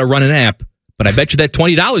idea how to run an app. But I bet you that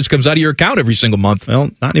 $20 comes out of your account every single month.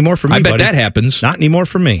 Well, not anymore for me, I bet buddy. that happens. Not anymore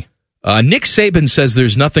for me. Nick Saban says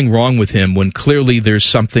there's nothing wrong with him when clearly there's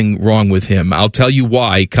something wrong with him. I'll tell you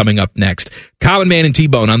why coming up next. Common Man and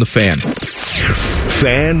T-Bone on the Fan.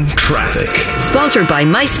 Fan Traffic. Sponsored by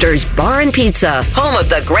Meister's Bar and Pizza, home of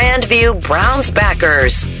the Grandview Browns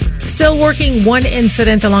backers. Still working one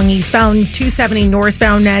incident along eastbound 270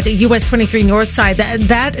 northbound at US 23 north side.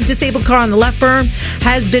 That disabled car on the left berm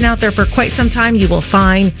has been out there for quite some time. You will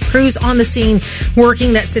find crews on the scene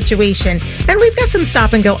working that situation. And we've got some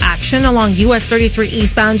stop and go action along US 33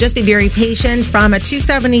 eastbound. Just be very patient from a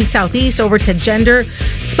 270 southeast over to Gender.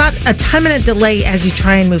 It's about a 10-minute delay as you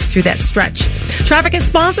try and move through that stretch. Traffic is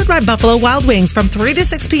sponsored by Buffalo Wild Wings from 3 to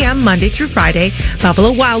 6 p.m. Monday through Friday.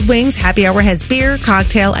 Buffalo Wild Wings happy hour has beer,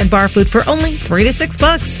 cocktail, and bar food for only $3 to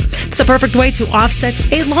 $6. It's the perfect way to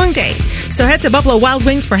offset a long day. So head to Buffalo Wild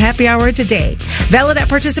Wings for happy hour today. Valid at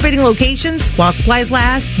participating locations while supplies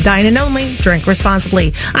last. Dine in only. Drink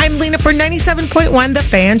responsibly. I'm Lena for 97.1 The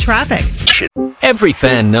Fan Traffic. Every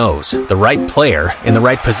fan knows the right player in the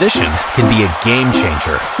right position can be a game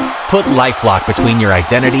changer. Put LifeLock between your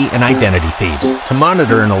identity and identity thieves to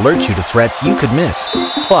monitor and alert you to threats you could miss.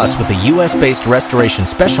 Plus, with a U.S.-based restoration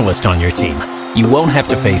specialist on your team, you won't have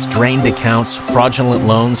to face drained accounts, fraudulent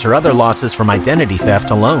loans, or other losses from identity theft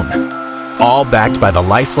alone. All backed by the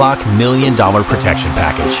LifeLock $1 Million Protection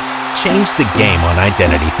Package. Change the game on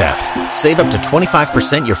identity theft. Save up to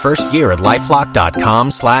 25% your first year at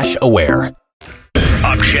LifeLock.com/aware.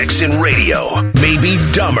 Objects in radio may be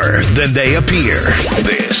dumber than they appear.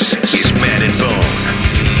 This is Man and Bone.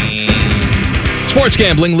 Sports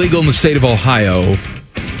gambling legal in the state of Ohio.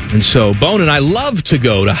 And so Bone and I love to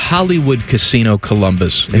go to Hollywood Casino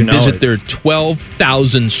Columbus and visit their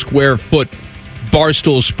 12,000 square foot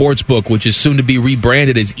Barstool Sportsbook, which is soon to be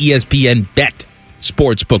rebranded as ESPN Bet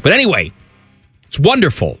Sportsbook. But anyway, it's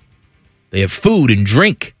wonderful. They have food and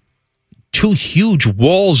drink, 2 huge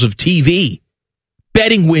walls of TV,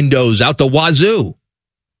 betting windows out the wazoo.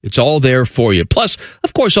 It's all there for you. Plus,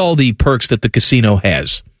 of course, all the perks that the casino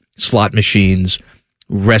has. Slot machines,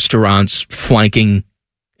 restaurants flanking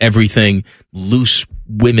everything, loose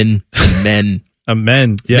women and men.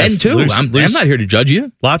 Men, yes. Men, too. Loose, I'm not here to judge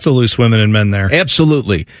you. Lots of loose women and men there.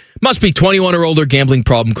 Absolutely. Must be 21 or older, gambling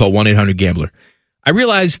problem, call 1-800-GAMBLER. I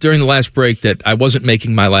realized during the last break that I wasn't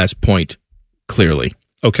making my last point clearly.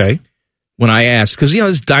 Okay. When I asked, because,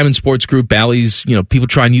 this Diamond Sports Group, Bally's, people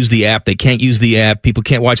try and use the app. They can't use the app. People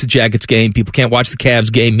can't watch the Jackets game. People can't watch the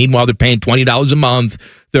Cavs game. Meanwhile, they're paying $20 a month.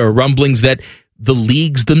 There are rumblings that the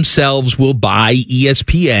leagues themselves will buy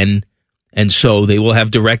ESPN, and so they will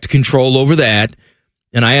have direct control over that.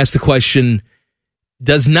 And I asked the question,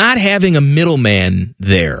 does not having a middleman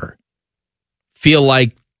there feel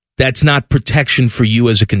like that's not protection for you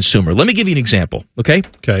as a consumer? Let me give you an example, okay?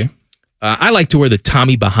 Okay. I like to wear the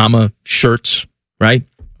Tommy Bahama shirts, right?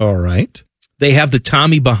 All right. They have the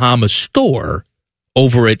Tommy Bahama store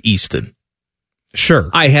over at Easton. Sure.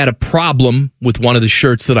 I had a problem with one of the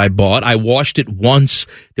shirts that I bought. I washed it once.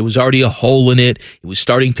 There was already a hole in it. It was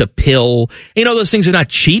starting to pill. Those things are not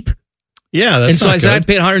cheap. Yeah, that's and so not I said,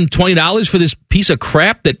 good. I paid $120 for this piece of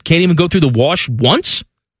crap that can't even go through the wash once.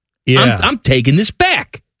 Yeah. I'm taking this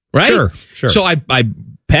back, right? Sure. So I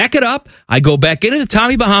pack it up. I go back into the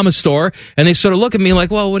Tommy Bahama store, and they sort of look at me like,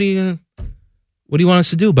 well, what do you want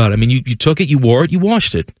us to do about it? I mean, you took it, you wore it, you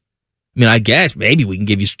washed it. I mean, I guess maybe we can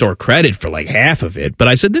give you store credit for like half of it. But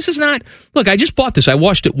I said, this is not, look, I just bought this. I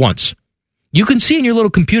washed it once. You can see in your little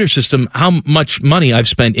computer system how much money I've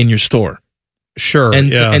spent in your store. Sure.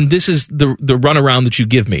 And this is the runaround that you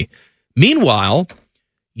give me. Meanwhile,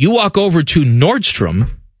 you walk over to Nordstrom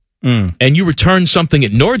and you return something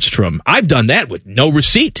at Nordstrom. I've done that with no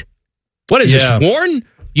receipt. What is this, worn?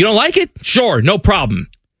 You don't like it? Sure, no problem.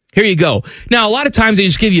 Here you go. Now, a lot of times they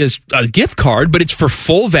just give you a gift card, but it's for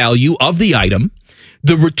full value of the item.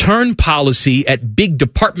 The return policy at big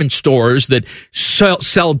department stores that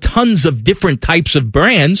sell tons of different types of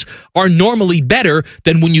brands are normally better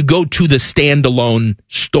than when you go to the standalone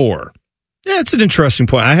store. Yeah, it's an interesting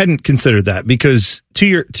point. I hadn't considered that because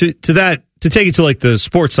to take it to like the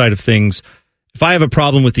sports side of things, if I have a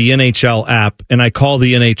problem with the NHL app and I call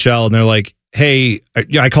the NHL and they're like, hey,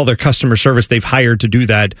 I call their customer service, they've hired to do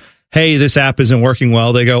that. Hey, this app isn't working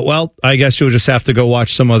well. They go, well, I guess you'll just have to go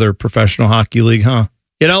watch some other professional hockey league, huh?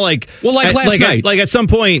 Last night. Like at some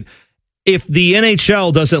point, if the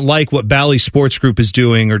NHL doesn't like what Bally Sports Group is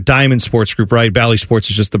doing, or Diamond Sports Group, right? Bally Sports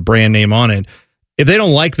is just the brand name on it. If they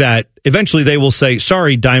don't like that, eventually they will say,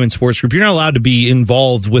 sorry, Diamond Sports Group, you're not allowed to be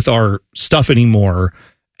involved with our stuff anymore.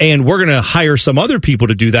 And we're going to hire some other people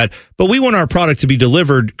to do that. But we want our product to be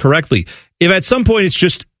delivered correctly. If at some point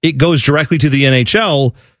it goes directly to the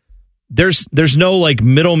NHL, there's no like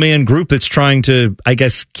middleman group that's trying to, I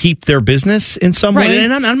guess, keep their business in some way. Right,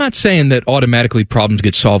 and I'm not saying that automatically problems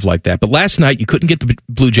get solved like that. But last night you couldn't get the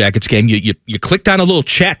Blue Jackets game. You clicked on a little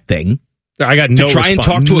chat thing. I got no to try and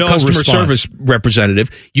talk to a customer response. Service representative.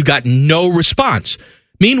 You got no response.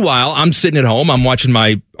 Meanwhile, I'm sitting at home. I'm watching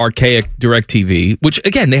my archaic DirecTV, which,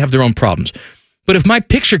 again, they have their own problems. But if my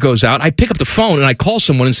picture goes out, I pick up the phone and I call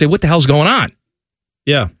someone and say, what the hell's going on?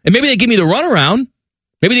 Yeah. And maybe they give me the runaround.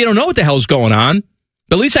 Maybe they don't know what the hell's going on.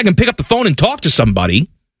 But at least I can pick up the phone and talk to somebody.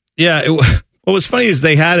 Yeah. What was funny is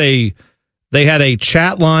they had a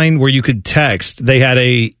chat line where you could text. They had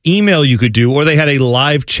a email you could do, or they had a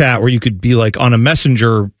live chat where you could be like on a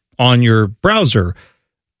messenger on your browser.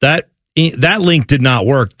 That link did not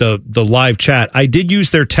work, the live chat. I did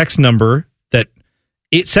use their text number that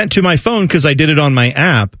it sent to my phone because I did it on my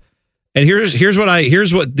app. And here's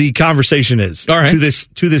what the conversation is. All right.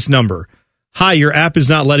 To this number. Hi, your app is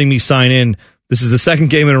not letting me sign in. This is the second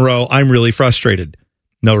game in a row. I'm really frustrated.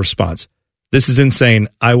 No response. This is insane.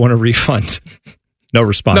 I want a refund. No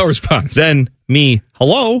response. No response. Then me,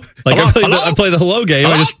 hello. Like hello? I play the hello game.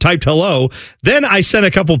 Hello? I just typed hello. Then I sent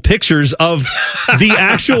a couple pictures of the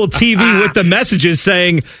actual TV with the messages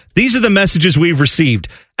saying, these are the messages we've received.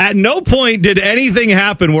 At no point did anything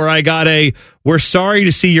happen where I got we're sorry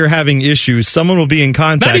to see you're having issues. Someone will be in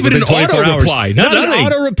contact. Not even within an 24 auto hours. reply. Not an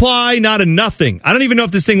auto reply. Not a nothing. I don't even know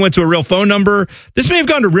if this thing went to a real phone number. This may have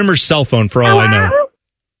gone to Rimmer's cell phone for all I know.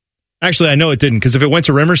 Actually, I know it didn't, because if it went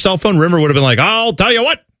to Rimmer's cell phone, Rimmer would have been like, I'll tell you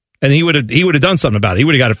what. And he would have done something about it. He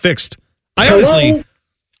would have got it fixed.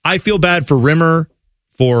 I feel bad for Rimmer,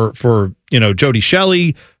 for Jody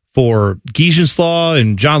Shelley, for Giesenslaw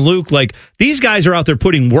and John Luke. Like, these guys are out there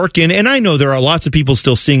putting work in, and I know there are lots of people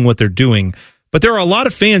still seeing what they're doing, but there are a lot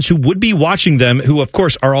of fans who would be watching them who, of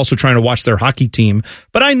course, are also trying to watch their hockey team.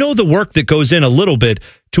 But I know the work that goes in a little bit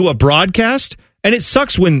to a broadcast, and it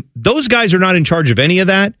sucks when those guys are not in charge of any of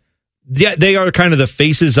that. Yet they are kind of the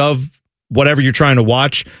faces of whatever you're trying to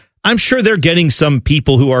watch. I'm sure they're getting some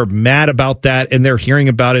people who are mad about that and they're hearing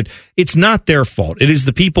about it. It's not their fault. It is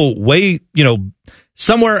the people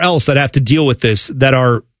somewhere else that have to deal with this that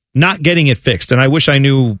are not getting it fixed. And I wish I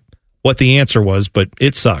knew what the answer was, but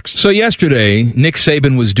it sucks. So yesterday, Nick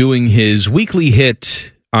Saban was doing his weekly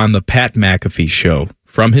hit on the Pat McAfee show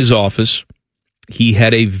from his office. He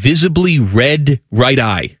had a visibly red right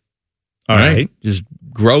eye. All right. Just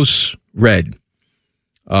gross red.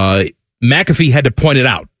 McAfee had to point it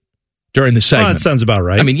out during the segment. Oh, that sounds about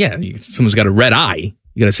right. I mean, yeah, someone's got a red eye.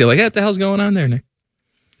 You got to say, like, hey, what the hell's going on there, Nick?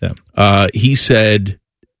 Yeah. He said,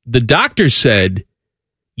 the doctor said,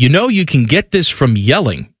 you can get this from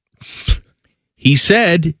yelling. He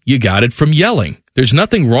said, you got it from yelling. There's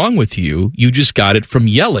nothing wrong with you. You just got it from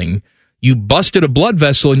yelling. You busted a blood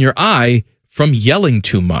vessel in your eye from yelling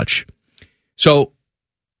too much. So,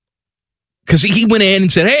 because he went in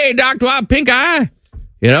and said, hey, doctor, I have pink eye.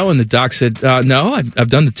 And the doc said, no, I've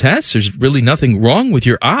done the test. There's really nothing wrong with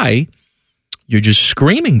your eye. You're just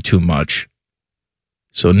screaming too much.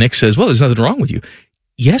 So Nick says, well, there's nothing wrong with you.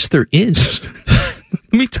 Yes, there is.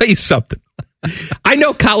 Let me tell you something. I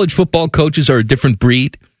know college football coaches are a different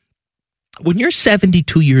breed. When you're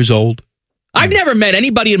 72 years old, I've never met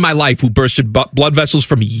anybody in my life who bursted blood vessels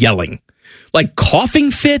from yelling. Like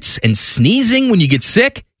coughing fits and sneezing when you get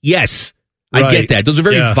sick, yes. I get that. Those are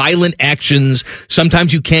very violent actions.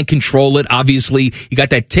 Sometimes you can't control it. Obviously, you got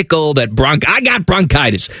that tickle, that I got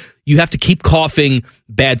bronchitis. You have to keep coughing.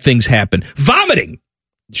 Bad things happen. Vomiting.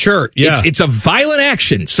 Sure, yeah. It's a violent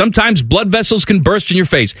action. Sometimes blood vessels can burst in your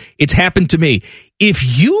face. It's happened to me.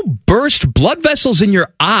 If you burst blood vessels in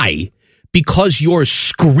your eye because you're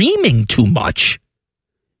screaming too much,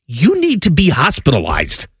 you need to be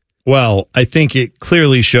hospitalized. Well, I think it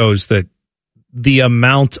clearly shows that the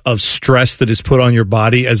amount of stress that is put on your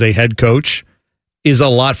body as a head coach is a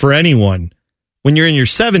lot for anyone. When you're in your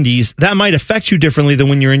 70s, that might affect you differently than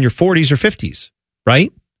when you're in your 40s or 50s,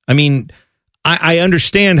 right? I mean, I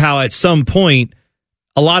understand how at some point,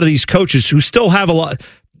 a lot of these coaches who still have a lot...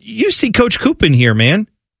 You see Coach Coop in here, man.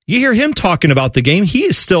 You hear him talking about the game. He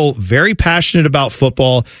is still very passionate about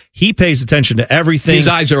football. He pays attention to everything. His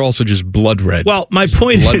eyes are also just blood red. Well, my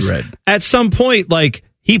point is, at some point,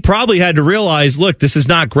 he probably had to realize, look, this is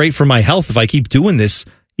not great for my health if I keep doing this,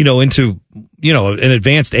 into, an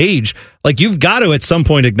advanced age. You've got to at some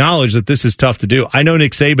point acknowledge that this is tough to do. I know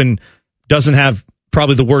Nick Saban doesn't have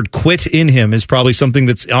probably the word quit in him, is probably something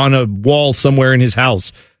that's on a wall somewhere in his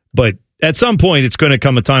house. But at some point, it's going to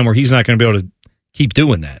come a time where he's not going to be able to keep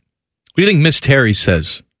doing that. What do you think Miss Terry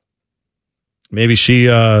says? Maybe she...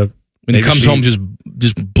 when he comes home, just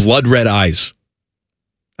blood red eyes.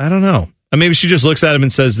 I don't know. Maybe she just looks at him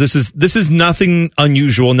and says, this is nothing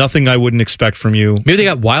unusual, nothing I wouldn't expect from you. Maybe they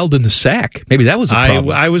got wild in the sack. Maybe that was the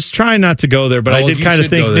problem. I was trying not to go there, but I did kind of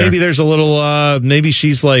think maybe there's a little, maybe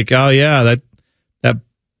she's like, oh yeah, that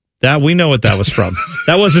we know what that was from.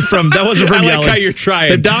 That wasn't from I yelling. Like how you're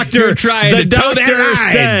trying. The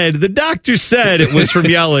doctor said it was from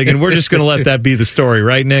yelling, and we're just going to let that be the story,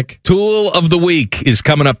 right, Nick? Tool of the Week is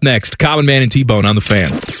coming up next. Common Man and T-Bone on the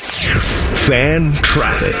Fan. Fan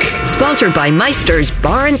Traffic. Sponsored by Meister's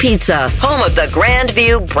Bar and Pizza, home of the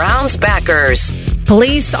Grandview Browns backers.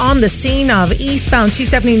 Police on the scene of eastbound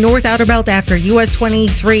 270 North Outer Belt after US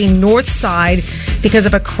 23 North Side because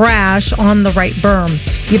of a crash on the right berm.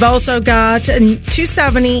 You've also got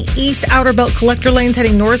 270 East Outer Belt collector lanes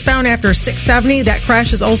heading northbound after 670. That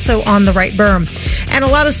crash is also on the right berm. And a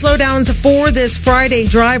lot of slowdowns for this Friday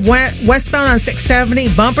drive westbound on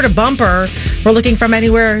 670, bumper to bumper. We're looking from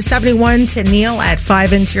anywhere 71 to Neal at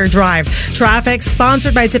 5 into your drive. Traffic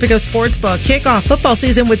sponsored by Tipico Sportsbook. Kick off football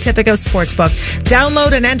season with Tipico Sportsbook.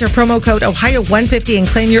 Download and enter promo code Ohio150 and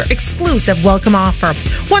claim your exclusive welcome offer.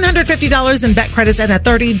 $150 in bet credits and a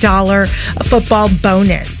 $30 football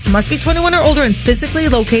bonus. Must be 21 or older and physically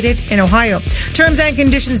located in Ohio. Terms and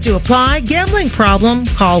conditions do apply. Gambling problem?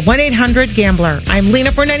 Call 1-800-GAMBLER. I'm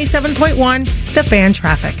Lena for 97.1, The Fan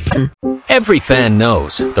Traffic. Every fan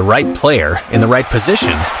knows the right player in the right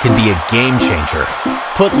position can be a game changer.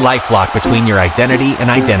 Put LifeLock between your identity and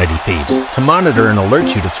identity thieves to monitor and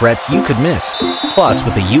alert you to threats you could miss. Plus,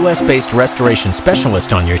 with a U.S.-based restoration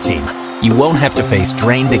specialist on your team, you won't have to face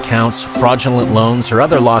drained accounts, fraudulent loans, or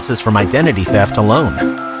other losses from identity theft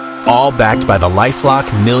alone. All backed by the LifeLock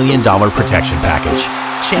 $1 Million Protection Package.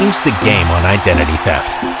 Change the game on identity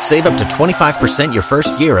theft. Save up to 25% your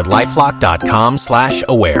first year at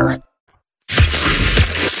LifeLock.com/aware.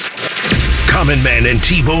 Common Man and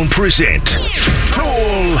T-Bone present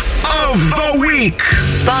Tool of the Week.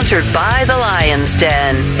 Sponsored by the Lion's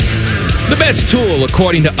Den. The best tool,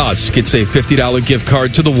 according to us, gets a $50 gift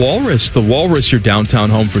card to the Walrus. The Walrus, your downtown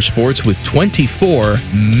home for sports with 24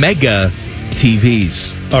 mega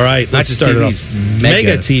TVs. All right, let's start it off.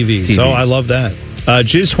 Mega TVs. Oh, I love that.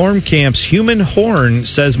 Jizz Horncamp's Human Horn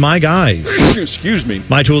says, my guys. Excuse me.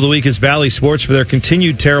 My tool of the week is Bally Sports for their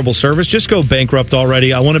continued terrible service. Just go bankrupt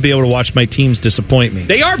already. I want to be able to watch my teams disappoint me.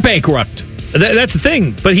 They are bankrupt. That's the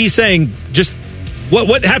thing. But he's saying, just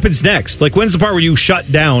what happens next? Like, when's the part where you shut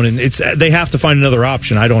down and they have to find another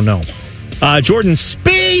option? I don't know. Jordan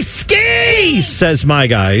Ski says, my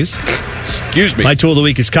guys. Excuse me. My tool of the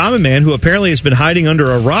week is Common Man, who apparently has been hiding under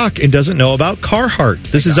a rock and doesn't know about Carhartt.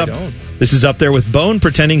 This is up there with Bone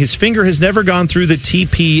pretending his finger has never gone through the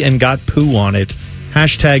TP and got poo on it.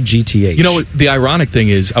 Hashtag GTH. You know what the ironic thing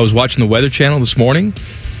is? I was watching the Weather Channel this morning,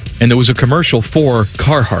 and there was a commercial for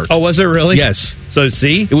Carhartt. Oh, was it really? Yes. So,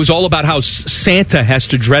 see? It was all about how Santa has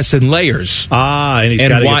to dress in layers.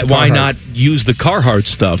 And why not use the Carhartt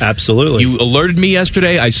stuff? Absolutely. You alerted me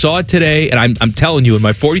yesterday. I saw it today, and I'm telling you, in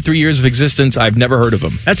my 43 years of existence, I've never heard of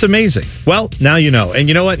them. That's amazing. Well, now you know. And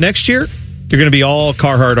you know what? Next year, you're going to be all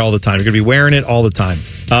Carhartt all the time. You're going to be wearing it all the time.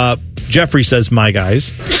 Jeffrey says, my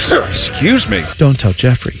guys. Excuse me. Don't tell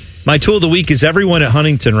Jeffrey. My tool of the week is everyone at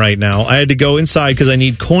Huntington right now. I had to go inside because I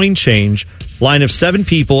need coin change. Line of 7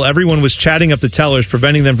 people. Everyone was chatting up the tellers,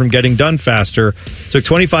 preventing them from getting done faster. Took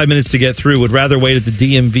 25 minutes to get through. Would rather wait at the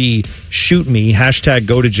DMV. Shoot me. Hashtag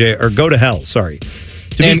go to jail or go to hell. Sorry.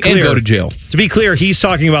 And go to jail. To be clear, he's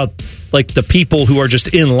talking about like the people who are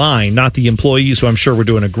just in line, not the employees who I'm sure were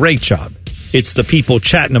doing a great job. It's the people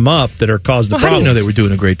chatting them up that are causing the problems. How do you know they were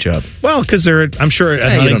doing a great job? Well, because I'm sure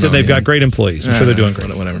at Huntington they've got great employees. I'm sure they're doing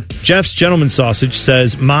great. Whatever. Jeff's Gentleman Sausage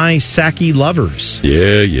says, my sacky lovers.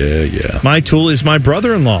 Yeah. My tool is my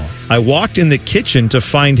brother-in-law. I walked in the kitchen to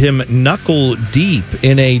find him knuckle deep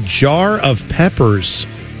in a jar of peppers.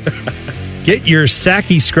 Get your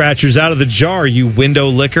sacky scratchers out of the jar, you window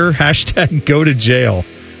licker. Hashtag go to jail.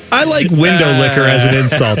 I like window licker as an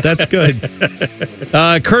insult. That's good.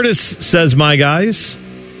 Curtis says, my guys.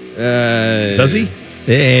 Does he?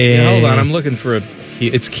 Hey. Yeah, hold on. I'm looking for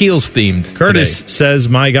it's Keels themed. Curtis says,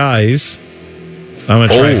 my guys. I'm going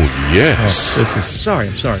to try. Oh, yes.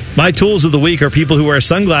 I'm sorry. My tools of the week are people who wear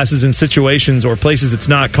sunglasses in situations or places it's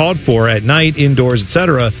not called for at night, indoors,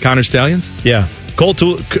 etc. Counter Stallions? Yeah.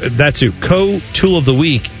 That too. Co-tool of the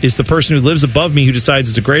week is the person who lives above me who decides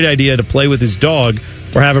it's a great idea to play with his dog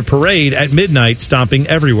or have a parade at midnight stomping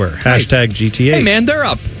everywhere. Nice. Hashtag GTH. Hey, man, they're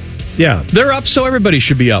up. Yeah. They're up, so everybody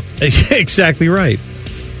should be up. Exactly right.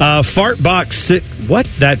 Fartbot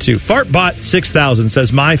 6000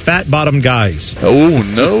 says, my fat bottom guys. Oh,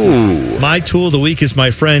 no. My tool of the week is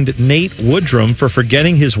my friend Nate Woodrum for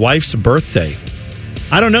forgetting his wife's birthday.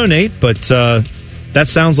 I don't know, Nate, but that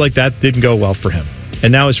sounds like that didn't go well for him.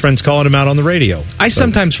 And now his friend's calling him out on the radio. I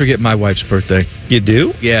sometimes forget my wife's birthday. You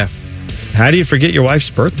do? Yeah. How do you forget your wife's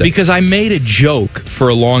birthday? Because I made a joke for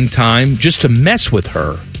a long time just to mess with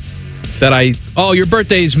her. That your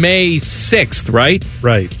birthday's May 6th, right?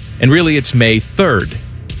 Right. And really it's May 3rd.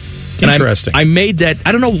 Interesting. I made that,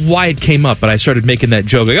 I don't know why it came up, but I started making that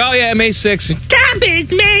joke. Like, oh yeah, May 6th. Stop it,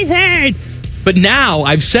 it's May 3rd. But now,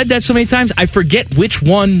 I've said that so many times, I forget which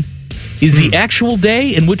one is the actual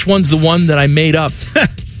day and which one's the one that I made up.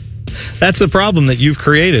 That's the problem that you've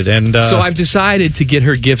created, and so I've decided to get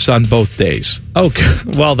her gifts on both days. Okay,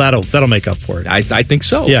 well that'll make up for it. I think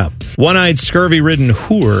so. Yeah. One-eyed scurvy-ridden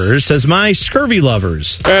whore says, my scurvy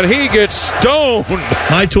lovers, and he gets stoned.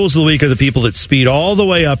 My tools of the week are the people that speed all the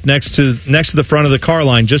way up next to the front of the car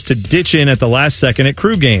line just to ditch in at the last second at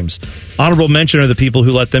crew games. Honorable mention are the people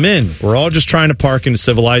who let them in. We're all just trying to park in a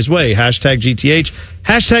civilized way. Hashtag GTH.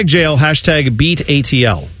 Hashtag jail. Hashtag beat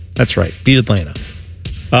ATL. That's right. Beat Atlanta.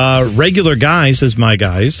 Regular guy says, my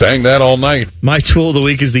guys. Sang that all night. My tool of the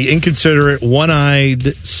week is the inconsiderate,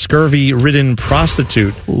 one-eyed, scurvy-ridden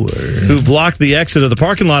prostitute who blocked the exit of the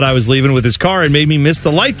parking lot I was leaving with his car and made me miss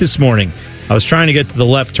the light this morning. I was trying to get to the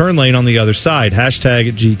left turn lane on the other side.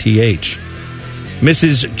 Hashtag GTH.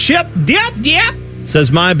 Mrs. Chip Dip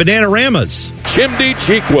says, my Bananaramas. Chimney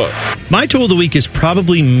Cheekwa. My tool of the week is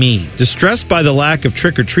probably me. Distressed by the lack of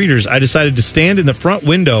trick-or-treaters, I decided to stand in the front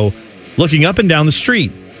window looking up and down the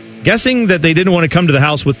street. Guessing that they didn't want to come to the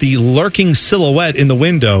house with the lurking silhouette in the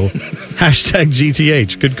window. Hashtag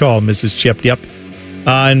GTH. Good call, Mrs. Chip Dip.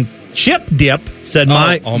 And Chip Dip said,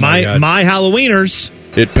 my Halloweeners.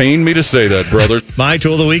 It pained me to say that, brother. My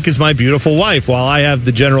tool of the week is my beautiful wife. While I have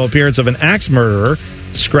the general appearance of an axe murderer,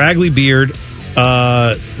 scraggly beard,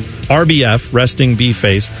 RBF, resting bee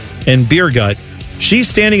face, and beer gut, She's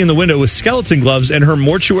standing in the window with skeleton gloves and her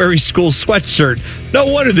mortuary school sweatshirt. No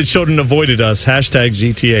wonder the children avoided us. Hashtag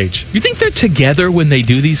GTH. You think they're together when they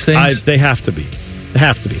do these things? They have to be. They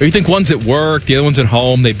have to be. Or you think one's at work, the other one's at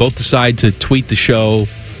home, they both decide to tweet the show?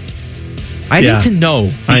 I need to know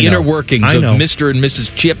the inner workings of Mr. and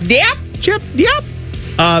Mrs. Chip. Yep.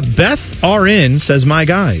 Beth RN says, my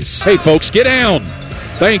guys. Hey, folks, get down.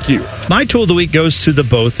 Thank you. My tool of the week goes to the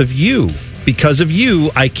both of you. Because of you,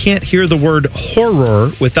 I can't hear the word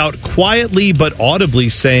horror without quietly but audibly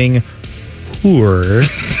saying horror.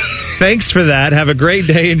 Thanks for that. Have a great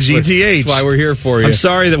day in GTH. That's why we're here for you. I'm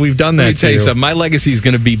sorry that we've done that. Let me tell you something. My legacy is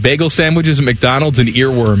going to be bagel sandwiches at McDonald's and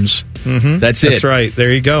earworms. Mm-hmm. That's it. That's right.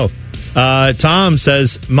 There you go. Tom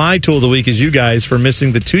says, my tool of the week is you guys for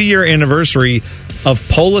missing the 2-year anniversary of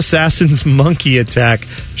Pole Assassin's monkey attack.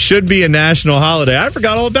 Should be a national holiday. I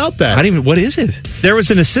forgot all about that. What is it? There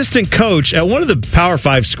was an assistant coach at one of the Power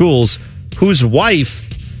 5 schools whose wife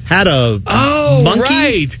had a monkey.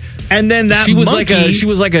 Right. And then that she was monkey...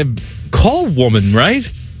 like a call woman, right?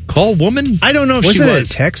 Call woman? I don't know if was she it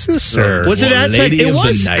was. at Texas? Or? Was it at Texas? It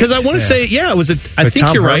was, because I want to say, it was. I think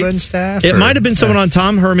Tom you're right. Herman's staff, it might have been someone on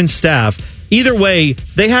Tom Herman's staff. Either way,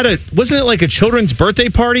 they had wasn't it like a children's birthday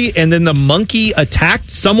party, and then the monkey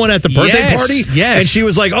attacked someone at the birthday party? Yes. And she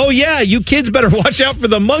was like, oh yeah, you kids better watch out for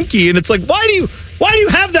the monkey. And it's like, why do you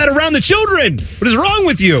have that around the children? What is wrong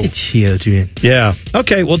with you? The children. Yeah.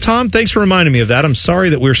 Okay, well, Tom, thanks for reminding me of that. I'm sorry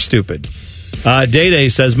that we're stupid. Day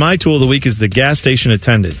says, my tool of the week is the gas station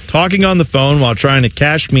attendant. Talking on the phone while trying to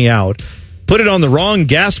cash me out. Put it on the wrong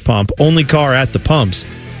gas pump, only car at the pumps.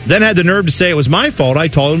 Then had the nerve to say it was my fault. I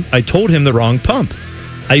told him the wrong pump.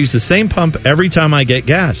 I use the same pump every time I get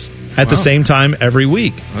gas. At the same time every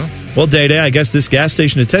week. Well, Day, I guess this gas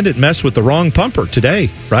station attendant messed with the wrong pumper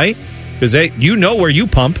today, right? Because you know where you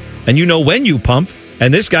pump, and you know when you pump.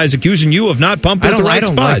 And this guy's accusing you of not pumping at the right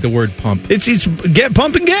spot. I don't like the word pump. It's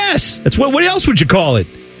pumping gas. That's what else would you call it?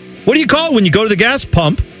 What do you call it when you go to the gas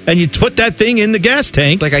pump and you put that thing in the gas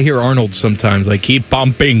tank? It's like I hear Arnold sometimes, like, keep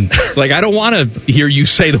pumping. It's like, I don't want to hear you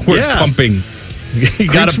say the word pumping.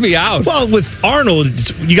 You got me out. Well, with Arnold,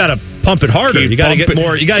 you got to pump it harder. You got to get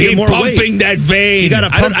more. You got to get more weight. Pumping that vein. You got to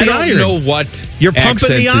pump the iron. I don't know what you're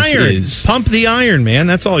pumping the iron. Is. Pump the iron, man.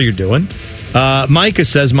 That's all you're doing. Micah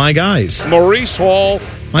says, my guys. Maurice Hall.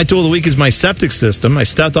 My tool of the week is my septic system. I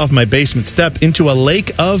stepped off my basement step into a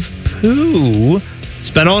lake of poo.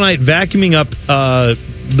 Spent all night vacuuming up.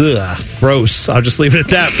 Gross. I'll just leave it at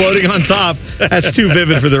that. Floating on top. That's too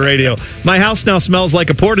vivid for the radio. My house now smells like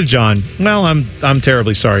a porta-john. Well, I'm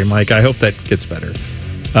terribly sorry, Mike. I hope that gets better.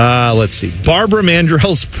 Let's see. Barbara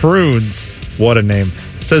Mandrell's Prunes. What a name.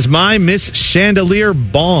 Says, my Miss Chandelier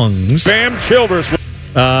Bongs. Bam Childers.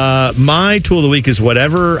 My tool of the week is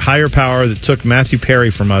whatever higher power that took Matthew Perry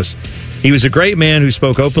from us. He was a great man who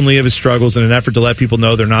spoke openly of his struggles in an effort to let people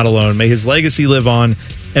know they're not alone. May his legacy live on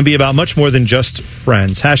and be about much more than just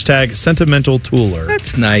friends. Hashtag sentimental tooler.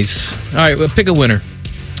 That's nice. All right, well, pick a winner.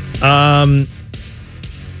 That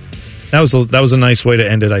was a nice way to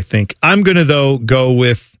end it, I think. I'm going to, though, go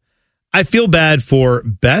with, I feel bad for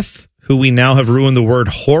Beth, who we now have ruined the word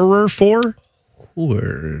horror for.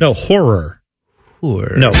 Horror. No, horror.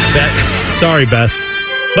 Horror. No, Beth. Sorry, Beth.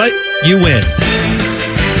 But you win.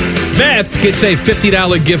 Beth gets a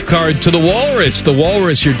 $50 gift card to the Walrus. The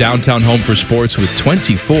Walrus, your downtown home for sports with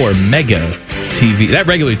 24 mega TV. That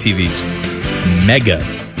regular TVs. Mega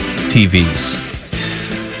TVs.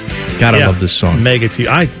 God, I love this song. Mega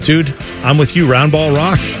TV. Dude, I'm with you. Round Ball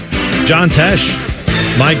Rock. John Tesh.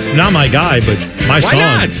 Not my guy, but my song.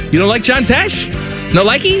 Why not? You don't like John Tesh? No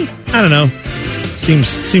likey? I don't know.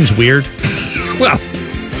 Seems weird. Well,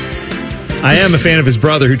 I am a fan of his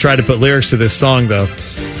brother who tried to put lyrics to this song, though.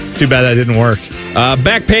 It's too bad that didn't work.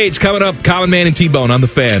 Back page coming up. Common Man and T-Bone on the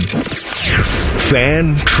Fan.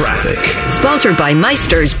 Fan traffic. Sponsored by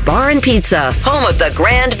Meister's Bar and Pizza, home of the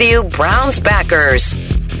Grandview Browns backers.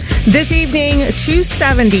 This evening,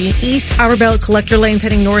 270 East Outer Belt Collector Lanes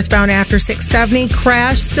heading northbound after 670.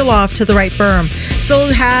 Crash still off to the right berm.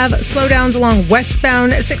 Still have slowdowns along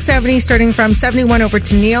westbound 670 starting from 71 over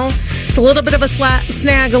to Neal. It's a little bit of a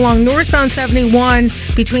snag along northbound 71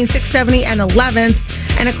 between 670 and 11th.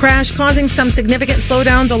 And a crash causing some significant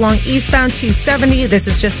slowdowns along eastbound 270. This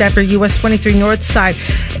is just after US 23 north side.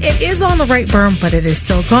 It is on the right berm, but it is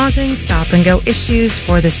still causing stop and go issues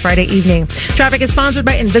for this Friday evening. Traffic is sponsored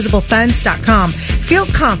by InvisibleFence.com. Feel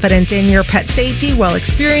confident in your pet safety while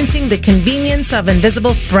experiencing the convenience of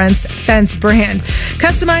Invisible Fence brand.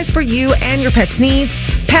 Customized for you and your pet's needs,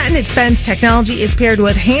 patented fence technology is paired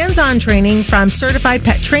with hands-on training from certified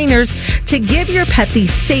pet trainers to give your pet the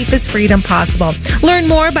safest freedom possible. Learn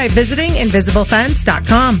more by visiting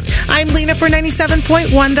invisiblefence.com. I'm Lena for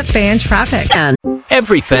 97.1 The Fan Traffic.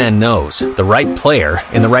 Every fan knows the right player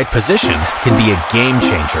in the right position can be a game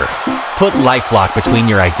changer. Put LifeLock between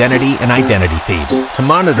your identity and identity thieves to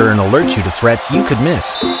monitor and alert you to threats you could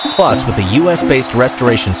miss. Plus, with a U.S.-based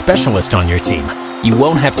restoration specialist on your team, you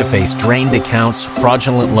won't have to face drained accounts,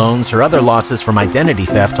 fraudulent loans, or other losses from identity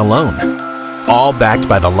theft alone. All backed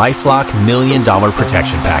by the LifeLock $1 Million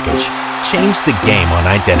Protection Package. Change the game on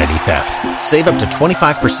identity theft. Save up to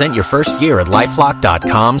 25% your first year at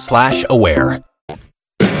LifeLock.com/aware.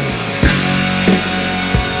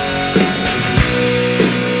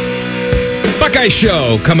 Buckeye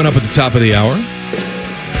Show coming up at the top of the hour.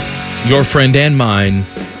 Your friend and mine,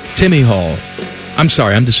 Timmy Hall. I'm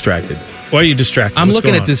sorry, I'm distracted. Why are you distracted? I'm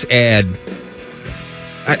looking at this ad.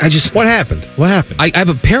 I just... What happened? I have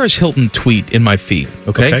a Paris Hilton tweet in my feed,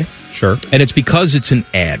 okay? Sure. And it's because it's an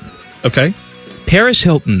ad. Okay. Paris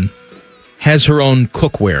Hilton has her own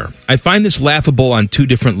cookware. I find this laughable on two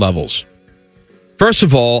different levels. First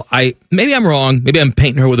of all, maybe I'm wrong. Maybe I'm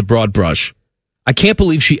painting her with a broad brush. I can't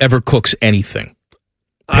believe she ever cooks anything.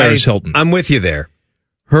 Paris Hilton. I'm with you there.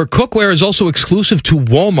 Her cookware is also exclusive to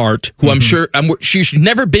Walmart, who she's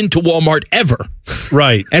never been to Walmart ever.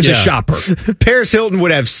 Right. As a shopper. Paris Hilton would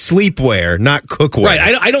have sleepwear, not cookware.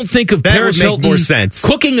 Right. I don't think of that Paris would make Hilton more sense.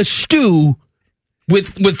 Cooking a stew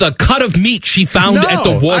with a cut of meat she found at the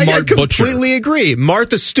Walmart I butcher. completely agree.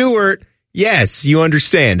 Martha Stewart, yes, you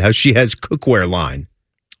understand how she has cookware line.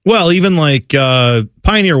 Well, even like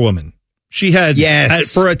Pioneer Woman. She had,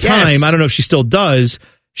 for a time, I don't know if she still does,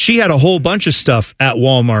 she had a whole bunch of stuff at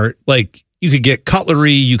Walmart. Like, you could get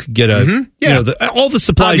cutlery, you could get all the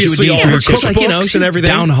supplies obviously you would need for your kitchen. cookbooks and everything.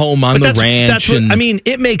 Down home on the ranch.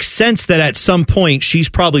 It makes sense that at some point she's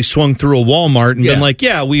probably swung through a Walmart and been like,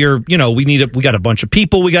 we got a bunch of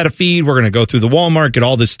people we got to feed. We're going to go through the Walmart, get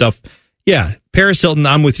all this stuff. Yeah, Paris Hilton,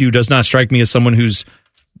 I'm with you, does not strike me as someone who's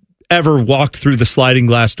ever walked through the sliding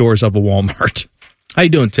glass doors of a Walmart. How you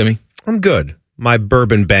doing, Timmy? I'm good. My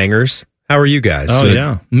bourbon bangers. How are you guys? Oh,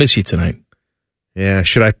 yeah. Miss you tonight. Yeah.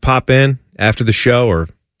 Should I pop in after the show or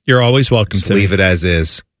you're always welcome to leave it as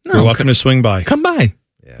is? No, you're welcome to swing by. Come by.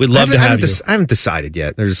 Yeah. We'd love to have you. I haven't decided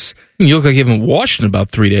yet. You look like you haven't washed in about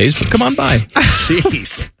 3 days, but come on by.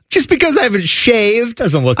 Jeez. Just because I haven't shaved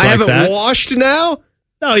doesn't look like I that. haven't washed now?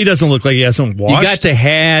 No, he doesn't look like he hasn't washed. You got the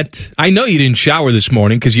hat. I know you didn't shower this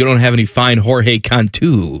morning because you don't have any fine Jorge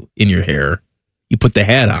Cantu in your hair. You put the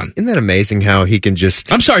hat on. Isn't that amazing how he can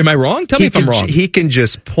just... I'm sorry, am I wrong? Tell me if I'm wrong. He can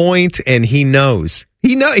just point and he knows.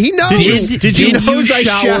 He knows. Did you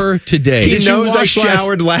shower today? He knows I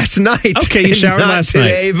showered last night. Okay, you showered last night.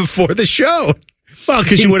 Today before the show. Well,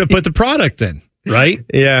 because you would have put the product in. Right?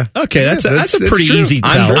 Yeah. Okay, that's a pretty easy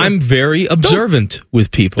tell. I'm very observant with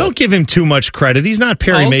people. Don't give him too much credit. He's not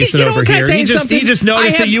Perry Mason over here. He just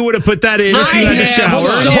noticed that you would have put that in if you had to shower.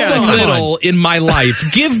 So little in my life.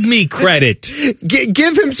 Give me credit.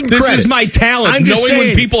 Give him some credit. This is my talent. I'm just knowing saying,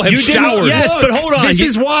 when people have showered. Yes, but hold on.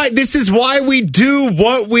 This is why we do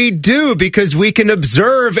what we do, because we can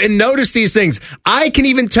observe and notice these things. I can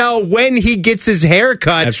even tell when he gets his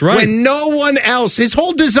haircut. That's right. When no one else. His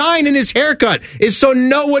whole design in his haircut is so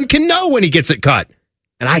no one can know when he gets it cut.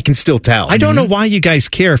 And I can still tell. I don't know why you guys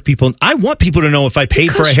care if people... I want people to know if I paid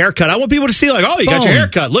for a haircut. I want people to see like, oh, you got your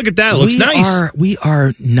haircut. Look at that. It looks nice. We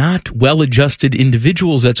are not well-adjusted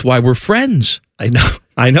individuals. That's why we're friends. I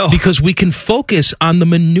know. Because we can focus on the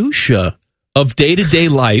minutia of day-to-day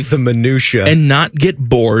life. The minutia. And not get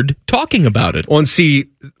bored talking about it. Well, and see,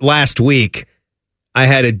 last week, I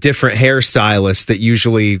had a different hairstylist that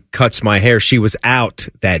usually cuts my hair. She was out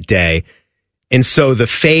that day. And so the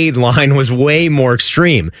fade line was way more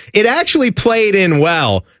extreme. It actually played in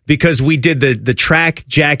well because we did the track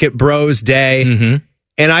jacket bros day. Mm-hmm.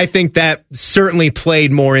 And I think that certainly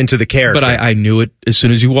played more into the character. But I knew it as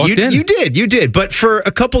soon as you walked in. You did. But for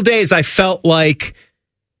a couple days, I felt like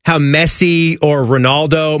how Messi or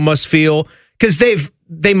Ronaldo must feel because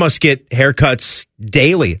they must get haircuts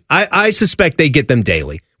daily. I suspect they get them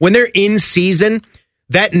daily. When they're in season,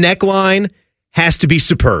 that neckline has to be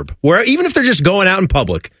superb. Where even if they're just going out in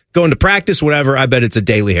public, going to practice, whatever, I bet it's a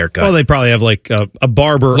daily haircut. Well, they probably have like a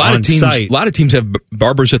barber on site. A lot of teams have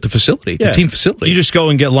barbers at the facility, the team facility. You just go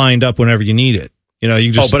and get lined up whenever you need it. You know,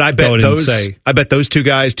 you just but I bet go in those. and say, I bet those two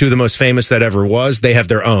guys, two of the most famous that ever was, they have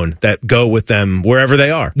their own that go with them wherever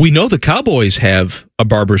they are. We know the Cowboys have a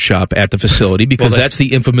barbershop at the facility because that's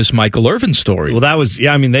the infamous Michael Irvin story. Well, that was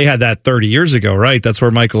they had that 30 years ago, right? That's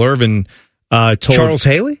where Michael Irvin told Charles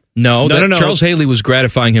Haley. No. Charles Haley was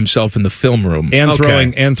gratifying himself in the film room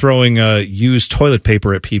and throwing used toilet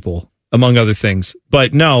paper at people, among other things.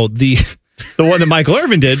 But no, the one that Michael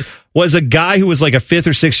Irvin did was a guy who was like a 5th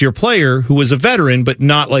or 6th year player who was a veteran, but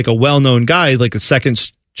not like a well-known guy, like a second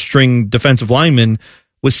string defensive lineman,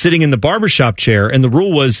 was sitting in the barbershop chair. And the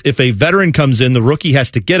rule was if a veteran comes in, the rookie has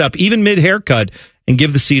to get up, even mid-haircut, and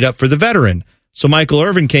give the seat up for the veteran. So Michael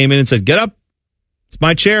Irvin came in and said, get up. It's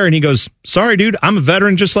my chair. And he goes, sorry, dude, I'm a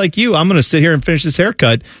veteran just like you. I'm going to sit here and finish this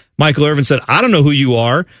haircut. Michael Irvin said, I don't know who you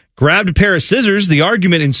are. Grabbed a pair of scissors. The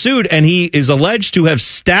argument ensued, and he is alleged to have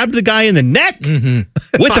stabbed the guy in the neck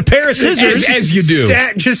with a pair of scissors. As you do.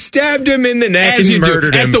 Just stabbed him in the neck as and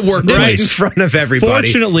murdered him at the workplace. Right in front of everybody.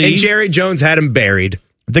 Fortunately, and Jerry Jones had him buried.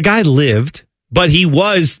 The guy lived, but he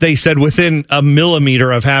was, they said, within a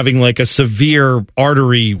millimeter of having like a severe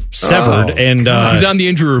artery severed. And he's on the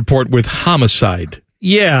injury report with homicide.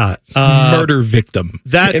 Yeah. Murder victim.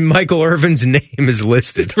 And Michael Irvin's name is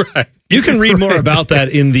listed. Right. You can read more about that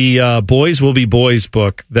in the Boys Will Be Boys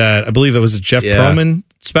book that I believe it was a Jeff Pearlman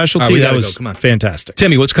specialty. That was fantastic.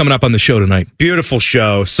 Timmy, what's coming up on the show tonight? Beautiful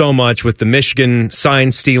show. So much with the Michigan sign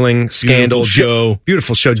stealing scandal.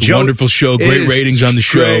 Beautiful show. Wonderful show. Great ratings on the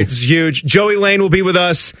show. It's huge. Joey Lane will be with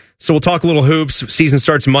us. So we'll talk a little hoops. Season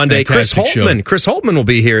starts Monday. Fantastic Chris Holtman will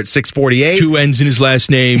be here at 6:48. 2 N's in his last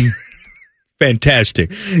name.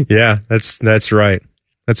 Fantastic. Yeah, that's right.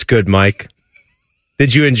 That's good, Mike.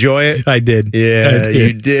 Did you enjoy it? I did. Yeah,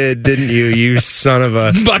 you did, didn't you? You son of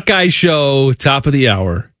a... Buckeye Show, top of the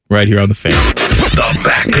hour, right here on The Fan. The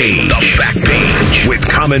Back Page. The Back Page with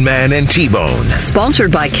Common Man and T-Bone.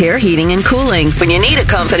 Sponsored by Care Heating and Cooling. When you need a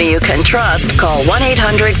company you can trust, call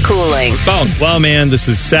 1-800-COOLING. Well, man, this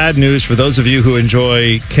is sad news for those of you who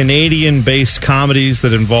enjoy Canadian-based comedies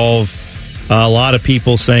that involve a lot of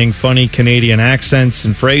people saying funny Canadian accents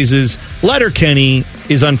and phrases. Letterkenny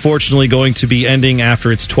is unfortunately going to be ending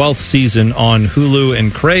after its 12th season on Hulu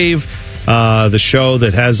and Crave. The show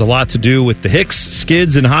that has a lot to do with the Hicks,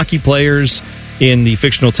 Skids, and hockey players in the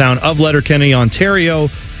fictional town of Letterkenny, Ontario,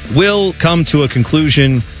 will come to a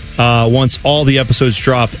conclusion once all the episodes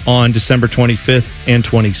drop on December 25th and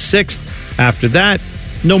 26th. After that,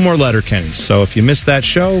 no more Letterkenny. So if you missed that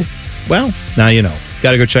show, well, now you know.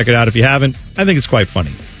 Got to go check it out if you haven't. I think it's quite funny.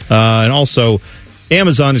 And also,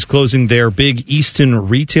 Amazon is closing their big Easton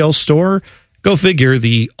retail store. Go figure,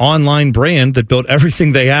 the online brand that built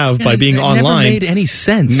everything they have by being online. Never made any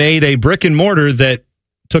sense. Made a brick and mortar that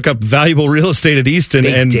took up valuable real estate at Easton.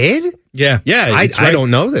 They did? Yeah. Yeah. I don't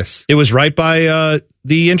know this. It was right by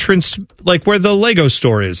the entrance, like where the Lego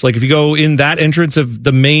store is. Like if you go in that entrance of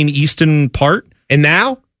the main Easton part. And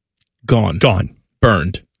now? Gone.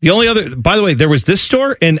 Burned. The only other, by the way, there was this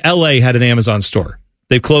store and LA had an Amazon store.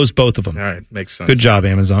 They've closed both of them. All right, makes sense. Good job,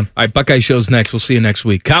 Amazon. All right, Buckeye Show's next. We'll see you next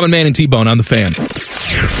week. Common Man and T-Bone on The Fan.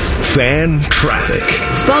 Fan Traffic.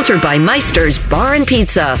 Sponsored by Meister's Bar and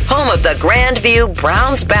Pizza, home of the Grandview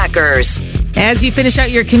Browns backers. As you finish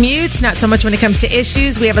out your commute, not so much when it comes to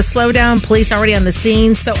issues. We have a slowdown. Police already on the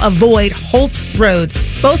scene, so avoid Holt Road,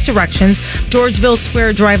 both directions. Georgeville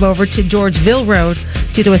Square drive over to Georgeville Road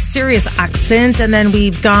due to a serious accident. And then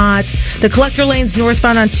we've got the collector lanes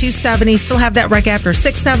northbound on 270. Still have that wreck after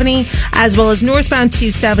 670, as well as northbound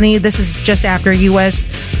 270. This is just after US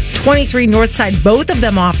 23 north side, both of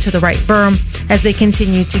them off to the right berm as they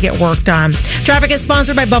continue to get worked on. Traffic is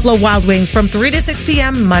sponsored by Buffalo Wild Wings from 3 to 6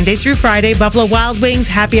 p.m. Monday through Friday. Buffalo Wild Wings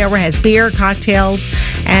happy hour has beer, cocktails,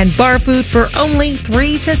 and bar food for only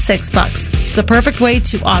 $3 to $6. It's the perfect way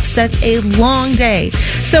to offset a long day.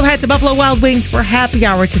 So head to Buffalo Wild Wings for happy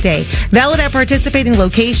hour today. Valid at participating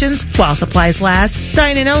locations while supplies last.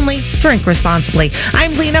 Dine in only. Drink responsibly.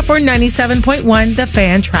 I'm Lena for 97.1 The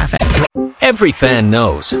Fan Traffic. Every fan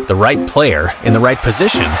knows the right player in the right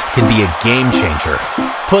position can be a game changer.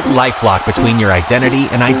 Put LifeLock between your identity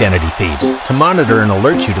and identity thieves to monitor and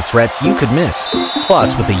alert you to threats you could miss.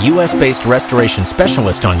 Plus, with a U.S.-based restoration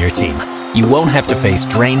specialist on your team, you won't have to face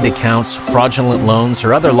drained accounts, fraudulent loans,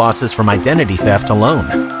 or other losses from identity theft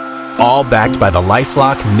alone. All backed by the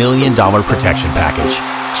LifeLock $1 Million Protection Package.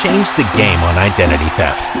 Change the game on identity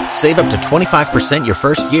theft. Save up to 25% your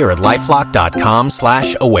first year at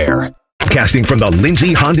LifeLock.com/aware. Casting from the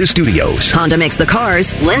Lindsay Honda Studios. Honda makes the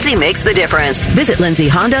cars. Lindsay makes the difference. Visit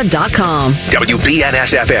lindsayhonda.com.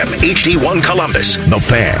 WBNS-FM, HD1 Columbus. The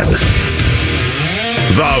Fan.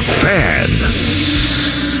 The Fan.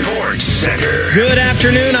 Sports. Center. Good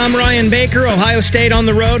afternoon. I'm Ryan Baker. Ohio State on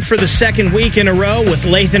the road for the second week in a row. With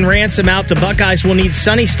Lathan Ransom out, the Buckeyes will need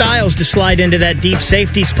Sonny Styles to slide into that deep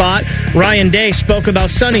safety spot. Ryan Day spoke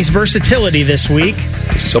about Sonny's versatility this week.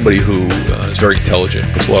 He's somebody who is very intelligent,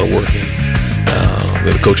 puts a lot of work in.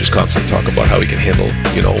 The coaches constantly talk about how he can handle,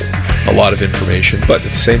 a lot of information. But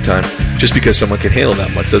at the same time, just because someone can handle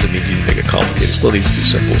that much doesn't mean you need to make it complicated. It still needs to be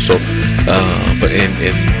simple. So,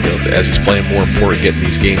 as he's playing more and more and getting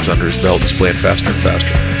these games under his belt, he's playing faster and faster.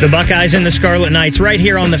 The Buckeyes and the Scarlet Knights right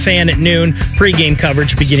here on The Fan at noon. Pre-game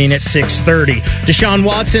coverage beginning at 6:30. Deshaun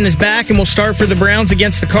Watson is back and will start for the Browns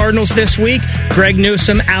against the Cardinals this week. Greg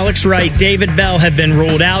Newsome, Alex Wright, David Bell have been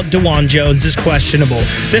ruled out. DeJuan Jones is questionable.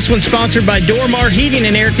 This one's sponsored by Dormar Heating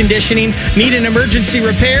and Air Conditioning. Need an emergency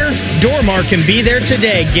repair? Dormar can be there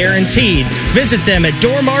today, guaranteed. Visit them at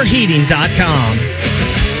dormarheating.com.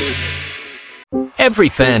 Every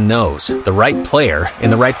fan knows the right player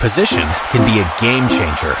in the right position can be a game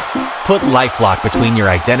changer. Put LifeLock between your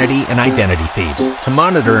identity and identity thieves to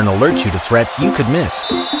monitor and alert you to threats you could miss.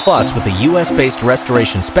 Plus, with a U.S.-based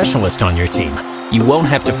restoration specialist on your team, you won't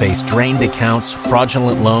have to face drained accounts,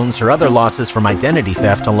 fraudulent loans, or other losses from identity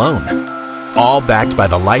theft alone. All backed by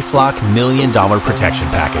the LifeLock $1 Million Protection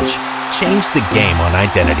Package. Change the game on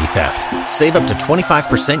identity theft. Save up to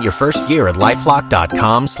 25% your first year at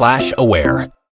LifeLock.com/aware.